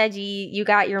 Well, Neji, you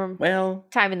got your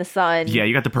time in the sun. Yeah,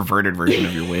 you got the perverted version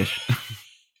of your wish.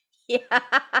 Yeah.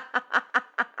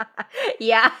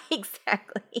 Yeah,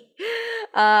 exactly.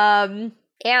 And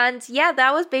yeah,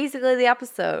 that was basically the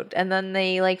episode. And then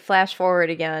they like flash forward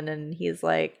again and he's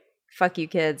like, fuck you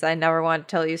kids. I never want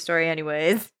to tell you a story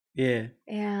anyways. Yeah.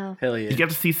 Yeah. Hell yeah. You get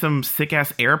to see some sick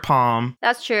ass air palm.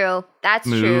 That's true. That's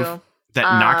move true.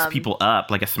 That knocks people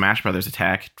up like a Smash Brothers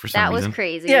attack for some reason. That was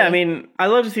crazy. Yeah, I mean, I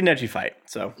love to see Neji fight.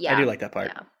 So I do like that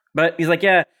part. Yeah. But he's like,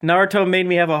 yeah, Naruto made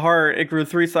me have a heart. It grew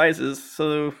 3 sizes.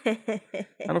 So I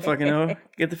don't fucking know.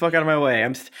 Get the fuck out of my way.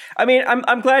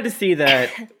 I'm glad to see that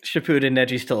Shippuden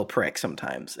Neji's still a prick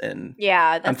sometimes. And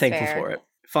yeah, that's I'm thankful for it.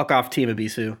 Fuck off, Team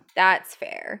Abisu. That's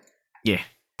fair. Yeah.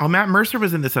 Oh, Matt Mercer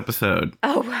was in this episode.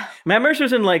 Oh, wow. Matt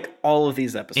Mercer's in like all of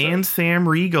these episodes. And Sam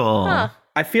Riegel. Huh.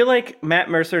 I feel like Matt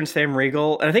Mercer and Sam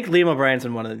Riegel, and I think Liam O'Brien's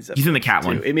in one of these episodes. He's in the cat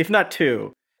one. I mean, if not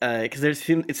 2. Because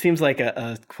it seems like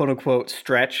a quote-unquote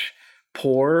stretch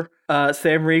poor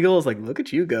Sam Riegel is like, look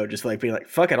at you go, just like being like,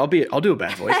 fuck it, I'll do a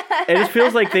bad voice. It just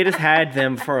feels like they just had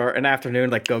them for an afternoon,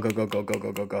 like go.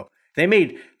 They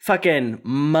made fucking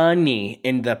money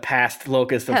in the past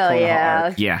Locust of Konoha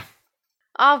arc. Yeah.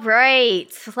 All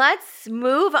right, let's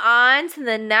move on to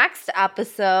the next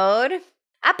episode.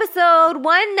 Episode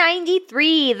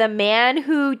 193, The Man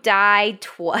Who Died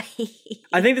Twice.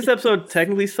 I think this episode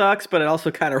technically sucks, but it also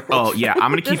kind of rolls. Oh, yeah,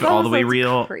 I'm going to keep it all the way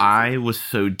real. Crazy. I was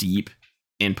so deep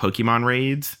in Pokemon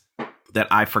raids that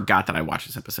I forgot that I watched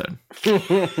this episode.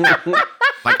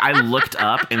 Like, I looked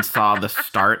up and saw the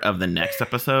start of the next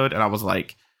episode, and I was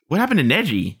like, what happened to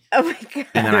Neji? Oh my god.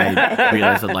 And then I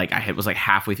realized that, like, I was like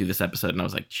halfway through this episode, and I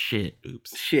was like, shit,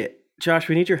 oops. Shit. Josh,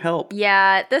 we need your help.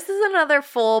 Yeah, this is another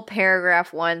full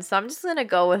paragraph one, so I'm just going to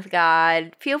go with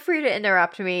God. Feel free to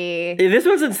interrupt me. This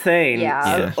was insane.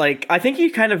 Yeah. Like, I think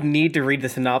you kind of need to read the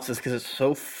synopsis because it's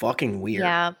so fucking weird.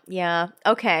 Yeah.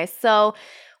 Okay, so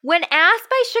when asked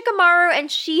by Shikamaru and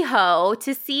Shiho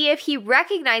to see if he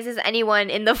recognizes anyone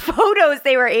in the photos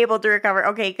they were able to recover,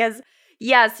 okay, because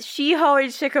yes, Shiho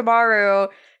and Shikamaru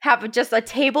have just a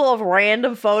table of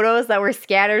random photos that were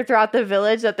scattered throughout the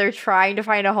village that they're trying to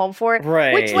find a home for.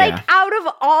 Right. Which, like, out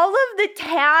of all of the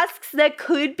tasks that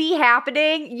could be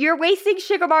happening, you're wasting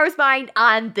Shikamaru's mind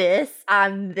on this.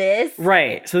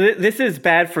 Right. So this is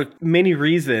bad for many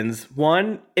reasons.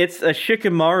 One, it's a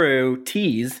Shikamaru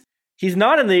tease. he's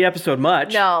not in the episode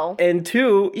much. No. And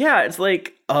 2, yeah, it's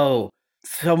like, oh,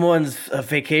 someone's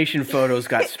vacation photos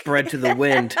got spread to the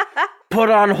wind. Put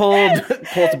on hold.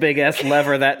 Pulls a big ass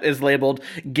lever that is labeled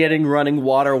 "Getting Running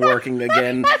Water Working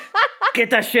Again."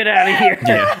 Get that shit out of here.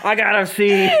 Yeah. I gotta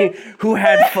see who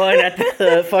had fun at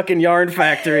the fucking yarn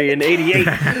factory in '88.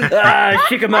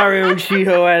 Shikamaru and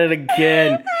Shiho at it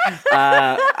again.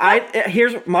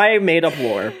 Here's my made up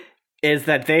lore is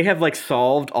that they have like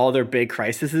solved all their big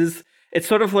crises. It's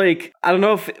sort of like, I don't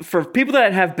know if for people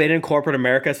that have been in corporate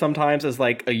America sometimes as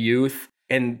like a youth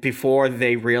and before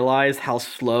they realize how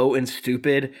slow and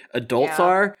stupid adults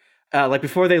are, like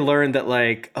before they learn that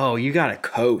like, oh, you gotta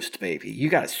coast, baby. You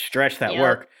gotta stretch that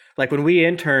work. Like when we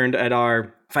interned at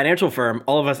our financial firm,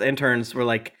 all of us interns were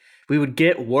like, we would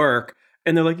get work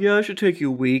and they're like, yeah, it should take you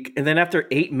a week. And then after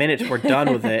 8 minutes, we're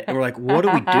done with it. And we're like, what do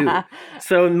we do?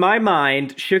 So in my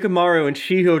mind, Shikamaru and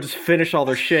Shiho just finish all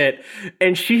their shit.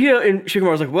 And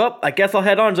Shikamaru's like, well, I guess I'll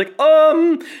head on. He's like,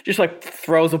 just like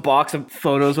throws a box of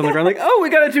photos on the ground. Like, oh,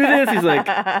 we got to do this. He's like,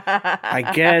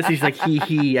 I guess. He's like,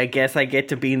 I guess I get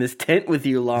to be in this tent with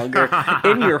you longer.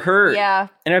 And you're hurt. Yeah.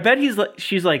 And I bet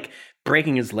she's like,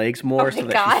 breaking his legs more so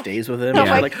that she stays with him. Oh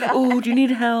Like, oh, do you need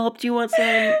help? Do you want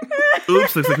some?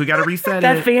 Oops, looks like we gotta reset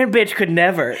That it. fan bitch could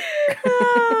never.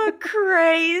 Oh,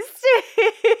 Christ.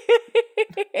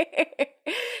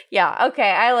 Yeah, okay.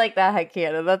 I like that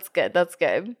headcanon. That's good. That's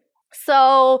good.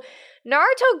 So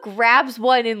Naruto grabs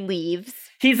one and leaves.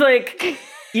 He's like,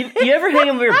 you ever hang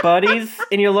out with your buddies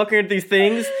and you're looking at these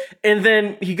things and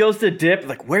then he goes to dip,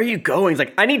 like, where are you going? He's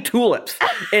like, I need tulips.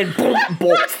 And boom,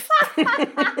 bolts.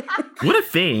 What a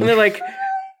thing. And they're like,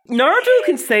 Naruto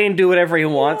can say and do whatever he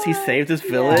wants. He saved his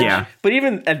village. Yeah. But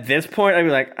even at this point, I'd be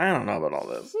like, I don't know about all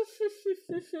this.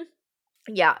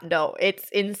 Yeah, no, it's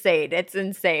insane. It's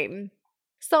insane.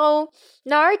 So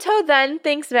Naruto then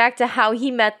thinks back to how he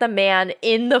met the man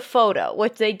in the photo,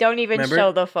 which they don't even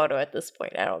show the photo at this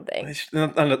point, I don't think.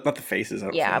 Not the faces, I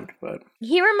don't think. But.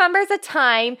 He remembers a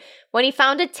time when he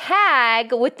found a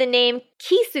tag with the name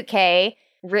Kisuke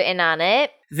written on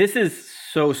it. This is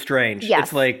so strange. Yes.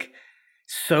 It's like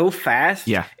so fast.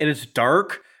 Yeah. And it's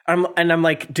dark. I'm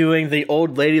like doing the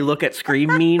old lady look at Scream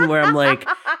meme where I'm like,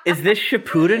 is this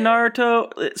Shippuden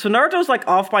Naruto? So Naruto's like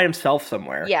off by himself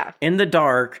somewhere. Yeah. In the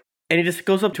dark. And he just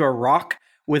goes up to a rock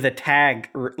with a tag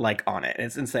like on it.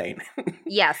 It's insane.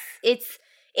 Yes.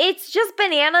 It's just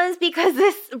bananas because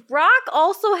this rock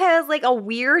also has like a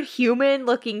weird human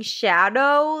looking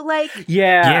shadow. Like,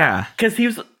 yeah. Because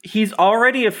he's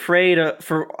already afraid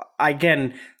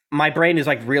again, my brain is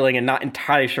like reeling and not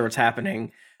entirely sure what's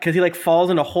happening. Because he like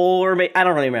falls in a hole or I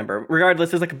don't really remember.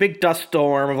 Regardless, there's like a big dust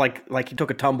storm of like he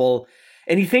took a tumble.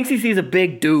 And he thinks he sees a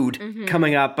big dude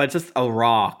coming up, but it's just a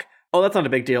rock. Oh, that's not a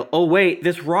big deal. Oh, wait,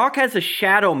 this rock has a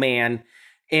shadow man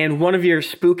and one of your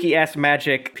spooky ass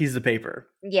magic pieces of paper.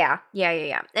 Yeah.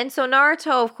 And so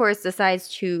Naruto, of course, decides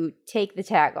to take the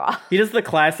tag off. He does the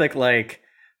classic like,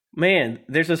 man,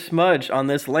 there's a smudge on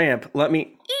this lamp. Let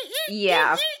me...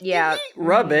 Yeah.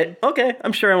 Rub it. Okay,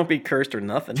 I'm sure I won't be cursed or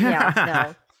nothing. Yeah,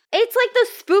 no. It's like the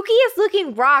spookiest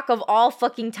looking rock of all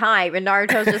fucking time. And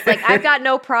Naruto's just like, I've got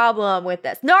no problem with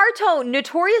this. Naruto,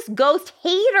 notorious ghost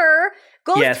hater.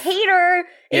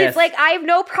 Is like, I have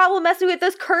no problem messing with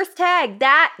this cursed tag.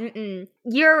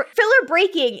 You're filler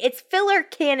breaking. It's filler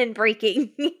canon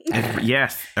breaking.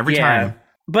 Every time.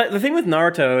 But the thing with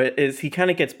Naruto is he kind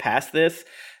of gets past this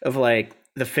of like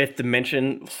the fifth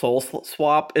dimension soul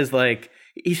swap is like,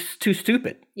 he's too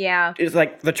stupid. Yeah. It's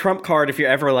like the trump card if you're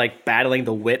ever like battling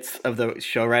the wits of the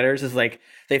show writers is like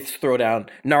they throw down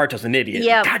Naruto's an idiot.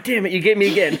 Yep. God damn it, you get me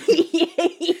again.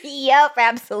 Yep,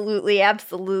 absolutely.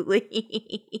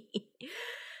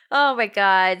 Oh my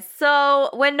god. So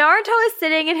when Naruto is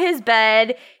sitting in his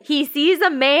bed, he sees a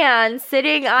man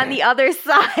sitting on the other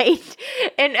side.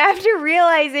 And after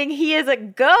realizing he is a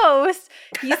ghost,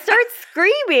 he starts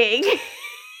screaming.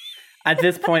 At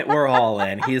this point, we're all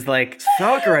in. He's like,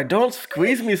 Sakura, don't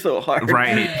squeeze me so hard.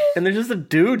 Right. And there's just a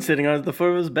dude sitting on the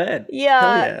foot of his bed.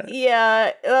 Yeah,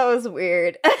 that was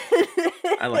weird.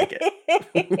 I like it.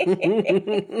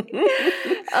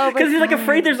 Oh, because he's like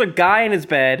afraid there's a guy in his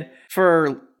bed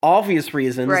for obvious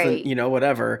reasons, right? And,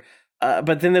 whatever.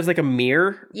 But then there's like a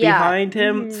mirror behind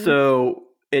him, so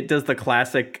it does the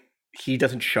classic. He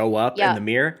doesn't show up in the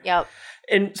mirror. Yep.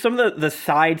 And some of the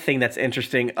side thing that's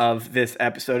interesting of this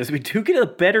episode is we do get a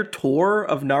better tour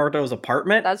of Naruto's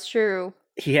apartment. That's true.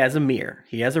 He has a mirror.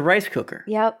 He has a rice cooker.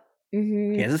 Yep.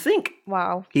 Mm-hmm. He has a sink.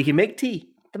 Wow. He can make tea.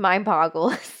 The mind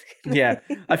boggles. Yeah.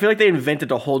 I feel like they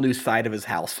invented a whole new side of his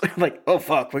house. Like, oh,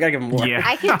 fuck, we gotta give him more. Yeah.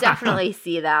 I could definitely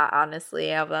see that,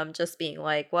 honestly, of them just being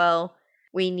like, well,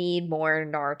 we need more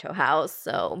Naruto house,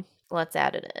 so let's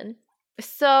add it in.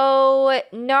 So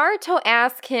Naruto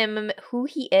asks him who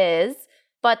he is,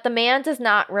 but the man does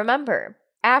not remember.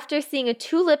 After seeing a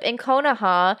tulip in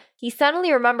Konoha, he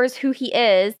suddenly remembers who he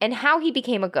is and how he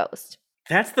became a ghost.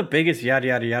 That's the biggest yada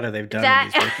yada yada they've done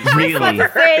in these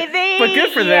wikis. Really? But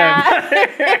good for them.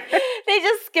 They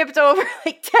just skipped over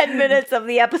like 10 minutes of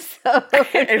the episode.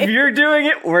 If you're doing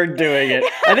it, we're doing it.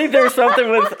 I think there's something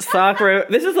with Sakura.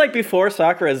 This is like before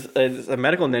Sakura is a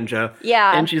medical ninja.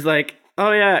 Yeah. And she's like,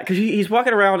 oh yeah, because he's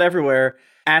walking around everywhere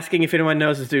asking if anyone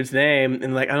knows this dude's name.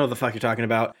 And like, I don't know what the fuck you're talking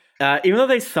about. Even though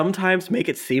they sometimes make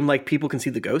it seem like people can see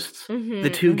the ghosts,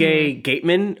 the two gay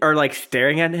gatemen are like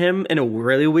staring at him in a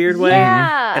really weird way.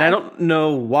 Yeah. And I don't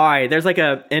know why. There's like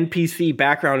a NPC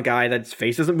background guy that's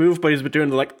face doesn't move, but he's been doing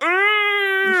the like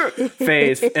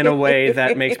face in a way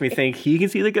that makes me think he can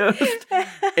see the ghost.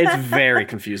 It's very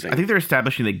confusing. I think they're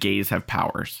establishing that gays have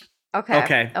powers.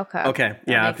 Okay. That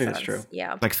Yeah, I makes think that's sense. true.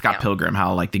 Yeah. Like Scott Pilgrim,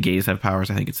 how like the gays have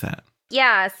powers. I think it's that.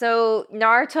 Yeah, so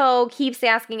Naruto keeps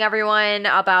asking everyone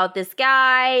about this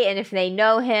guy and if they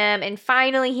know him. And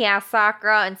finally he asks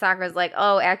Sakura, and Sakura's like,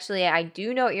 oh, actually, I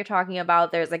do know what you're talking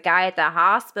about. There's a guy at the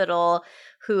hospital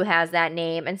who has that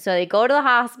name. And so they go to the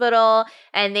hospital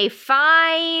and they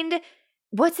find,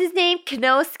 what's his name?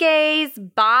 Kinosuke's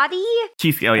body?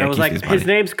 Kisuke, oh yeah, I was like, Kisuke's body. his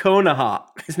name's Konoha.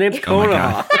 His name's Oh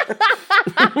my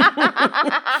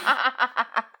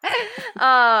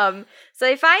Konoha. So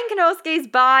they find Kinosuke's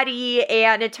body,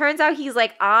 and it turns out he's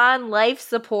like on life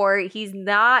support. He's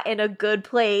not in a good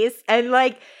place. And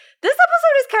like this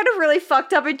episode is kind of really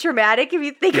fucked up and traumatic if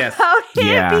you think about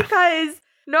it, because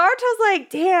Naruto's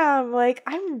like, damn, like,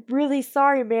 I'm really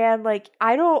sorry, man. Like,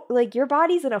 I don't, like, your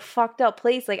body's in a fucked up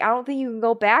place. Like, I don't think you can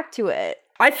go back to it.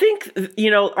 I think,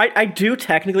 I do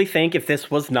technically think if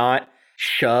this was not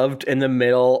shoved in the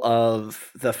middle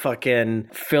of the fucking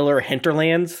filler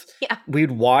hinterlands,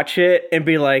 we'd watch it and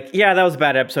be like, yeah, that was a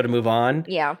bad episode, to move on.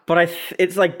 Yeah. But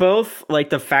it's like both, like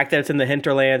the fact that it's in the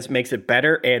hinterlands makes it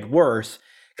better and worse.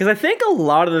 Because I think a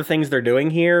lot of the things they're doing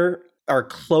here are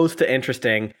close to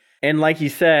interesting. And like you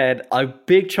said, a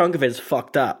big chunk of it is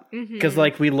fucked up. Because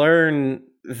like we learn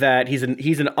that he's an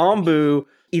Ombu.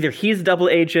 Either he's a double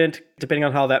agent, depending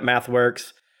on how that math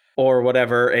works, or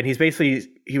whatever. And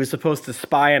he was supposed to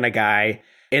spy on a guy.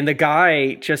 And the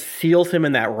guy just seals him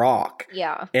in that rock.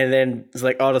 Yeah. And then it's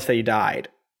like, oh, I'll just say you died.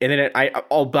 And then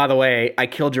by the way, I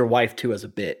killed your wife too as a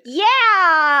bit.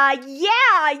 Yeah.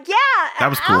 That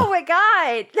was cool. Oh my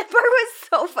God. That part was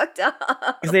so fucked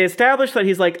up. Because they established that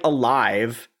he's like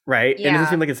alive, right? Yeah. And it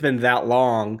doesn't seem like it's been that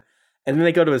long. And then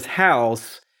they go to his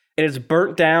house, and it's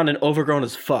burnt down and overgrown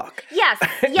as fuck. Yes.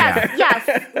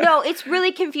 No, it's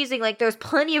really confusing. Like, there's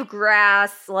plenty of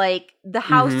grass. Like, the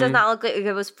house does not look like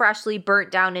it was freshly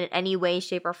burnt down in any way,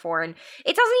 shape, or form.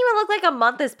 It doesn't even look like a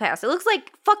month has passed. It looks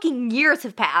like fucking years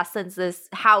have passed since this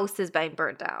house has been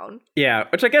burnt down. Yeah,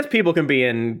 which I guess people can be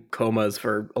in comas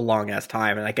for a long-ass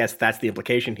time, and I guess that's the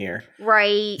implication here.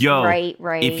 Right, Yo, right.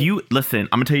 If you, listen,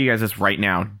 I'm going to tell you guys this right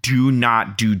now. Do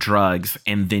not do drugs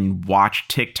and then watch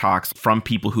TikToks from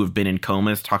people who have been in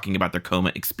comas talking about their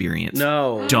coma experience.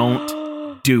 No.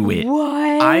 Don't do it.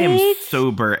 What? I am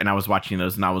sober, and I was watching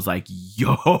those, and I was like,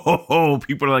 yo,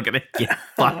 people are like going to get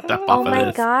fucked up off of this. Oh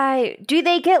my God. Do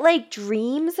they get like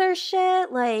dreams or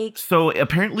shit? Like, So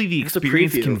apparently the It's a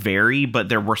experience preview. can vary, but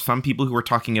there were some people who were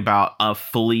talking about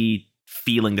fully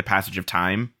feeling the passage of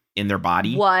time in their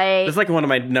body. what? It's like one of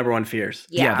my number one fears.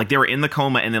 Yeah, like they were in the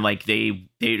coma, and then like they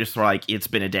just were like, it's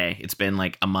been a day, it's been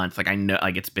like a month, like I know,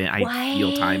 like it's been, I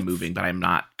feel time moving, but I'm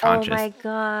not conscious. Oh my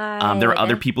God. There were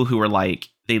other people who were like,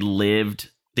 they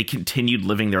continued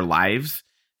living their lives,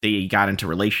 they got into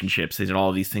relationships, they did all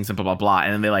of these things and blah blah blah,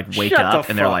 and then they like wake up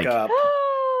and they're like, up.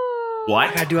 what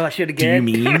I gotta do all that shit do you again.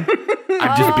 mean?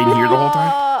 I've just been here the whole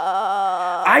time.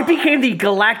 I became the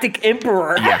galactic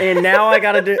emperor, and now I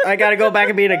gotta go back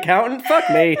and be an accountant. Fuck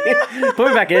me. Put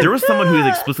me back in. There was someone who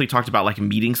explicitly talked about like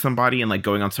meeting somebody and like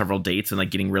going on several dates and like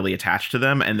getting really attached to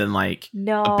them, and then like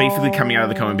basically coming out of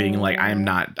the coma and being like, I'm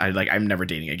never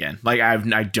dating again. Like I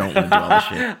don't want to do all this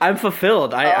shit. I'm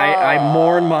fulfilled. I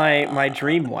mourn my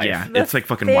dream wife. Yeah, it's like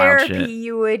fucking wild shit.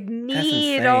 You would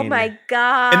need. insane. Oh my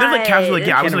God. And then like casually, like,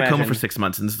 yeah, I was in a Can't coma imagine. for 6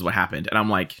 months, and this is what happened. And I'm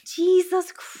like,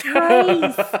 Jesus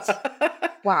Christ.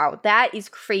 Wow, that is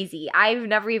crazy. I've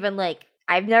never even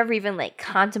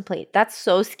contemplated. That's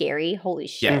so scary. Holy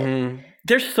shit. Mhm.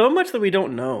 There's so much that we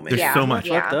don't know, man. there's so much.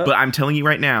 Fucked up. But I'm telling you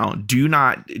right now, do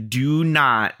not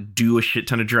do a shit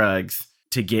ton of drugs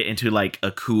to get into like a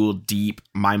cool, deep,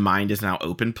 my mind is now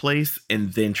open place,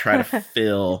 and then try to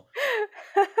fill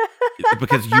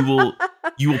because you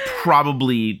will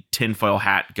probably tinfoil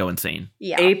hat go insane.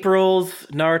 Yeah. April's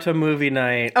Naruto movie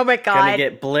night. Oh my God. Gonna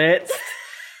get blitzed.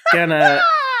 Gonna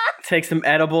take some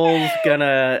edibles.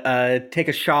 Gonna take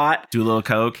a shot. Do a little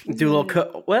coke.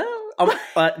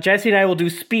 Jesse and I will do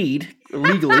speed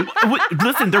legally.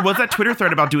 Listen, there was that Twitter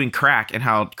thread about doing crack and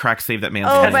how crack saved that man's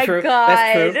Oh life. my true.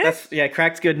 God. That's true.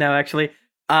 Crack's good now, actually.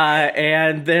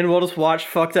 And then we'll just watch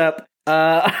fucked up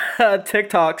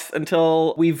TikToks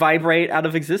until we vibrate out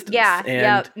of existence. Yeah.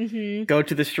 And go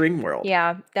to the string world.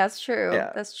 Yeah, that's true.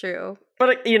 Yeah. That's true.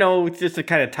 But, just to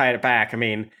kind of tie it back, I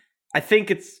mean, I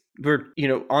think we're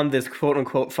on this quote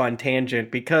unquote fun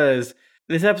tangent because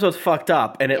this episode's fucked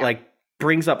up and it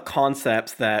brings up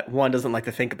concepts that one doesn't like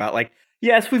to think about. Like,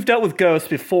 yes, we've dealt with ghosts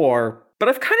before, but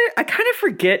I kind of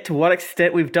forget to what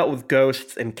extent we've dealt with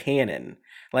ghosts in canon.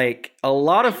 Like, a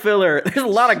lot of filler, there's a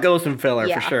lot of ghosts in filler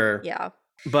for sure. Yeah.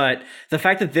 But the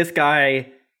fact that this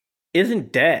guy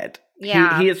isn't dead.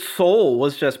 Yeah. His soul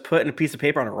was just put in a piece of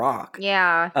paper on a rock.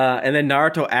 Yeah. And then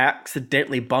Naruto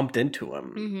accidentally bumped into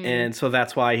him. And so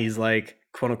that's why he's like,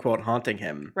 quote unquote, haunting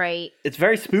him. Right. It's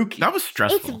very spooky. That was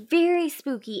stressful. It's very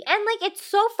spooky. And it's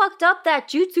so fucked up that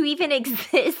jutsu even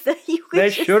exists. They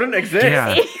shouldn't exist.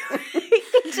 Yeah.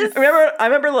 I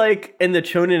remember like in the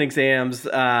Chonin exams,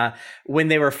 when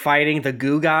they were fighting the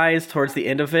goo guys towards the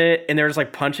end of it, and they were just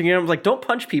like punching him. I was like, don't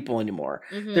punch people anymore.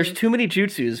 There's too many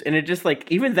jutsus. And it just like,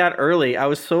 even that early, I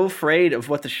was so afraid of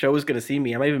what the show was going to see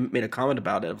me. I might even made a comment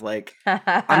about it of like,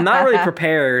 I'm not really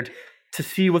prepared to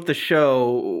see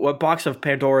what box of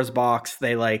Pandora's box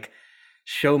they like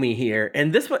show me here.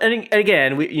 And this one, and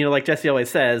again, we, like Jesse always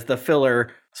says, the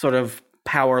filler sort of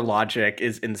power logic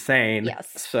is insane. Yes.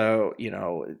 So, you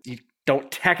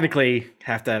don't technically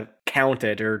have to count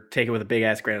it or take it with a big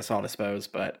ass grain of salt, I suppose.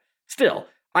 But still,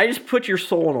 I just put your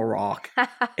soul in a rock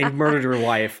and murdered your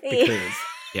wife because.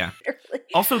 Yeah.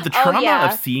 Also, the trauma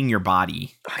of seeing your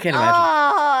body. I can't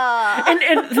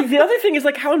imagine. And the other thing is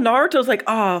like how Naruto's like,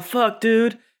 oh, fuck,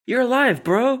 dude. You're alive,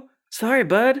 bro. Sorry,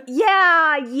 bud.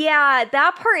 Yeah.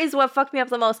 That part is what fucked me up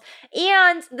the most.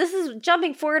 And this is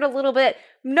jumping forward a little bit.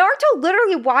 Naruto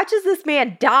literally watches this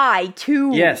man die,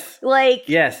 too. Yes.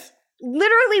 Yes.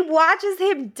 Literally watches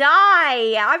him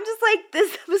die. I'm just like,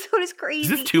 this episode is crazy.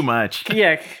 This is too much.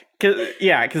 Yeah.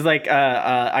 Because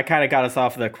I kind of got us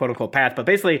off the quote-unquote path, but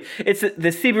basically it's the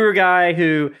Subaru guy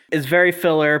who is very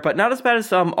filler, but not as bad as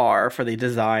some are for the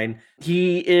design.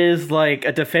 He is like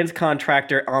a defense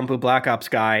contractor, Anbu Black Ops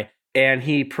guy, and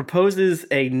he proposes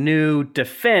a new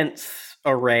defense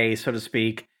array, so to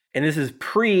speak, and this is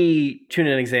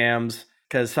pre-Chunin exams,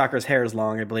 because Sakura's hair is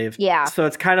long, I believe. Yeah. So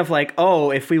it's kind of like,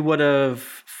 oh, if we would have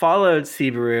followed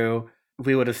Subaru,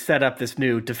 we would have set up this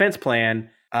new defense plan.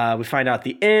 We find out at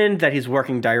the end that he's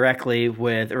working directly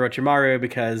with Orochimaru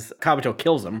because Kabuto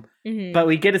kills him. But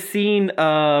we get a scene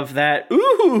of that,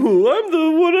 ooh, I'm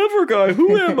the whatever guy.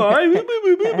 Who am I?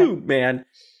 Man.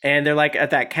 And they're like at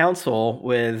that council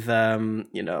with,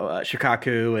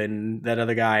 Shikaku and that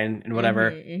other guy and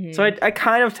whatever. So I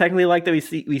kind of technically like that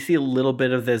we see a little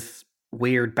bit of this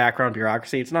weird background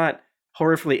bureaucracy. It's not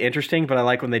horribly interesting, but I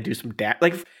like when they do some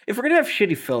if we're gonna have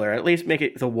shitty filler, at least make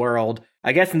it the world.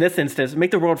 I guess in this instance,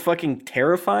 make the world fucking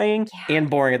terrifying and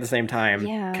boring at the same time.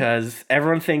 Yeah. Because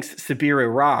everyone thinks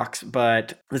Subiru rocks,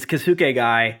 but this Kasuke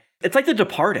guy, it's like The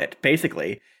Departed,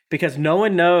 basically. Because no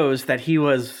one knows that he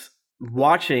was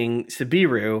watching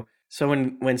Subiru. So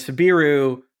when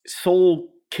Subiru soul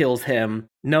kills him,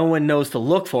 no one knows to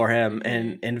look for him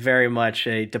in very much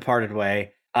a Departed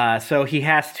way. So he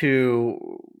has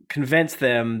to convince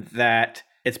them that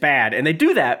it's bad. And they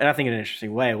do that, and I think in an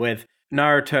interesting way, with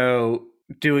Naruto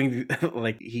doing,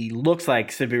 he looks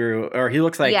like Subiru, or he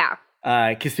looks like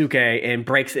Kisuke, and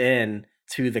breaks in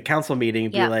to the council meeting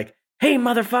and be like, hey,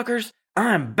 motherfuckers,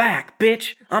 I'm back,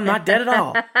 bitch. I'm not dead at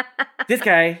all. This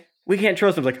guy, we can't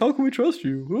trust him. Like, how can we trust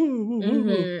you?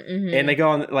 And they go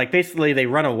on, basically they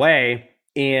run away,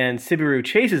 and Subiru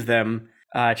chases them,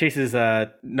 chases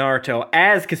Naruto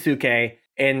as Kisuke,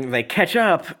 and they catch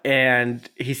up, and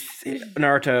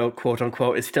Naruto, quote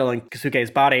unquote, is still in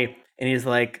Kisuke's body, and he's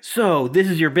like, so this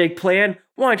is your big plan?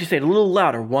 Why don't you say it a little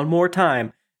louder one more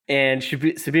time? And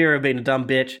Subiru, being a dumb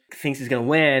bitch, thinks he's gonna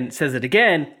win, says it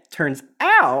again. Turns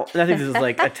out, and I think this is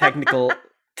a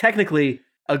technically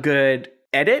a good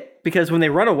edit, because when they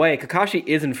run away, Kakashi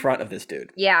is in front of this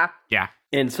dude. Yeah.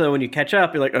 And so when you catch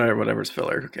up, you're like, oh, whatever's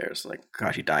filler, who cares?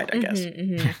 Kakashi died, I guess.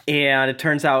 And it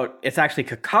turns out it's actually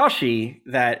Kakashi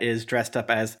that is dressed up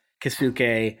as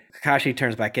Kisuke. Kakashi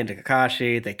turns back into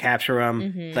Kakashi. They capture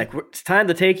him. It's like, it's time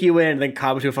to take you in. And then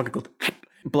Kabuto fucking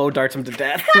blow darts him to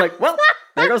death. Like, well,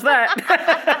 there goes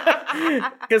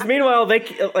that. Because meanwhile,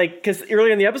 because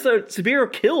earlier in the episode,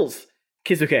 Subiru kills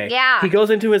Kisuke. Yeah. He goes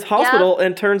into his hospital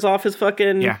and turns off his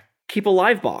fucking keep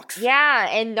alive box. Yeah,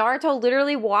 and Naruto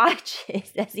literally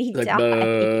watches as he Like, dies.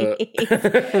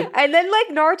 And then like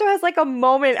Naruto has like a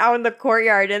moment out in the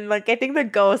courtyard, and like I think the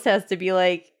ghost has to be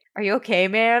like, "Are you okay,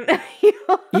 man?"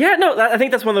 Yeah, no, I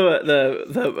think that's one of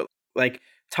the like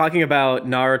talking about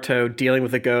Naruto dealing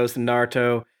with the ghost and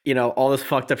Naruto, you know, all this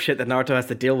fucked up shit that Naruto has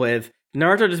to deal with.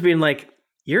 Naruto just being like,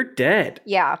 "You're dead."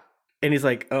 Yeah. And he's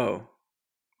like, "Oh,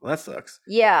 well, that sucks."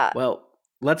 Yeah. Well,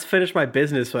 let's finish my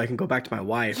business so I can go back to my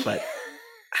wife. But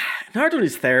Naruto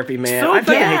needs therapy, man. So I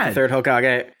fucking bad. hate the third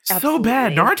Hokage. So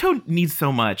bad. Naruto needs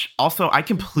so much. Also, I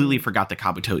completely forgot that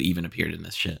Kabuto even appeared in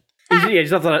this shit.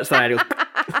 He's on the side.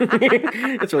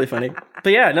 It's really funny.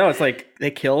 But yeah, no, it's like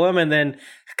they kill him, and then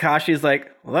Kakashi's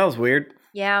like, "Well, that was weird."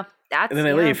 Yeah. That's And then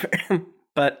they leave.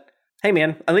 But hey,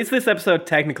 man, at least this episode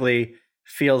technically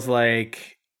feels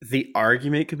like the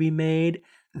argument could be made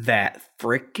that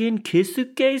frickin'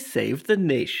 Kisuke saved the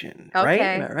nation. Right?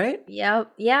 Am I right?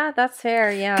 Yep. Yeah, that's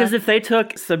fair. Yeah. Because if they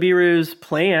took Sabiru's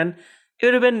plan, it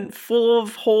would have been full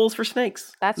of holes for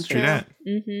snakes. That's true. that.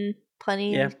 Mm-hmm.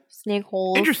 Plenty of snake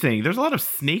holes. Interesting. There's a lot of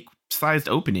snake-sized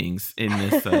openings in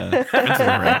this defensive array.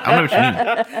 I don't know what you mean.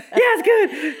 Yeah, it's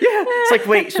good. Yeah. It's like,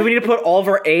 wait, so we need to put all of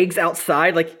our eggs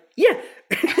outside? Like, yeah.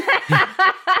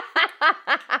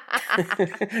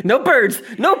 No birds.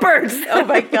 No birds. Oh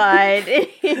my god.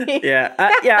 Yeah.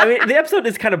 I mean, the episode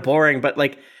is kind of boring, but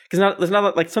like, because there's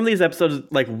not like some of these episodes,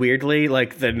 like weirdly,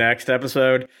 like the next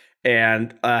episode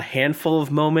and a handful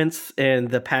of moments in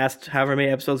the past however many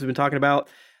episodes we've been talking about.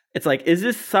 It's like, is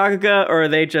this Saga or are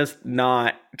they just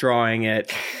not drawing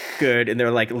it good? And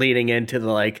they're like leading into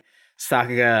the like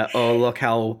Saga, oh, look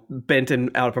how bent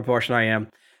and out of proportion I am.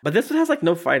 But this one has like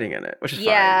no fighting in it, which is fine.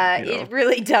 Yeah, you know? it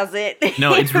really doesn't.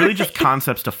 No, it's really just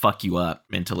concepts to fuck you up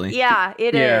mentally. Yeah,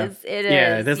 it is. It is.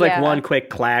 Yeah, there's like one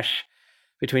quick clash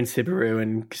between Subaru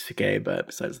and Kisuke, but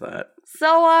besides that.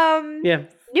 So, Yeah.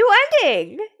 new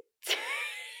ending.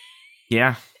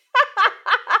 Yeah.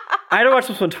 I had to watch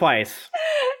this one twice.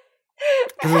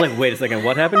 Because I was like, wait a second,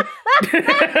 what happened?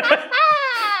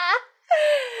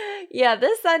 Yeah,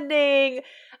 this ending.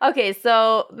 Okay,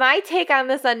 so my take on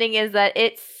this ending is that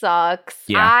it sucks.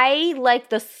 Yeah. I like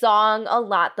the song a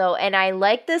lot, though, and I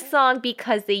like this song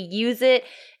because they use it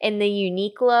in the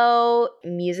Uniqlo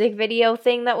music video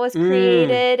thing that was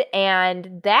created,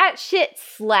 and that shit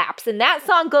slaps. And that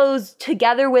song goes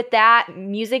together with that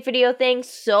music video thing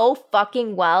so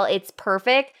fucking well. It's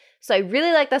perfect. So I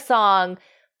really like the song.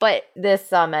 But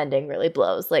this ending really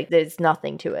blows. Like, there's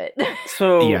nothing to it.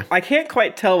 So I can't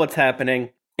quite tell what's happening.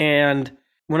 And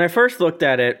when I first looked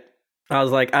at it, I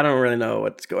was like, I don't really know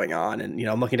what's going on. And, you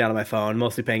know, I'm looking down at my phone,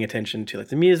 mostly paying attention to like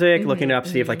the music, looking up to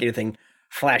see if like anything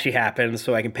flashy happens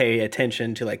so I can pay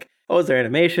attention to like, oh, is there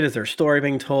animation? Is there a story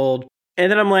being told?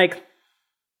 And then I'm like,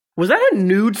 was that a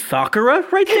nude Sakura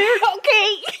right there?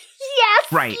 Okay.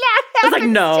 Yes. Right. Yeah, I was like,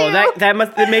 no, that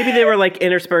must, maybe they were like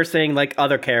interspersing like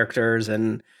other characters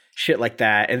and shit like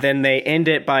that. And then they end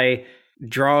it by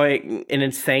drawing an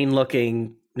insane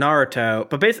looking Naruto.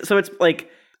 But basically, so it's like,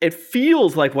 it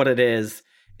feels like what it is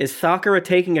Sakura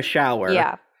taking a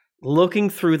shower, looking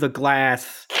through the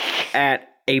glass at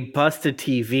a busted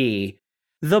TV.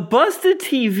 The busted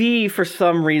TV, for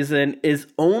some reason, is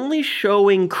only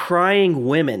showing crying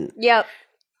women. Yep.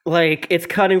 Like, it's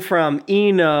cutting from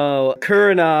Ino,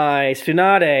 Kurenai,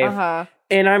 Tsunade.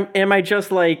 And am I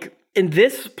just like, in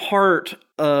this part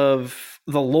of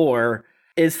the lore,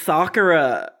 is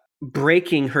Sakura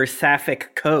breaking her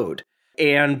sapphic code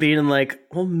and being like,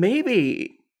 well,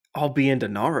 maybe I'll be into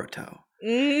Naruto.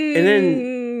 And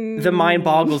then the mind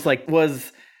boggles, like,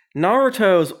 was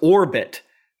Naruto's orbit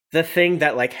the thing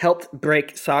that like helped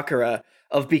break Sakura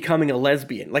of becoming a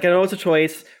lesbian? Like, I know it's a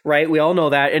choice, right? We all know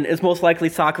that, and it's most likely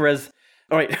Sakura's.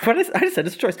 All right, I just said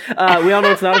it's a choice. We all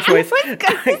know it's not a choice. I was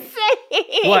gonna say.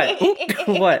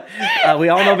 What? What? We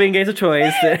all know being gay is a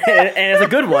choice, and it's a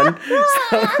good one.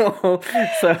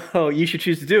 So you should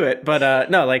choose to do it.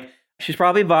 But no, like, she's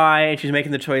probably bi, and she's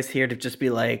making the choice here to just be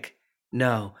like,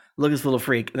 no, look at this little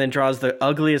freak, and then draws the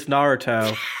ugliest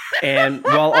Naruto, and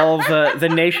while all the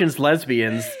nation's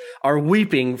lesbians are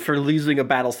weeping for losing a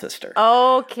battle sister.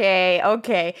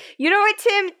 Okay. You know what,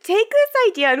 Tim? Take this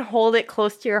idea and hold it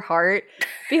close to your heart,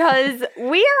 because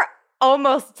we are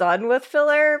almost done with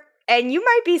filler, and you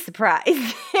might be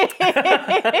surprised.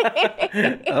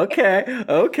 Okay.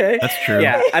 That's true.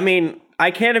 Yeah, I mean,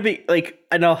 I can't be like,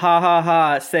 I know,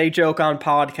 ha, say joke on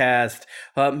podcast,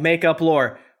 make up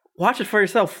lore. Watch it for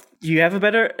yourself. Do you have a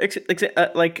better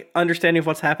like understanding of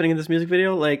what's happening in this music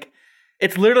video? Like,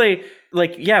 It's literally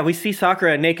like, yeah, we see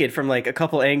Sakura naked from like a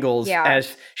couple angles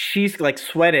as she's like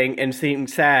sweating and seeming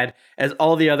sad as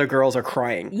all the other girls are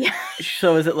crying. Yeah.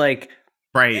 So is it like...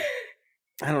 Right.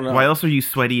 I don't know. Why else are you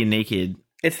sweaty and naked?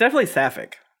 It's definitely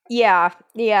sapphic. Yeah.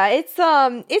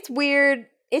 It's weird.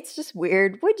 It's just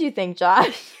weird. What do you think,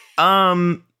 Josh?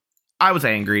 I was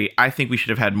angry. I think we should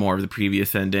have had more of the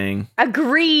previous ending.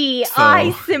 Agree. So,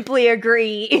 I simply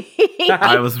agree.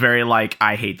 I was very like,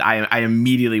 I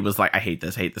immediately was like, I hate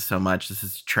this so much. This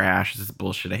is trash. This is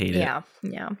bullshit. I hate it. Yeah,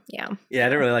 I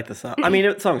didn't really like the song. I mean,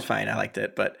 the song's fine. I liked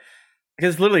it, but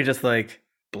because it's literally just like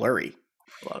blurry.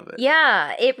 A lot of it.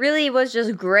 Yeah, it really was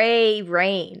just gray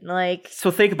rain. Like,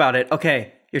 so think about it.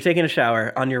 Okay, you're taking a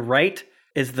shower. On your right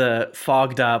is the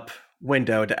fogged up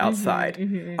window to outside.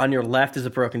 On your left is a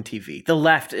broken TV.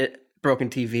 The broken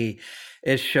TV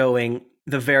is showing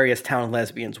the various town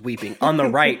lesbians weeping. On the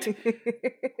right,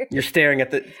 you're staring at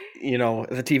the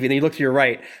TV. Then you look to your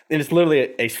right, and it's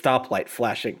literally a stoplight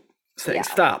flashing, saying,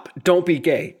 "Stop! Don't be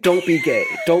gay! Don't be gay!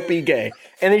 Don't be gay!"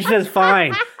 And then she says,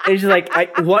 "Fine." And she's like,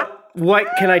 "What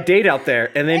can I date out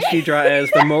there?" And then she draws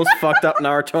the most fucked up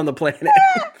Naruto on the planet.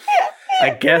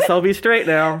 I guess I'll be straight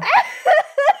now.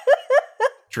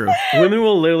 True. Women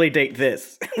will literally date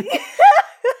this.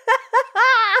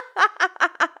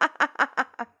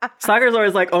 Sakura's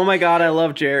always like, "Oh my god, I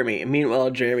love Jeremy." And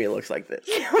meanwhile, Jeremy looks like this.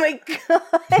 Oh my god.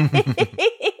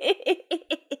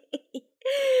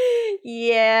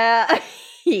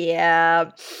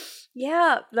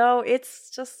 Yeah, no,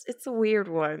 it's a weird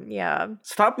one. Yeah.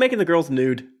 Stop making the girls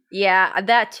nude. Yeah,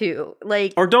 that too.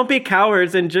 Like, or don't be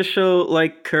cowards and just show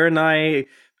like Kurenai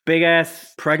big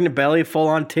ass pregnant belly, full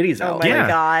on titties out. Oh my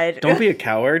god! Don't be a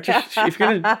coward. Just, if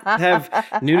you're gonna have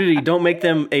nudity, don't make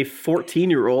them a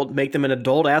 14-year-old. Make them an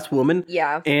adult ass woman.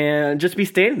 Yeah, and just be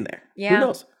standing there. Yeah, who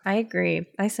knows? I agree.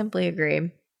 I simply agree.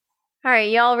 All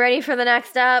right, y'all ready for the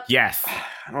next up? Yes.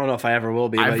 I don't know if I ever will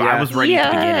be. I was ready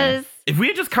at the beginning. If we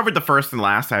had just covered the first and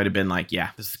last, I would have been like, "Yeah,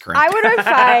 this is correct." I would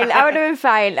have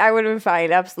been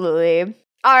fine. Absolutely.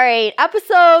 All right,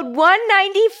 episode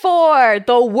 194,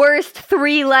 The Worst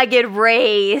Three-Legged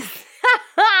Race.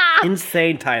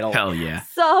 Insane title. Hell yeah.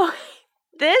 So,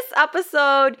 this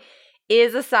episode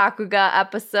is a Sakuga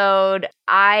episode.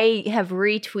 I have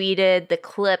retweeted the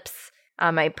clips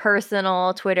on my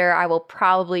personal Twitter. I will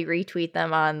probably retweet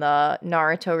them on the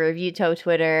Naruto Reviewto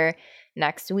Twitter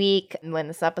next week when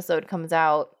this episode comes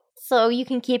out. So you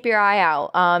can keep your eye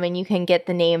out, and you can get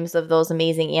the names of those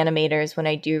amazing animators when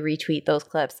I do retweet those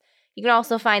clips. You can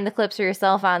also find the clips for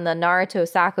yourself on the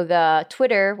Naruto Sakuga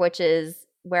Twitter, which is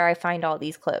where I find all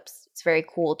these clips. It's a very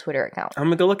cool Twitter account. I'm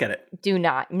going to go look at it. Do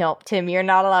not. Nope, Tim, you're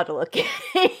not allowed to look at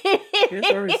it. You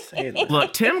guys already say that.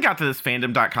 Look, Tim got to this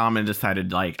fandom.com and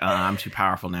decided, like, I'm too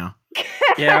powerful now.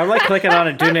 Yeah, I'm like clicking on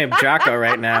a dude named Jocko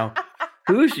right now.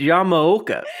 Who's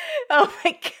Yamaoka? Oh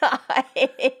my god.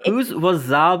 Who's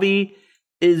Wasabi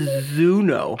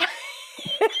Izuno?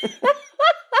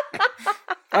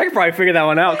 I could probably figure that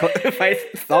one out if I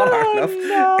thought hard enough.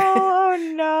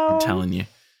 Oh no. I'm telling you.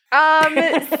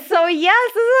 So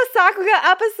yes, this is a Sakuga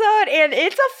episode, and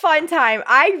it's a fun time.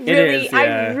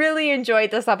 I really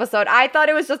enjoyed this episode. I thought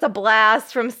it was just a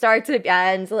blast from start to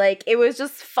end. Like, it was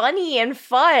just funny and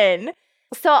fun.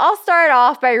 So I'll start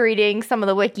off by reading some of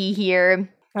the wiki here.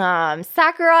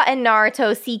 Sakura and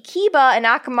Naruto see Kiba and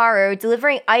Akamaru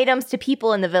delivering items to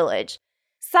people in the village.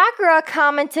 Sakura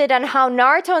commented on how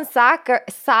Naruto and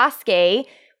Sasuke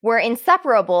were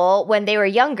inseparable when they were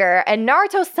younger, and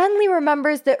Naruto suddenly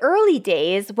remembers the early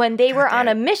days when they were on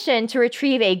a mission to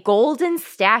retrieve a golden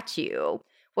statue,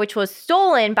 which was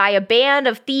stolen by a band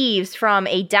of thieves from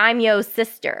a daimyo's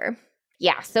sister.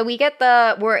 Yeah, so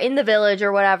we're in the village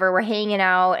or whatever, we're hanging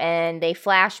out, and they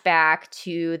flash back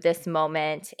to this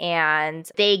moment, and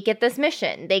they get this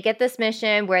mission. They get this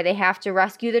mission where they have to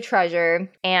rescue the treasure,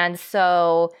 and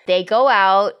so they go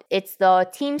out. It's the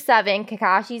Team 7,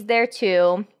 Kakashi's there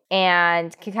too,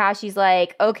 and Kakashi's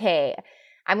like, okay,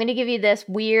 I'm going to give you this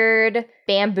weird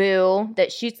bamboo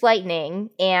that shoots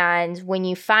lightning, and when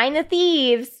you find the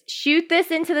thieves, shoot this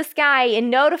into the sky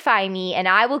and notify me, and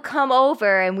I will come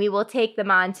over and we will take them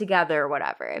on together or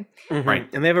whatever. Mm-hmm. Right.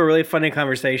 And they have a really funny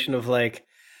conversation of like,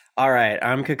 all right,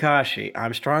 I'm Kakashi.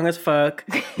 I'm strong as fuck.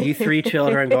 You 3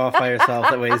 children go off by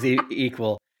yourselves. That way is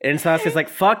equal. And Sasuke's like,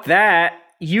 fuck that.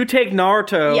 You take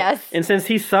Naruto, yes. And since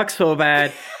he sucks so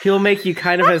bad, he'll make you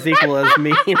kind of as equal as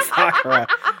me and Sakura.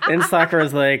 And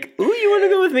Sakura's like, ooh, you want to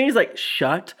go with me? He's like,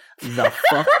 shut the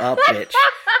fuck up, bitch.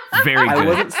 Very good. I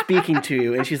wasn't speaking to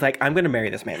you. And she's like, I'm going to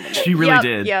marry this man. She really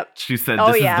did. Yep. She said,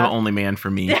 this is the only man for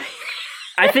me.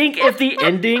 I think if the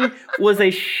ending was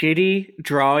a shitty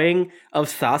drawing of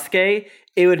Sasuke,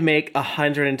 it would make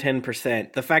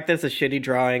 110%. The fact that it's a shitty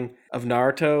drawing of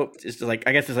Naruto is just like,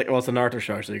 I guess it's like, well, it's a Naruto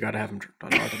show, so you gotta have him draw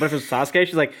Naruto. But if it's Sasuke,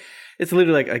 she's like, it's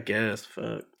literally like, I guess,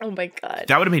 fuck. Oh my god.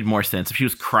 That would have made more sense if she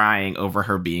was crying over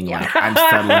her being like, I'm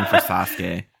settling for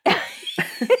Sasuke.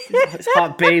 It's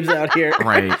hot babes out here.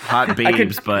 Right, hot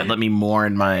babes, but let me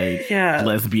mourn my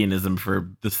lesbianism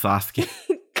for the Sasuke.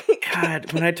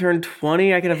 God, when I turn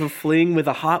 20, I could have a fling with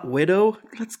a hot widow.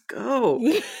 Let's go.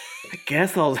 I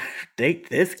guess I'll date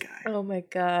this guy. Oh my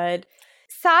god.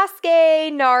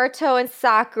 Sasuke, Naruto, and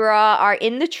Sakura are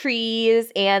in the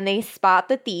trees and they spot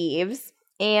the thieves.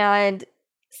 And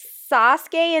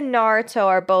Sasuke and Naruto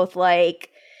are both like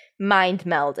mind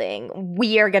melding.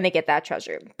 We are going to get that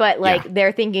treasure. But like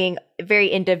they're thinking very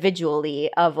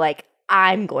individually of like,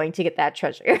 I'm going to get that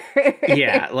treasure.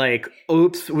 Yeah, like,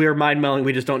 oops, we were mind melding.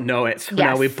 We just don't know it. So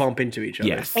now we bump into each other.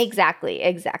 Yes.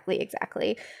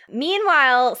 Exactly.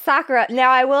 Meanwhile, Sakura, now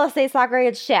I will say Sakura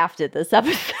gets shafted this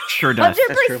episode. Sure does.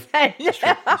 100%.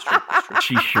 That's true.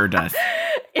 She sure does.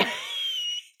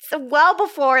 So well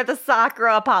before the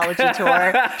Sakura apology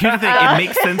tour. Here's the thing. It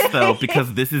makes sense, though,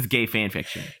 because this is gay fan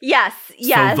fiction. Yes.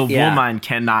 So the woman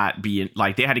cannot be,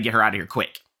 like, they had to get her out of here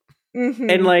quick. Mm-hmm,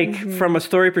 and like from a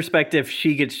story perspective,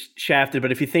 she gets shafted.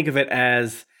 But if you think of it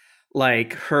as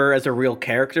like her as a real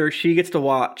character, she gets to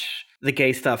watch the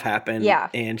gay stuff happen. Yeah.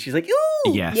 And she's like,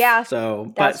 ooh. Yes. Yeah.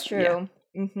 So that's true.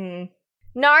 Yeah. Mm-hmm.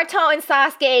 Naruto and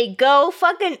Sasuke go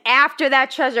fucking after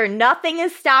that treasure. Nothing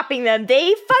is stopping them.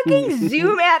 They fucking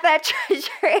zoom at that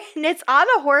treasure and it's on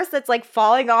a horse that's like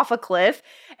falling off a cliff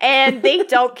and they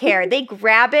don't care. They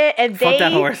grab it and Fuck that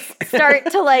they horse.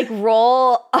 start to like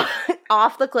roll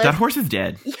off the cliff. That horse is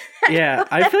dead. Yeah,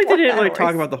 I feel like they didn't really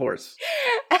talk about the horse.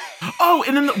 Oh,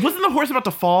 and then wasn't the horse about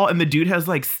to fall and the dude has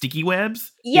like sticky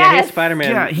webs? Yeah, he Yes. has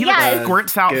Spider-Man. Yeah, he like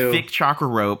squirts out goo. thick chakra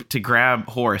rope to grab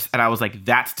horse, and I was like,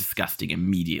 that's disgusting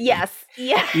immediately. Yes.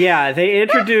 Yeah. Yeah, they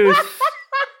introduce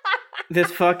this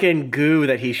fucking goo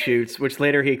that he shoots, which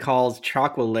later he calls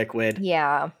chakra liquid.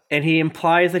 Yeah. And he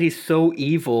implies that he's so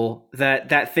evil that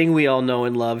that thing we all know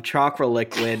and love, chakra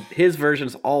liquid, his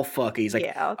version's all fucky. He's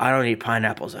like, I don't eat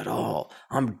pineapples at all.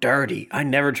 I'm dirty. I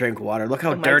never drink water. Look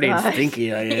how dirty and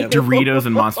stinky I am. Doritos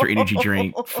and Monster Energy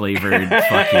drink flavored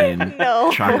fucking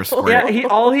chakra squirt. Yeah,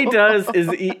 all he does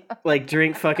is eat, like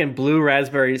drink fucking blue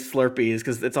raspberry Slurpees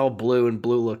because it's all blue and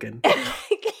blue looking.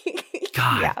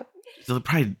 God. Yeah. So it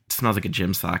probably smells like a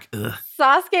gym sock. Ugh.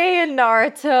 Sasuke and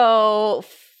Naruto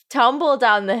tumble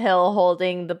down the hill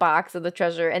holding the box of the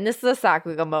treasure. And this is a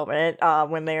Sakuga moment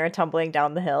when they are tumbling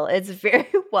down the hill. It's very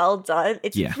well done.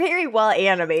 It's very well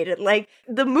animated. Like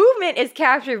the movement is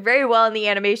captured very well in the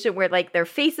animation where like their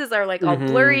faces are like all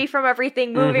blurry from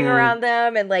everything moving around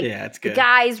them. And like it's good. The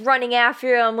guys running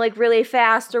after them like really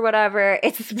fast or whatever.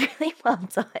 It's really well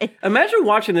done. Imagine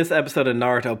watching this episode of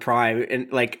Naruto Prime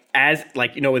and like as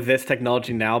like, you know, with this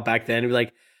technology now back then, it'd be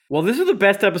like, well, this is the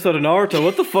best episode of Naruto.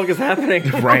 What the fuck is happening?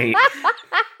 Right.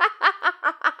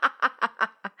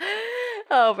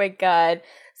 Oh my god.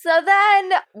 So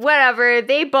then, whatever,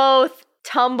 they both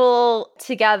tumble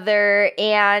together,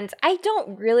 and I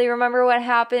don't really remember what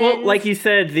happened. Well, like you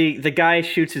said, the guy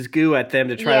shoots his goo at them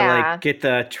to try to like get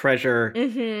the treasure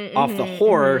off the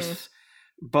horse,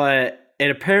 but it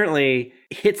apparently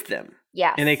hits them.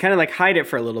 Yes. And they kind of like hide it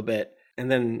for a little bit. And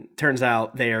then turns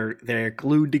out they're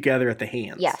glued together at the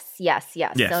hands. Yes. Yes.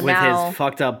 So with now, his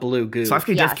fucked up blue goo.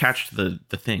 Sasuke does catch the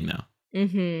thing,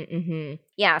 though.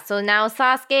 Yeah, so now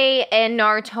Sasuke and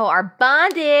Naruto are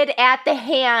bonded at the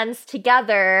hands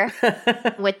together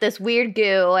with this weird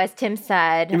goo, as Tim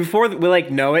said. And before we like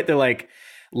know it, they're like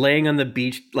laying on the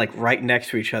beach, like right next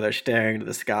to each other, staring into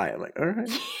the sky. I'm like, all right.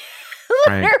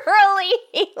 Literally.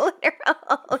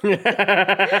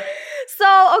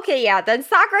 So, okay, yeah, then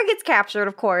Sakura gets captured,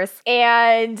 of course,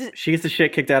 and she gets the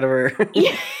shit kicked out of her.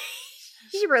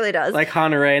 She really does. Like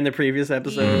Hanare in the previous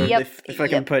episode. Yep. If I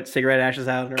can put cigarette ashes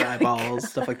out in her eyeballs,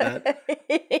 stuff like that.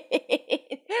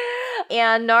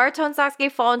 And Naruto and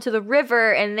Sasuke fall into the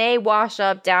river and they wash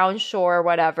up down shore,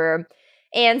 whatever.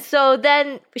 And so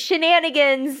then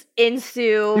shenanigans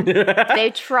ensue.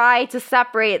 They try to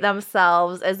separate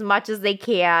themselves as much as they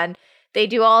can. They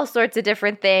do all sorts of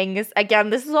different things.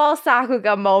 Again, this is all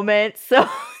Sakuga moments. So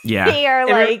they are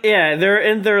like... they're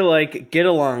in their like get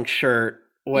along shirt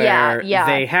where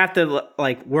they have to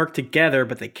like work together,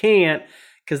 but they can't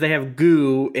because they have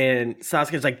goo. And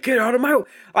Sasuke's like, get out of my...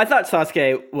 I thought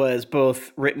Sasuke was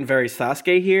both written very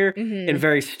Sasuke here and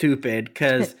very stupid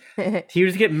because he would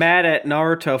just get mad at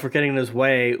Naruto for getting in his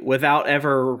way without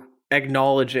ever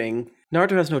acknowledging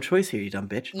Naruto has no choice here, you dumb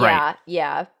bitch.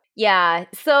 Yeah. Yeah.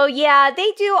 So yeah,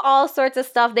 they do all sorts of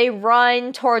stuff. They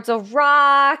run towards a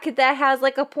rock that has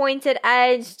like a pointed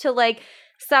edge to like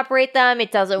separate them.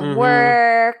 It doesn't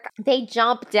work. They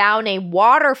jump down a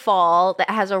waterfall that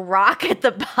has a rock at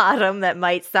the bottom that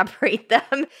might separate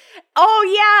them. Oh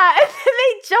yeah, and then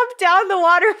they jump down the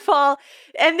waterfall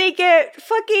and they get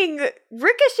fucking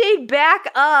ricocheted back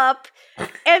up,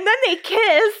 and then they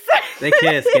kiss. They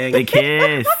kiss, gang. They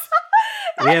kiss.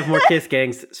 We have more kiss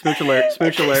gangs. Smooch alert.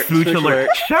 Smooch alert. Smooch alert.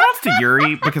 Shout outs to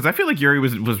Yuri, because I feel like Yuri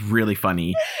was really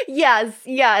funny. Yes. So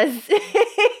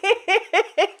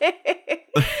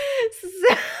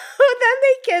then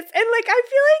they kiss, and like I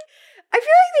feel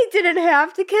like they didn't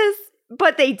have to kiss,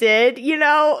 but they did, you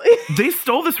know? They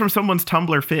stole this from someone's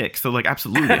Tumblr fic, so like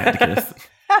absolutely they had to kiss.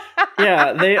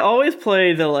 Yeah, they always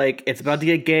play the like it's about to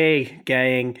get gay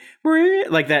gang,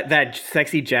 like that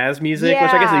sexy jazz music,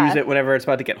 which I guess they use it whenever it's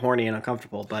about to get horny and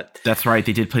uncomfortable. But that's right,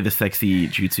 they did play the sexy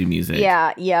jutsu music.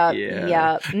 Yeah.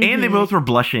 Mm-hmm. And they both were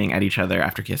blushing at each other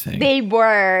after kissing. They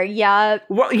were, yeah.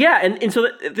 Well, yeah, and so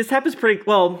this happens pretty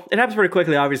well. It happens pretty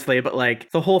quickly, obviously, but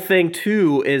like the whole thing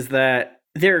too is that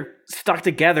they're stuck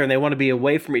together and they want to be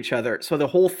away from each other. So the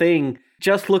whole thing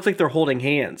just looks like they're holding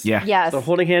hands. Yeah. Yes. They're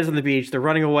holding hands on the beach. They're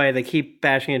running away. They keep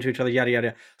bashing into each other, yada,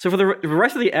 yada. So for the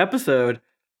rest of the episode,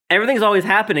 everything's always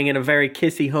happening in a very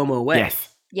kissy homo way. Yes.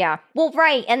 Yeah. Well,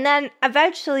 right. And then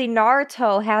eventually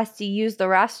Naruto has to use the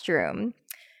restroom.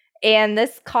 And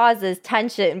this causes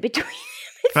tension between him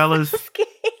and Fellas. Sasuke.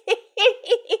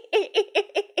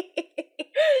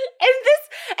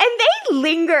 And they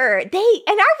linger. And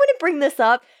I wouldn't bring this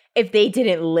up if they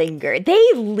didn't linger.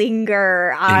 They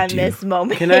linger on this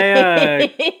moment. Can I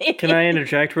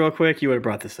interject real quick? You would have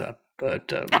brought this up,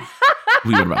 but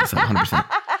we would have brought this up 100%.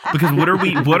 Because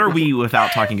what are we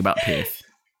without talking about piss?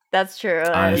 That's true.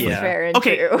 That is fair and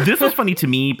okay, true. This was funny to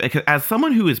me because as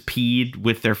someone who has peed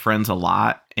with their friends a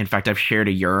lot, in fact, I've shared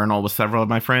a urinal with several of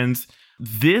my friends.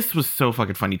 This was so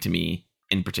fucking funny to me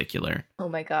in particular. Oh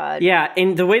my God. Yeah,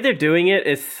 and the way they're doing it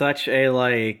is such a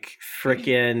like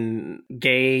freaking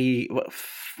gay.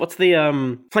 What's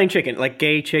the plain chicken, like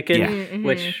gay chicken,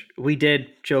 which we did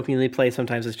jokingly play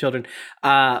sometimes as children,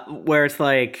 where it's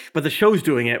like, but the show's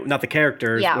doing it, not the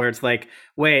characters, where it's like,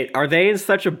 wait, are they in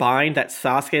such a bind that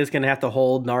Sasuke is going to have to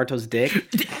hold Naruto's dick?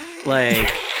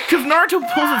 Like, because Naruto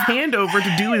pulls his hand over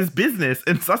to do his business,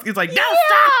 and Sasuke's like, no,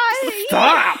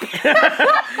 stop!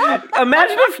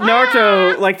 Imagine if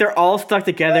Naruto, like, they're all stuck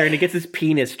together and he gets his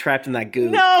penis trapped in that goo.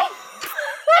 No.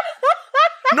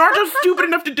 Naruto's stupid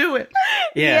enough to do it.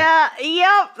 Yeah.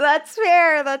 Yep, that's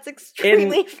fair. That's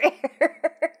extremely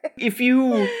fair. If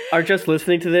you are just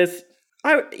listening to this,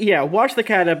 watch the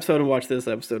cat episode and watch this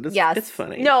episode. It's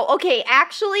funny. No, okay,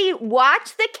 actually,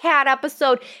 watch the cat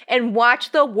episode and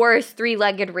watch the worst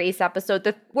three-legged race episode.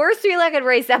 The worst three-legged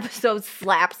race episode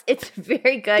slaps. It's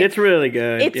very good. It's really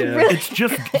good. It's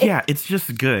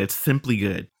just good. It's simply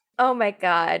good. Oh my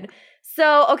God.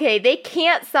 So, okay, they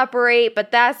can't separate,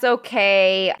 but that's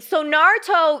okay. So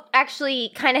Naruto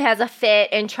actually kind of has a fit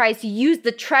and tries to use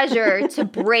the treasure to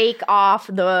break off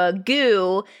the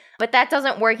goo, but that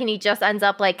doesn't work and he just ends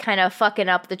up like kind of fucking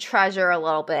up the treasure a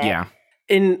little bit. Yeah.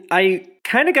 And I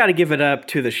kind of got to give it up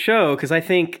to the show because I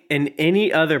think in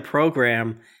any other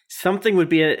program, something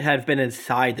would have been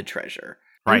inside the treasure.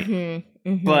 Right.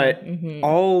 But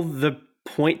all the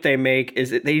point they make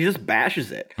is that he just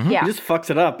bashes it. He just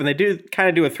fucks it up, and they do kind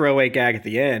of do a throwaway gag at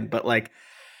the end, but like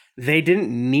they didn't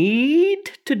need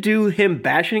to do him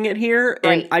bashing it here.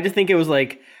 And I just think it was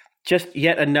like just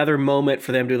yet another moment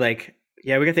for them to like,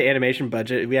 yeah, we got the animation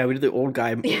budget. Yeah, we did the old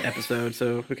guy episode,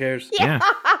 so who cares? Yeah.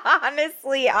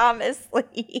 Honestly.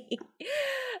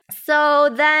 So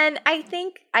then I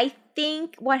think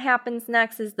what happens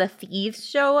next is the thieves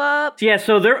show up. Yeah,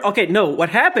 so what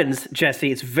happens,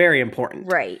 Jesse, it's very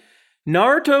important. Right.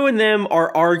 Naruto and them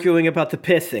are arguing about the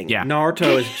pissing. Yeah.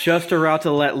 Naruto is just about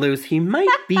to let loose. He might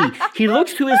be. He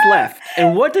looks to his left,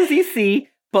 and what does he see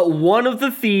but one of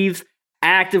the thieves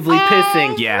actively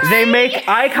pissing? Yes. They make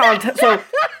eye contact. So,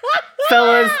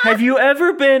 fellas, have you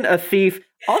ever been a thief?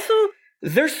 Also,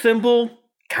 their symbol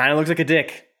kind of looks like a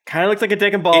dick. Kind of looks like a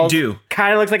dick and balls. It do.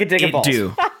 Kind of looks like a dick and balls. It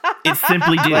do. It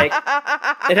simply do. Like,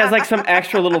 it has like some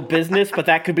extra little business, but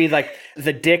that could be like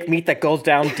the dick meat that goes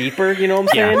down deeper. You know what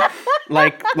I'm saying?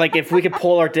 Like if we could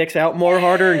pull our dicks out more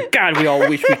harder, and God, we all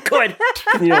wish we could.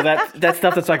 You know, that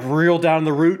stuff that's like real down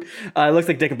the root. It looks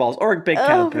like dick and balls or a big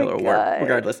caterpillar,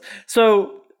 regardless.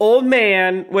 So old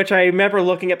man, which I remember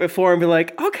looking at before and be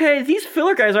like, okay, these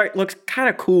filler guys looks kind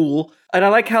of cool. And I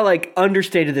like how like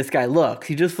understated this guy looks.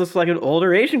 He just looks like an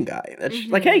older Asian guy. That's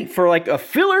like, hey, for like a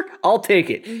filler, I'll take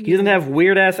it. He doesn't have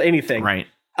weird ass anything. Right.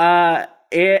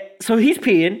 So he's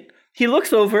peeing. He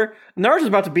looks over. Naruto's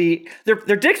about to be. Their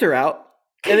dicks are out.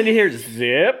 And then you hear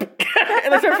zip.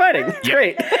 And they start fighting. It's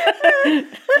great.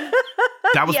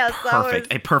 That was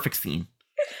perfect. A perfect scene.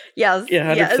 Yes.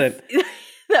 Yeah, 100%. Yes.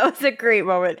 That was a great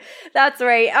moment. That's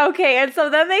right. Okay, and so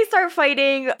then they start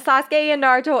fighting. Sasuke and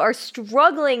Naruto are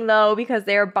struggling, though, because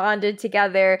they're bonded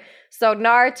together. So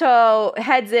Naruto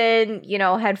heads in,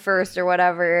 head first or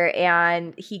whatever,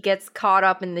 and he gets caught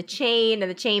up in the chain,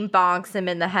 and the chain bonks him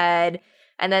in the head.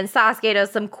 And then Sasuke does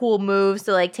some cool moves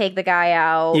to, take the guy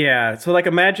out. Yeah, so,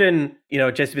 imagine,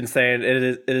 Jesse's been saying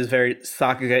it is very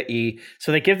Sakuga-y.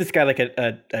 So they give this guy,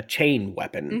 a chain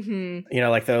weapon. Mm-hmm.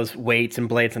 Like those weights and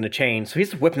blades on the chain. So he's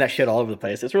just whipping that shit all over the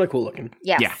place. It's really cool looking.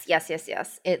 Yes.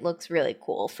 It looks really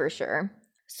cool, for sure.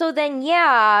 So then,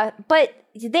 but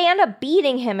they end up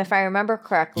beating him, if I remember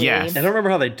correctly. Yes. I don't remember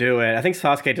how they do it. I think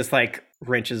Sasuke just,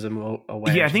 wrenches him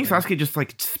away. Yeah, I think Sasuke just,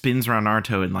 spins around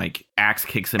Naruto and, axe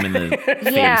kicks him in the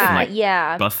face.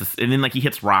 Yeah. Busts this, and then, he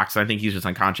hits rocks. So I think he's just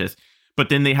unconscious. But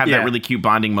then they have that really cute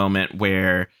bonding moment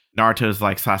where Naruto's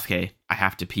like, Sasuke, I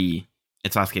have to pee.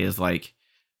 And Sasuke is like,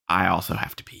 I also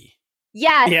have to pee.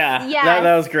 Yes. Yeah. Yes.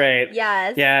 That was great.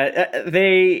 Yes. Yeah.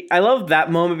 I love that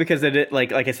moment because it,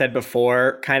 like I said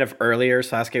before, kind of earlier,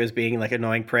 Sasuke was being an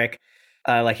annoying prick,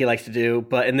 like he likes to do.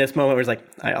 But in this moment, where he's like,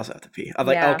 I also have to pee. I'm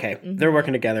like, okay, they're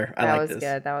working together. I like this.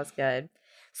 That was good.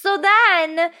 So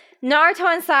then Naruto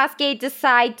and Sasuke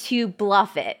decide to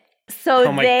bluff it. So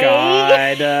oh my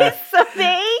God. So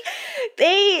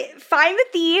they find the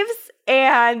thieves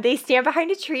and they stand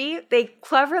behind a tree. They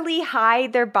cleverly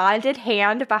hide their bonded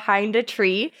hand behind a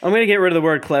tree. I'm going to get rid of the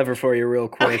word clever for you real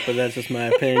quick, but that's just my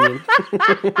opinion.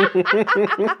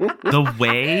 The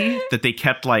way that they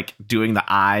kept doing the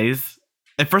eyes.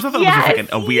 At first I thought it was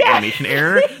just a weird animation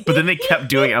error, but then they kept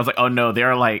doing it. I was like, oh no,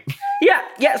 they're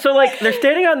Yeah. So they're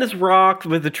standing on this rock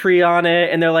with the tree on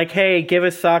it, and they're like, hey, give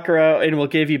us Sakura and we'll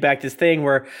give you back this thing.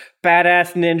 We're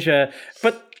badass ninja.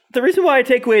 But the reason why I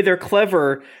take away their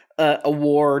clever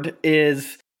award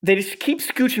is they just keep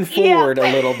scooching forward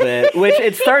a little bit, which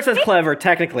it starts as clever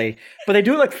technically, but they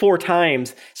do it 4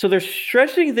 times. So they're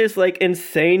stretching this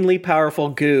insanely powerful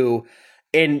goo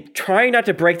and trying not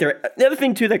to break their. The other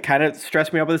thing too that kind of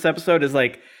stressed me out with this episode is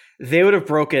they would have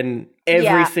broken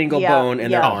every single bone in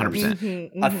their arms.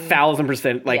 100%.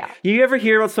 1,000%. You ever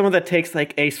hear about someone that takes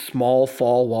a small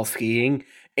fall while skiing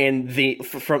and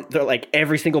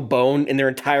every single bone in their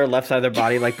entire left side of their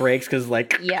body breaks because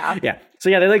yeah. So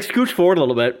yeah, they scooch forward a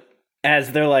little bit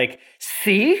as they're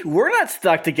see, we're not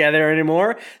stuck together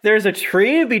anymore. There's a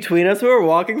tree between us. We're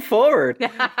walking forward.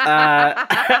 It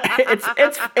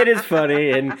is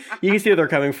funny, and you can see where they're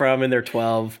coming from, and they're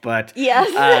 12, but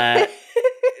they're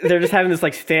just having this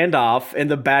standoff, and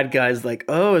the bad guy's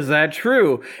oh, is that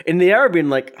true? And they are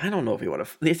being I don't know if we want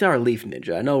to. These are a leaf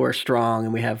ninja. I know we're strong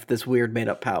and we have this weird made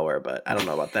up power, but I don't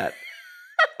know about that.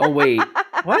 Oh wait,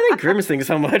 why are they grimacing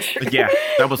so much? Yeah,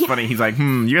 that was funny. He's like,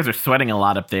 you guys are sweating a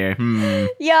lot up there.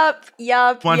 Yep.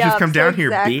 Why don't you just come down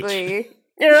here, bitch?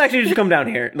 Yeah, actually, just come down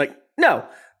here. No.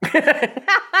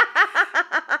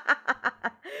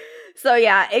 So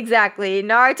yeah, exactly.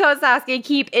 Naruto and Sasuke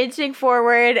keep inching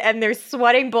forward and they're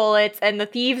sweating bullets and the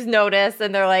thieves notice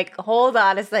and they're like, hold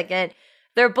on a second.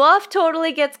 Their bluff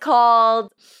totally gets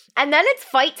called and then it's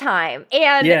fight time.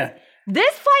 And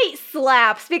this fight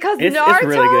slaps because Naruto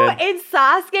really and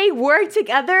Sasuke work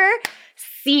together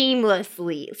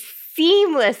seamlessly.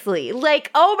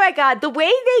 Oh my God, the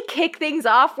way they kick things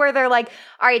off where they're like,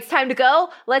 all right, it's time to go,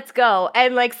 let's go.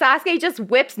 And Sasuke just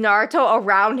whips Naruto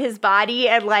around his body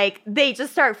and they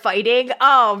just start fighting.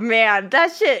 Oh man,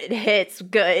 that shit hits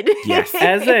good. Yes.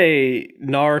 As a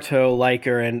Naruto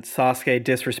liker and Sasuke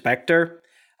disrespecter,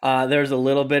 there's a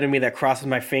little bit of me that crosses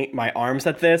my arms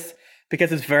at this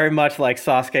because it's very much like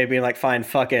Sasuke being fine,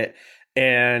 fuck it.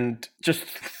 And just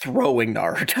throwing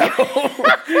Naruto,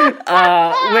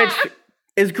 which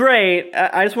is great.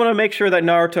 I just want to make sure that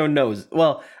Naruto knows.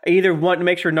 Well, I either want to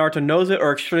make sure Naruto knows it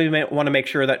or extremely want to make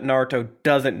sure that Naruto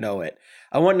doesn't know it.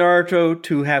 I want Naruto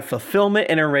to have fulfillment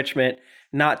and enrichment,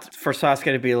 not for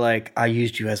Sasuke to be I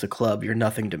used you as a club. You're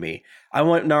nothing to me. I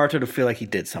want Naruto to feel like he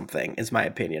did something, is my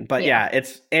opinion. But yeah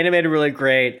it's animated really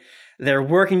great. They're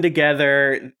working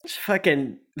together.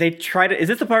 They try to. Is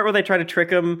this the part where they try to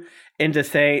trick him into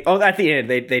saying? Oh, at the end,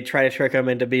 they try to trick him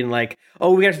into being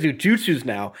oh, we have to do jutsus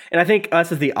now. And I think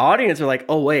us as the audience are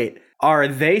oh, wait, are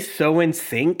they so in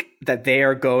sync that they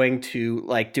are going to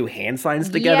do hand signs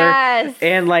together? Yes.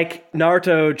 And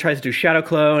Naruto tries to do shadow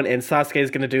clone, and Sasuke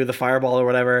is going to do the fireball or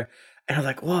whatever. And I was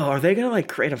like, whoa, are they going to like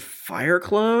create a fire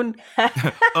clone?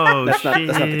 Oh, That's not shit.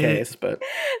 the case, but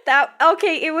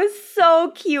It was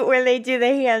so cute when they do the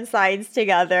hand signs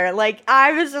together. Like,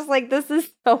 I was just like, this is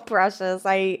so precious.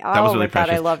 That was really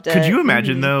precious. I loved it. Could you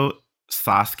imagine though,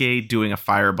 Sasuke doing a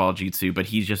fireball jutsu, but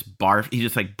he's just he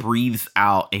just like breathes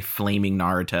out a flaming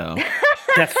Naruto.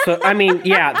 that's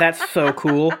so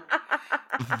cool.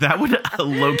 That would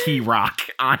low-key rock,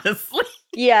 honestly.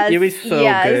 Yes. It was so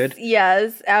good.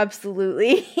 Yes,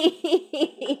 absolutely.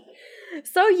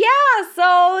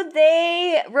 So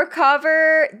they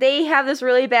recover. They have this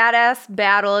really badass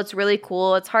battle. It's really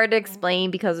cool. It's hard to explain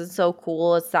because it's so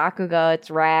cool. It's Sakuga. It's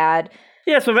rad.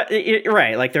 Yeah, so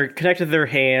right, like they're connected to their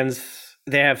hands.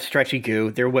 They have stretchy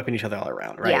goo. They're whipping each other all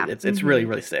around, right? Yeah. It's really,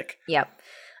 really sick. Yep.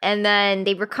 And then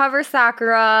they recover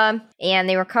Sakura and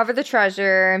they recover the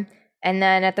treasure. And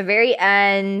then at the very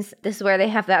end, this is where they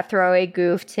have that throwaway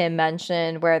goof Tim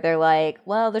mentioned where they're like,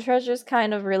 well, the treasure's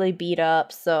kind of really beat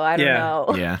up, so I don't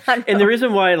know. Yeah. And the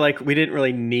reason why like we didn't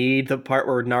really need the part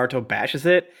where Naruto bashes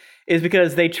it is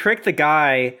because they tricked the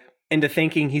guy into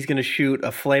thinking he's going to shoot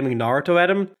a flaming Naruto at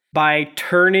him by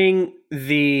turning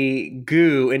the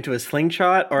goo into a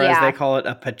slingshot, or as they call it,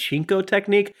 a pachinko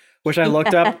technique, which I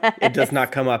looked up. It does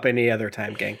not come up any other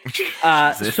time, gang.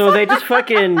 So they just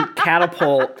fucking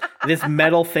catapult this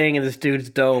metal thing in this dude's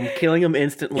dome, killing him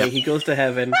instantly. He goes to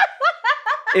heaven.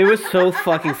 It was so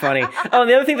fucking funny. Oh, and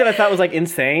the other thing that I thought was like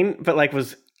insane, but like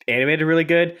was animated really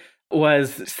good,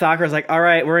 was Sakura's like, all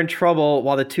right, we're in trouble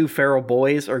while the two feral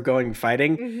boys are going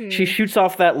fighting. Mm-hmm. She shoots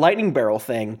off that lightning barrel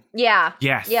thing. Yeah.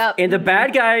 Yes. Yep. And the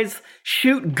bad guys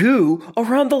shoot goo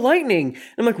around the lightning.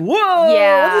 I'm like, whoa,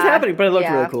 what is happening? But it looked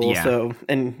really cool. Yeah. So,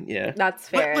 and yeah. That's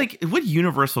fair. What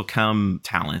universal come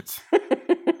talents?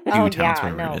 Oh,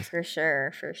 yeah, no, for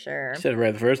sure. Should have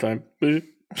read the first time.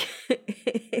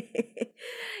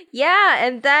 Yeah,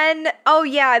 and then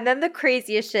the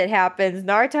craziest shit happens.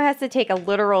 Naruto has to take a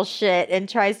literal shit and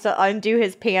tries to undo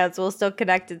his pants while still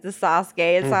connected to Sasuke,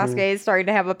 and Sasuke is starting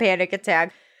to have a panic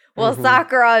attack. Well,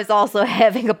 Sakura is also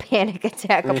having a panic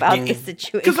attack about the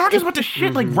situation. Because Naruto's about to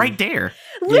shit, like, right there.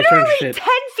 Literally 10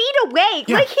 feet away.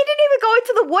 Yeah. Like, he didn't even go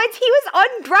into the woods. He was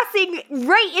undressing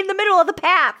right in the middle of the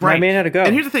path. Right. My man had to go.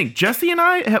 And here's the thing. Jesse and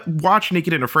I have watched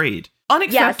Naked and Afraid.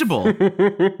 Unacceptable.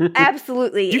 Yes.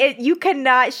 Absolutely. You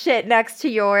cannot shit next to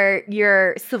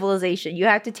your civilization. You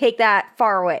have to take that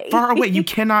far away. Far away. You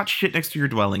cannot shit next to your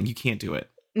dwelling. You can't do it.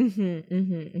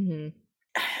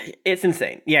 It's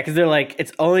insane. Yeah, because they're like,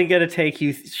 it's only going to take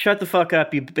you, shut the fuck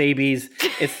up, you babies.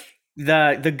 It's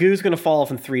the goo's going to fall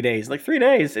off in 3 days. Like, 3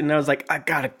 days. And I was like, I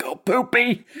gotta go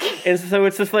poopy. And so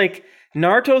it's just like,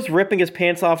 Naruto's ripping his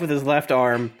pants off with his left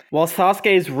arm while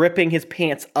Sasuke's ripping his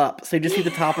pants up. So you just see the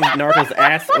top of Naruto's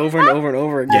ass over and over and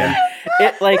over again.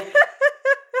 It like,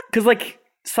 because like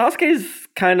Sasuke's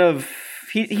kind of,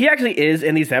 he actually is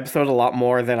in these episodes a lot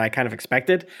more than I kind of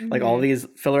expected, like all these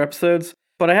filler episodes.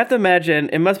 But I have to imagine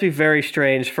it must be very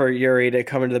strange for Yuri to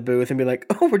come into the booth and be like,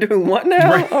 oh, we're doing what now?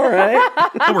 Right. All right.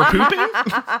 Oh, we're pooping?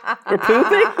 We're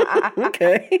pooping?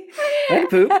 Okay. I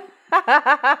poop.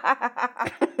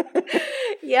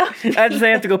 Yeah. I just say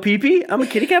I have to go pee-pee? I'm a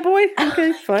kitty cat boy?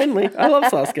 Okay, finally. I love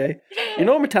Sasuke. You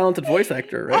know I'm a talented voice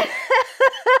actor, right?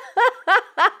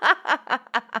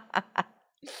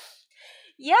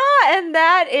 Yeah, and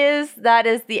that is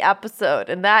the episode.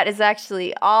 And that is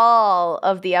actually all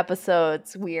of the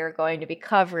episodes we are going to be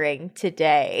covering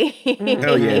today.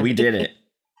 Oh yeah, we did it.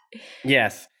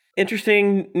 Yes.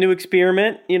 Interesting new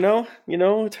experiment, you know?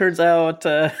 It turns out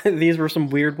these were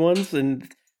some weird ones,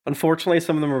 and unfortunately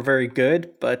some of them are very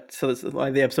good, but so this is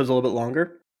why the episode's a little bit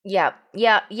longer. Yeah.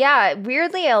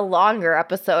 Weirdly a longer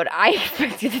episode. I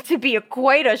expected it to be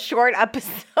quite a short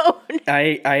episode.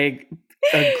 I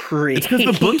agree. It's because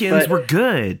the bookends were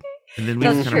good. And then we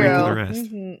just kind of ran through the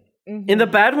rest. And the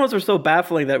bad ones are so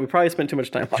baffling that we probably spent too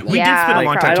much time on them. We did spend a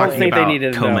long time talking about they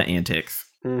needed coma antics.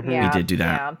 Yeah, we did do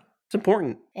that. Yeah. It's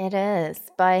important. It is.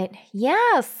 But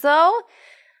yeah, so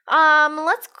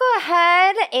let's go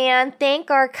ahead and thank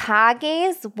our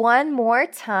Kages one more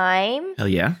time. Hell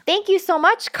yeah. Thank you so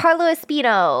much, Carlo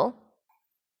Espino.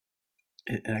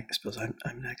 And I suppose I'm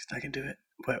next. I can do it.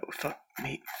 What? Fuck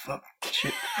me. Fuck.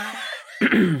 Shit.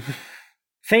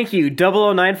 Thank you,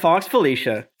 009 Fox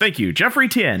Felicia. Thank you, Jeffrey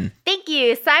Tien. Thank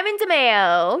you, Simon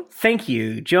DeMeo. Thank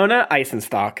you, Jonah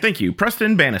Eisenstock. Thank you,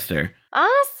 Preston Bannister.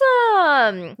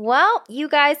 Awesome. Well, you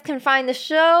guys can find the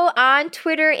show on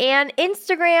Twitter and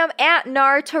Instagram at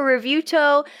Naruto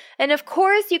Reviewto. And of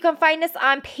course, you can find us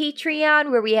on Patreon,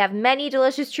 where we have many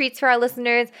delicious treats for our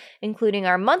listeners, including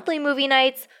our monthly movie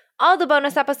nights, all the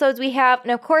bonus episodes we have,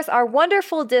 and of course, our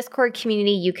wonderful Discord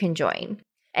community you can join.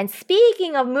 And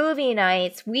speaking of movie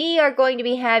nights, we are going to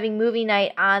be having movie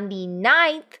night on the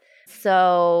 9th.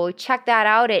 So check that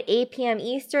out at 8 p.m.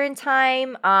 Eastern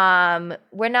time.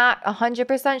 We're not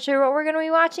 100% sure what we're going to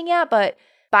be watching yet, but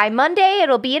by Monday,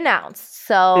 it'll be announced.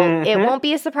 So it won't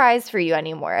be a surprise for you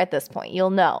anymore at this point. You'll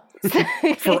know.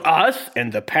 For us in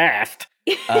the past.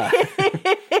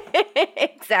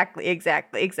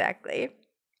 Exactly.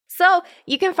 So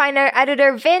you can find our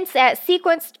editor Vince at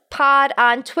SequencedPod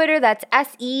on Twitter. That's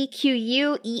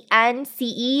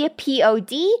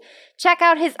SequencePod. Check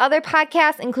out his other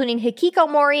podcasts, including Hikiko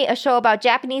Mori, a show about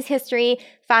Japanese history,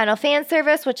 Final Fan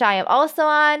Service, which I am also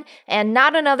on, and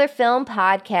Not Another Film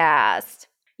podcast.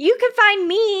 You can find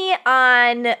me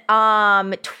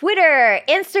on Twitter,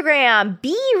 Instagram,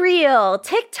 Be Real,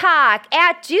 TikTok,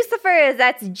 at Juicifers.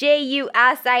 That's JUSIFERS.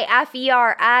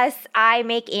 I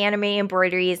make anime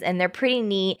embroideries, and they're pretty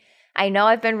neat. I know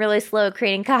I've been really slow at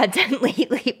creating content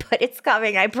lately, but it's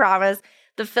coming, I promise.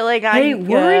 The filling on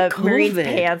Marie's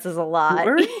pants is a lot.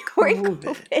 We're in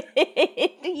COVID.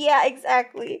 Yeah,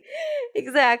 exactly.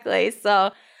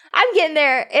 So I'm getting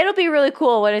there. It'll be really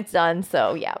cool when it's done.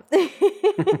 So, yeah.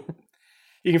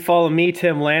 You can follow me,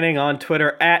 Tim Lanning, on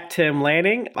Twitter at Tim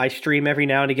Lanning. I stream every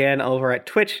now and again over at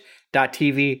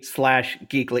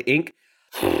twitch.tv/geeklyinc.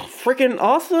 Freaking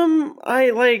awesome.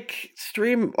 I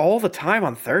stream all the time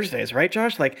on Thursdays, right,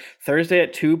 Josh? Thursday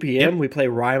at 2 p.m. we play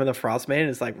Rime of the Frostmaiden.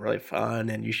 It's really fun,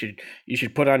 and you should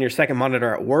put on your second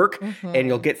monitor at work, and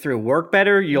you'll get through work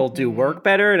better. You'll do work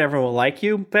better, and everyone will like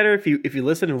you better if you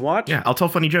listen and watch. Yeah, I'll tell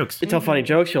funny jokes. You tell funny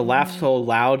jokes. You'll laugh so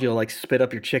loud you'll spit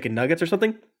up your chicken nuggets or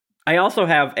something. I also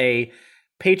have a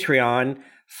Patreon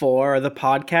for the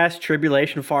podcast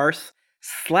Tribulation Farce /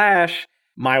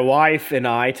 my wife and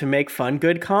I to make fun,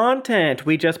 good content.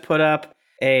 We just put up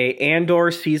a Andor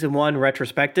Season 1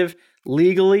 retrospective.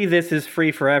 Legally, this is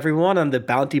free for everyone on the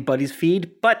Bounty Buddies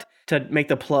feed, but to make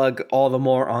the plug all the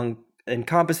more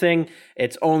encompassing,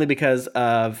 it's only because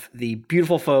of the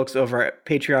beautiful folks over at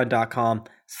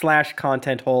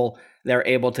patreon.com/contenthole. They're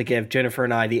able to give Jennifer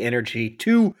and I the energy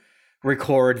to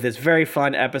record this very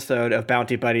fun episode of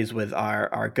Bounty Buddies with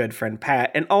our good friend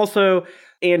Pat. And also,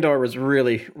 Andor was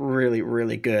really, really,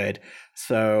 really good.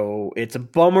 So it's a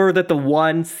bummer that the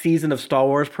one season of Star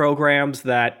Wars programs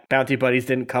that Bounty Buddies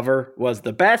didn't cover was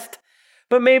the best.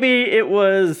 But maybe it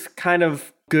was kind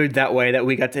of good that way that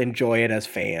we got to enjoy it as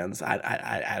fans.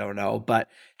 I don't know. But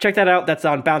check that out. That's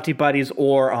on Bounty Buddies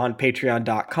or on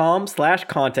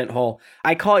patreon.com/contenthole.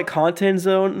 I call it Content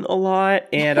Zone a lot.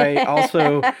 And I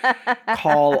also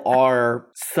call our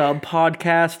sub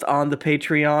podcast on the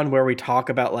Patreon where we talk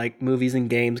about movies and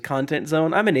games Content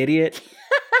Zone. I'm an idiot.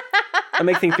 I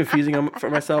make things confusing for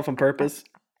myself on purpose.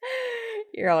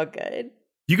 You're all good.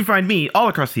 You can find me all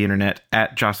across the internet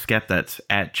at Josketh. That's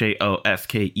at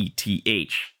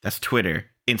JOSKETH. That's Twitter,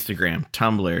 Instagram,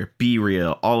 Tumblr, Be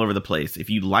Real, all over the place. If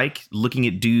you like looking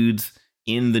at dudes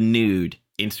in the nude,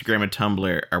 Instagram and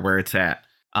Tumblr are where it's at.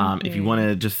 If you want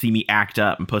to just see me act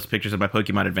up and post pictures of my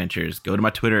Pokemon adventures, go to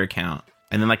my Twitter account.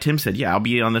 And then like Tim said, yeah, I'll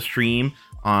be on the stream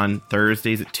on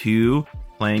Thursdays at 2,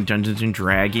 playing Dungeons and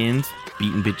Dragons,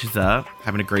 beating bitches up,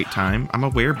 having a great time. I'm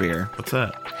a werebear. What's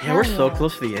up? Yeah, we're so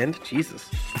close to the end. Jesus.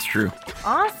 That's true.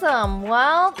 Awesome.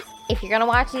 Well, if you're going to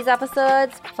watch these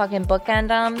episodes, fucking bookend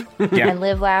them and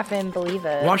live, laugh, and believe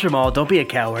it. Watch them all. Don't be a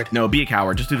coward. No, be a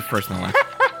coward. Just do the first and the last.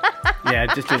 Yeah,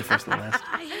 just do the first and the last.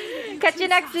 Catch you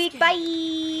next week.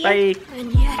 Bye. Bye.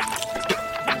 And yet